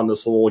write-up on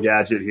this little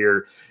gadget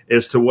here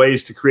as to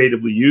ways to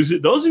creatively use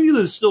it. Those of you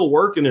that still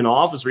work in an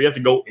office where you have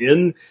to go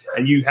in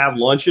and you have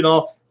lunch and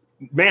all,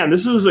 man,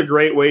 this is a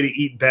great way to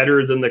eat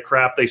better than the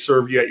crap they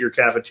serve you at your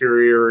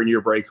cafeteria or in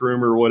your break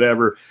room or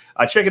whatever.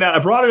 Check it out.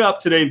 I brought it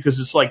up today because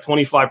it's like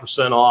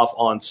 25% off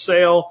on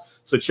sale.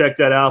 So check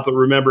that out. But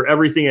remember,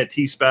 everything at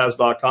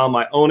tspaz.com.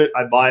 I own it.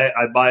 I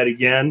buy it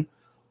again.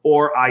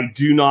 Or I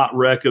do not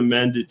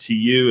recommend it to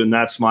you, and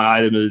that's my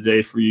item of the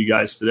day for you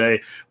guys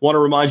today. Want to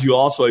remind you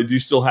also, I do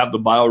still have the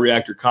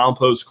bioreactor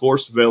compost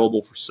course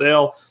available for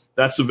sale.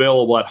 That's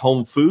available at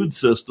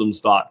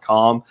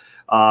homefoodsystems.com.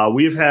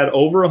 We've had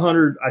over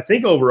 100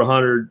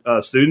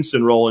 students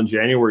enroll in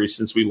January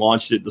since we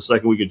launched it the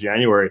second week of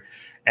January.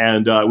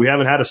 And we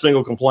haven't had a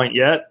single complaint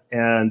yet,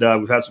 and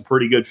we've had some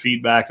pretty good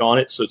feedback on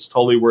it, so it's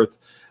totally worth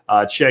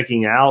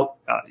checking out.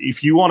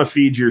 If you want to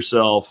feed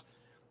yourself,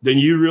 then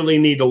you really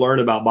need to learn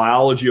about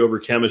biology over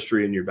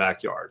chemistry in your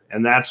backyard.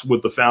 And that's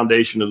what the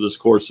foundation of this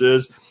course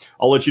is.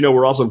 I'll let you know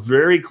we're also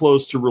very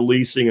close to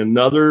releasing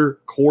another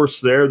course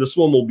there. This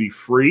one will be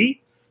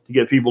free to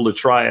get people to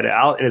try it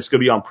out, and it's going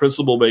to be on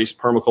principle-based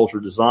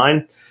permaculture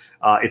design.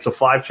 It's a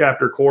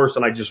 5-chapter course,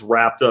 and I just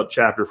wrapped up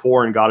chapter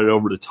 4 and got it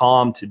over to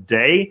Tom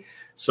today.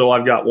 So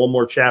I've got one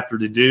more chapter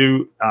to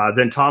do.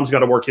 Then Tom's got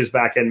to work his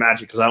back-end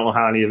magic because I don't know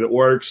how any of it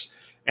works.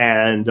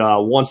 And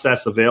once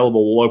that's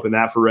available, we'll open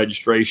that for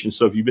registration.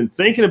 So if you've been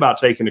thinking about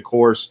taking a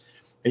course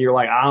and you're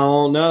like, I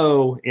don't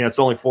know, it's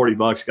only $40,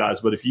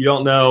 guys. But if you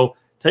don't know,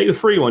 take a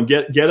free one.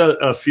 Get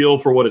a feel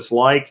for what it's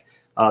like.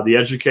 The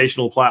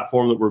educational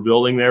platform that we're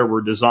building there,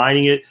 we're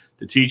designing it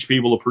to teach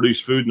people to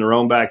produce food in their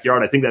own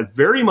backyard. I think that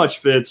very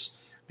much fits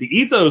the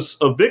ethos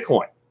of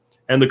Bitcoin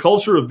and the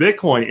culture of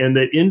Bitcoin, and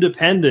that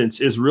independence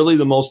is really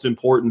the most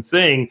important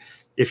thing.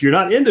 If you're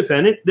not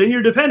independent, then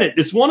you're dependent.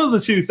 It's one of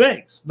the two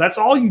things. That's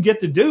all you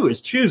get to do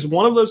is choose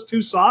one of those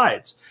two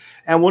sides.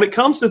 And when it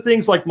comes to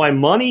things like my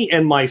money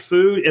and my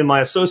food and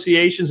my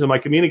associations and my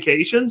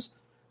communications,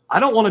 I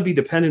don't want to be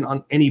dependent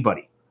on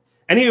anybody.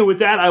 Anyway, with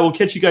that, I will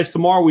catch you guys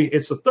tomorrow.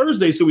 It's a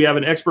Thursday, so we have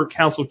an expert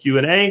council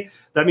Q&A.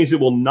 That means it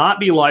will not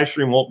be live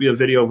stream, won't be a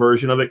video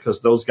version of it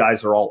because those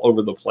guys are all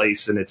over the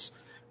place and it's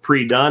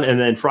pre-done. And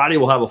then Friday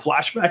we'll have a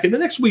flashback, and the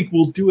next week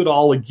we'll do it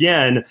all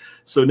again.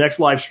 So next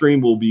live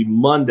stream will be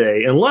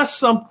Monday, unless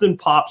something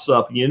pops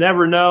up. You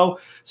never know.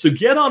 So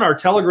get on our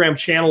Telegram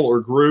channel or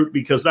group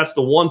because that's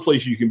the one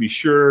place you can be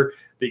sure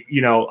that,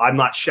 you know, I'm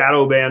not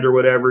shadow banned or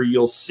whatever.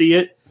 You'll see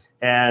it.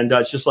 And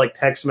it's just like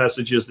text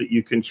messages that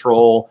you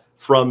control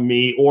from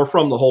me or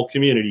from the whole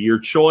community. Your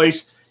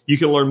choice. You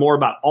can learn more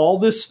about all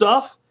this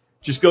stuff.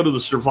 Just go to the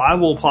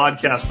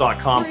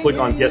survivalpodcast.com, click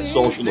on Get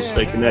Social to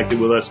stay connected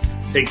with us.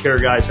 Take care,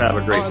 guys. Have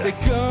a great day. Are they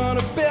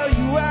gonna bail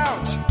you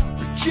out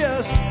or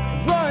just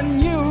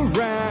run you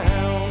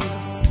around?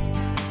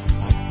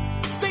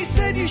 They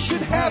said you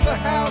should have a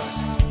house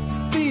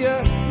the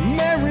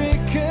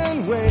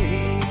American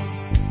way.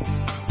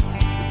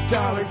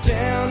 $1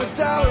 down,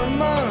 $1 a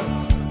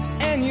month,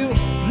 and you'll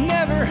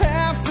never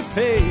have to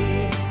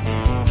pay.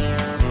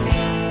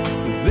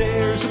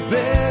 There's a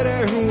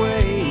better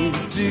way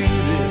to do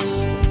this.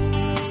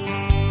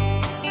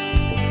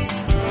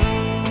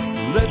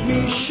 Let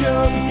me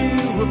show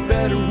you a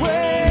better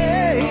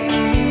way.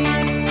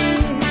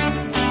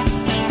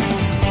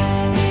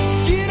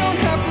 You don't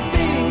have to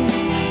be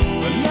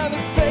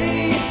another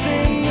face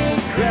in the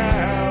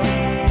crowd.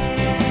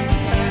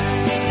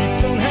 You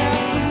don't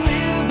have to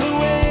live the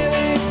way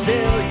they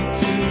tell you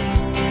to.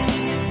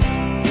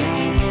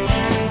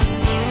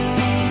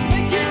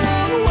 Make your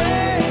own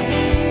way,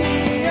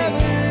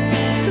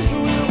 others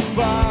will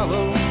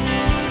follow.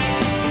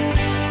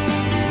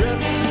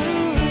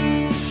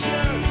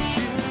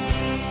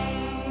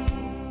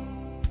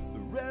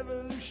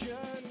 Revolution.